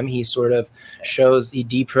with them, he sort of he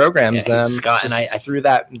deprograms them through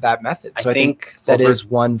that method. So I think that is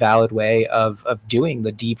one valid way of doing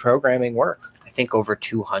the deprogramming work. I think over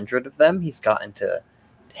 200 of them he's gotten to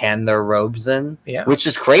hand their robes in, which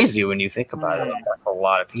is crazy when you think about it. That's a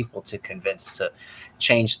lot of people to convince to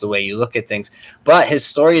change the way you look at things. But his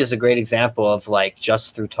story is a great example of like,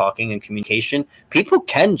 just through talking and communication, people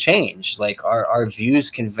can change. Like our views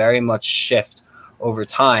can very much shift over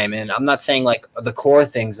time. And I'm not saying like the core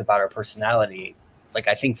things about our personality, like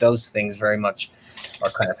I think those things very much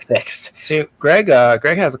are kind of fixed. So Greg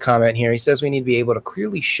has a comment here. He says we need to be able to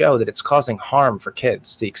clearly show that it's causing harm for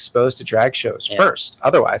kids to be exposed to drag shows first.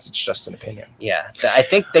 Otherwise, it's just an opinion. Yeah, I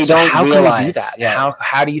think they don't realize. How can we do that? Yeah.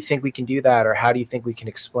 How do you think we can do that, or how do you think we can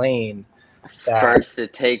explain that? First,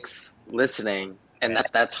 it takes listening, and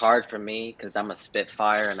that's hard for me because I'm a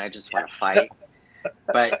spitfire and I just want to fight.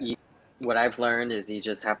 But what I've learned is you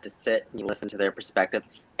just have to sit and you listen to their perspective,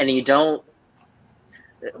 and you don't.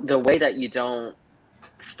 The way that you don't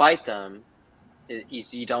fight them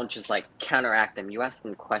is you don't just like counteract them. You ask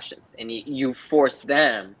them questions, and you force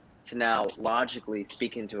them to now logically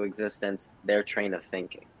speak into existence their train of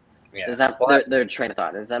thinking. Yeah. Does that their train of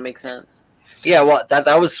thought? Does that make sense? Yeah. Well,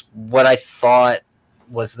 that was what I thought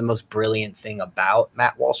was the most brilliant thing about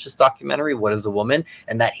Matt Walsh's documentary, What is a Woman?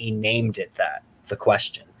 And that he named it the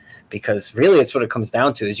question. Because really it's what it comes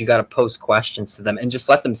down to is you got to pose questions to them and just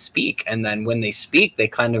let them speak. And then when they speak, they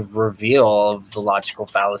kind of reveal the logical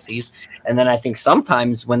fallacies. And then I think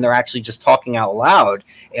sometimes when they're actually just talking out loud,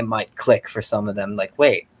 it might click for some of them. Like,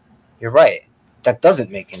 wait, you're right. That doesn't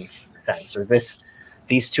make any sense. Or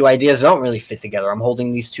these two ideas don't really fit together. I'm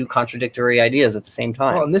holding these two contradictory ideas at the same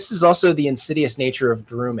time. Well, and this is also the insidious nature of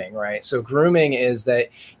grooming, right? So grooming is that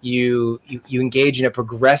you engage in a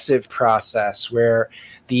progressive process where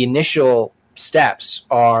the initial steps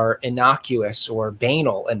are innocuous or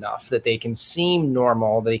banal enough that they can seem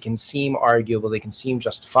normal, they can seem arguable, they can seem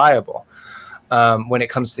justifiable. When it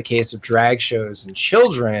comes to the case of drag shows and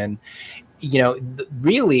children,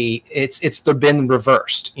 really it's been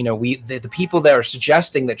reversed. The people that are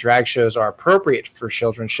suggesting that drag shows are appropriate for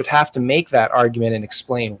children should have to make that argument and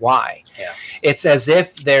explain why. Yeah. It's as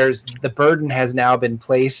if the burden has now been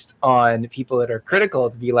placed on people that are critical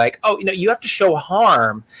to be like, oh, you have to show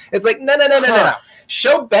harm. It's like, no.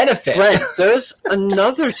 Show benefit. Brent, there's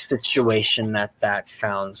another situation that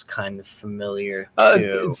sounds kind of familiar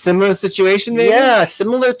too. Similar situation, maybe? Yeah,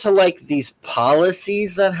 similar to like these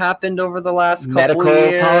policies that happened over the last couple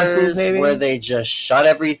years, policies, maybe, where they just shut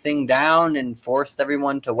everything down and forced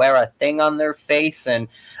everyone to wear a thing on their face, and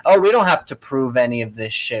we don't have to prove any of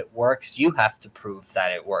this shit works. You have to prove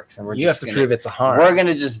that it works, and you have to prove it's a harm. We're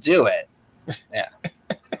gonna just do it. Yeah.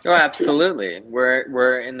 Oh, absolutely.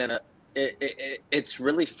 We're in it's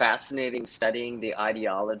really fascinating studying the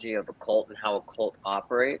ideology of a cult and how a cult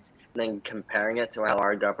operates, and then comparing it to how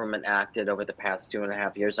our government acted over the past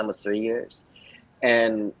 2.5 years, almost 3 years.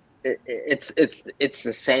 And it's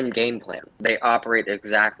the same game plan. They operate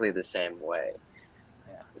exactly the same way.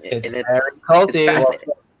 Yeah. It's very culty.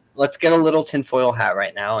 Let's get a little tinfoil hat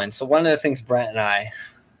right now. And so one of the things Brent and I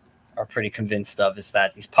are pretty convinced of is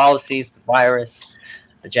that these policies, the virus,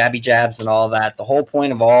 the jabby jabs and all that, the whole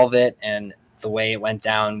point of all of it and the way it went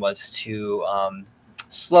down was to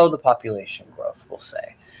slow the population growth, we'll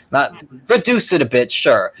say. Not reduce it a bit,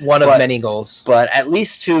 sure. One of many goals. But at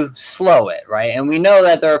least to slow it, right? And we know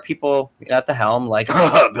that there are people at the helm, like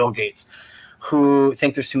Bill Gates, who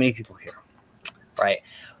think there's too many people here, right?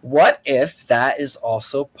 What if that is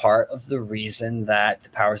also part of the reason that the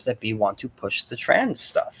powers that be want to push the trans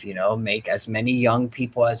stuff, make as many young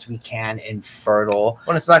people as we can infertile.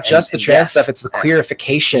 Well, it's not just the trans stuff, it's the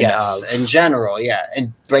queerification of. In general, yeah.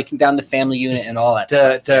 And breaking down the family unit and all that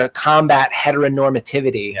stuff. To combat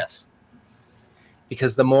heteronormativity. Yes.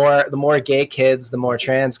 Because the more gay kids, the more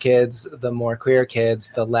trans kids, the more queer kids,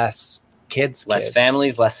 the less less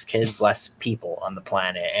families, less kids, less people on the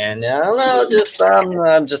planet. And I don't know,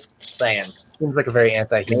 I'm just saying. Seems like a very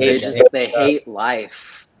anti-human. They hate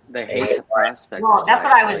life. They hate the prospect. Well, that's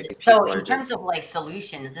what I was. So in terms of like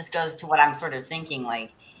solutions, this goes to what I'm sort of thinking.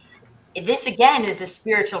 Like, this again is a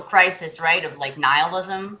spiritual crisis, right? Of like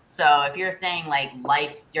nihilism. So if you're saying like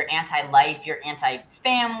life, you're anti-life, you're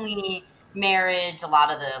anti-family, marriage, a lot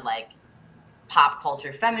of the like pop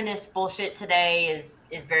culture feminist bullshit today is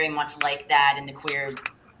very much like that in the queer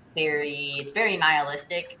theory. It's very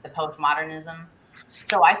nihilistic, the postmodernism.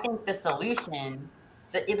 So I think the solution,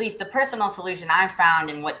 at least the personal solution I've found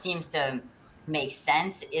and what seems to make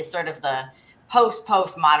sense, is sort of the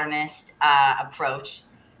postmodernist approach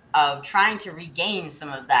of trying to regain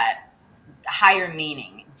some of that higher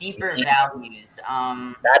meaning, deeper values.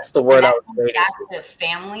 That's the word I would say. Back to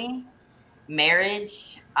family,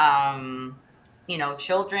 marriage,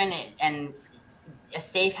 children, and a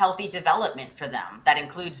safe, healthy development for them that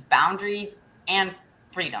includes boundaries and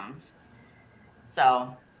freedoms.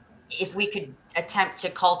 So if we could attempt to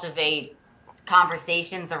cultivate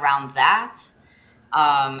conversations around that,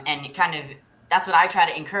 and kind of, that's what I try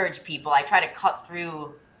to encourage people. I try to cut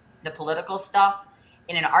through the political stuff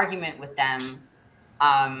in an argument with them,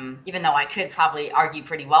 even though I could probably argue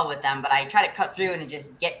pretty well with them, but I try to cut through and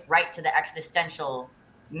just get right to the existential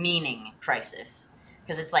meaning crisis,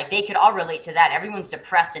 because it's like they could all relate to that. Everyone's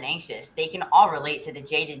depressed and anxious. They can all relate to the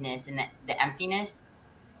jadedness and the emptiness.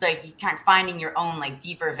 So if you kind of finding your own like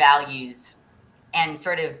deeper values and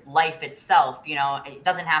sort of life itself, it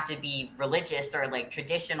doesn't have to be religious or like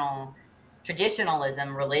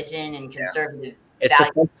traditionalism, religion and conservative. It's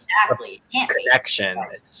values. A connection,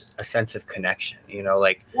 a sense of connection,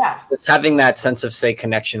 just having that sense of, say,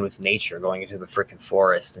 connection with nature, going into the freaking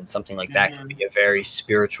forest and something like that can be a very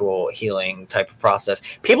spiritual healing type of process.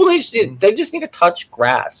 People, they just need to touch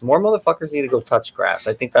grass. More motherfuckers need to go touch grass.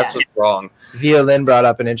 I think that's what's wrong. Violin brought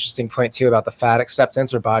up an interesting point too about the fat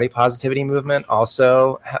acceptance or body positivity movement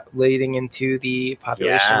also leading into the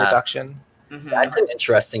population reduction. That's an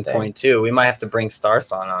interesting point too. We might have to bring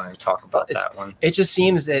Stars on and talk about that one. It just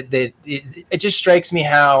seems that it just strikes me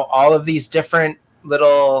how all of these different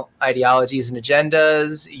little ideologies and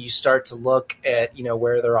agendas, you start to look at,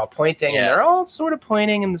 where they're all pointing, and they're all sort of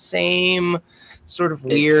pointing in the same sort of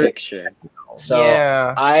weird picture. So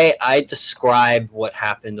I describe what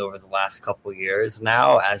happened over the last couple of years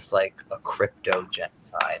now as like a crypto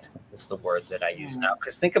genocide. This is the word that I use now.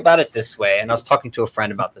 Because think about it this way, and I was talking to a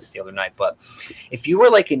friend about this the other night, but if you were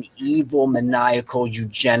like an evil, maniacal,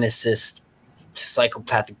 eugenicist,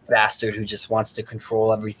 psychopathic bastard who just wants to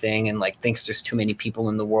control everything and like thinks there's too many people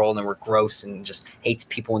in the world and we're gross and just hates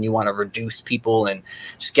people and you want to reduce people and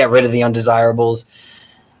just get rid of the undesirables.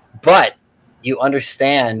 But you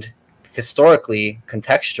understand historically,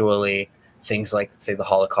 contextually, things like, say, the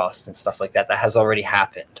Holocaust and stuff like that has already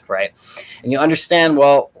happened, right? And you understand,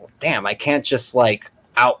 well, damn, I can't just like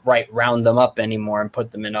outright round them up anymore and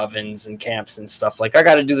put them in ovens and camps and stuff. Like, I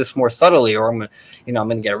got to do this more subtly, or I'm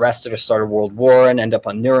gonna get arrested or start a world war and end up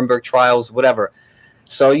on Nuremberg trials, whatever.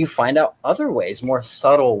 So you find out other ways, more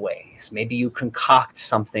subtle ways. Maybe you concoct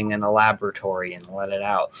something in a laboratory and let it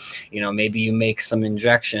out. Maybe you make some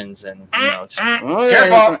injections and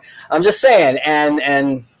Careful. I'm just saying,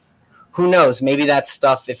 and who knows? Maybe that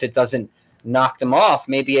stuff, if it doesn't knock them off,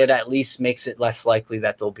 maybe it at least makes it less likely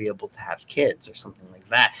that they'll be able to have kids or something like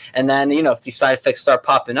that. And then, if these side effects start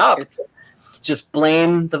popping up, just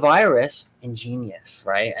blame the virus. Ingenious,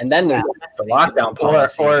 right? And then there's the lockdown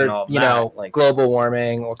policies or and all that, like global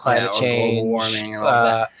warming or climate change. Global warming and all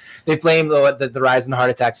that. They blame the rise in heart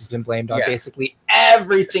attacks has been blamed on basically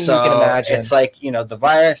everything you can imagine. It's like, the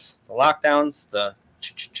virus, the lockdowns, the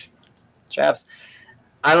jabs.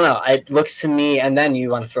 I don't know. It looks to me, and then you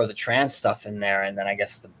want to throw the trans stuff in there, and then I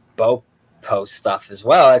guess the BOPO stuff as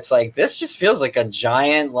well. It's like, this just feels like a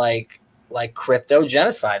giant, like crypto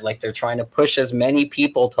genocide. Like, they're trying to push as many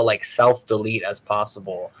people to like self-delete as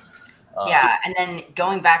possible. Yeah, and then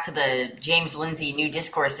going back to the James Lindsay New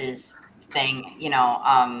Discourses thing,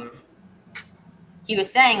 he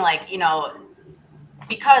was saying, like,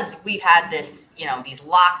 because we've had this, these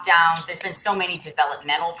lockdowns, there's been so many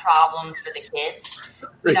developmental problems for the kids,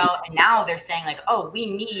 and now they're saying, like, oh, we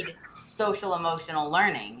need social emotional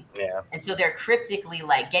learning. Yeah. And so they're cryptically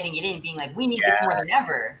like getting it in, being like, we need this more than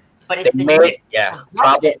ever. But it's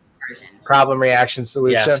problem reaction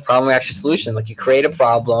solution. Yes, problem reaction solution. Like, you create a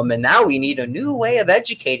problem, and now we need a new way of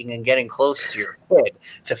educating and getting close to your kid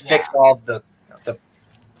to fix all of the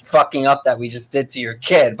fucking up that we just did to your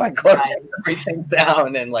kid by closing everything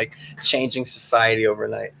down and like changing society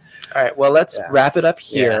overnight. All right, well, let's wrap it up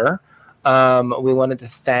here. We wanted to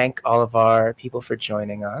thank all of our people for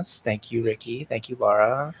joining us. Thank you, Ricky. Thank you,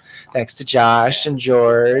 Laura. Thanks to Josh and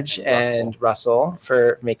George and Russell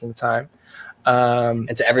for making the time.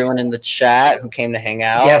 And to everyone in the chat who came to hang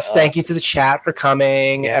out. Yes, thank you to the chat for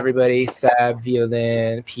coming. Everybody, Seb,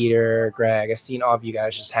 Violin, Peter, Greg. I've seen all of you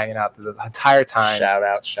guys just hanging out the entire time. Shout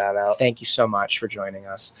out. Thank you so much for joining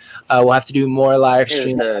us. We'll have to do more live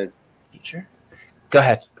stream future. Go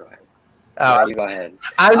ahead. You go ahead.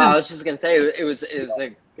 I was just gonna say it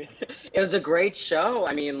was a great show.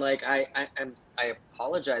 I mean, like, I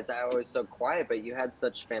apologize that I was so quiet, but you had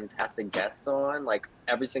such fantastic guests on. Like,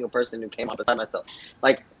 every single person who came on beside myself,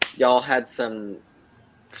 like, y'all had some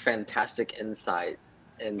fantastic insight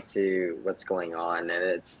into what's going on,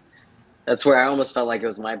 and that's where I almost felt like it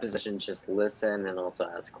was my position, just listen and also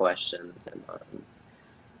ask questions, and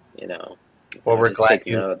well, we're glad take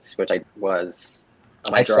notes, which I was.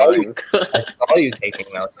 I saw you taking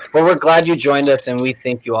notes. Well, we're glad you joined us, and we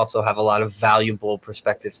think you also have a lot of valuable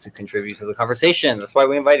perspectives to contribute to the conversation. That's why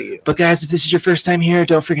we invited you. But guys, if this is your first time here,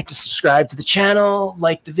 don't forget to subscribe to the channel,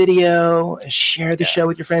 like the video, share the show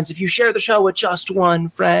with your friends. If you share the show with just one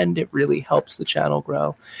friend, it really helps the channel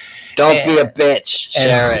grow. Don't be a bitch.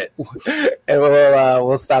 Share it. And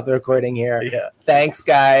we'll stop the recording here. Yeah. Thanks,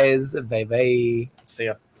 guys. Bye-bye. See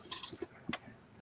ya.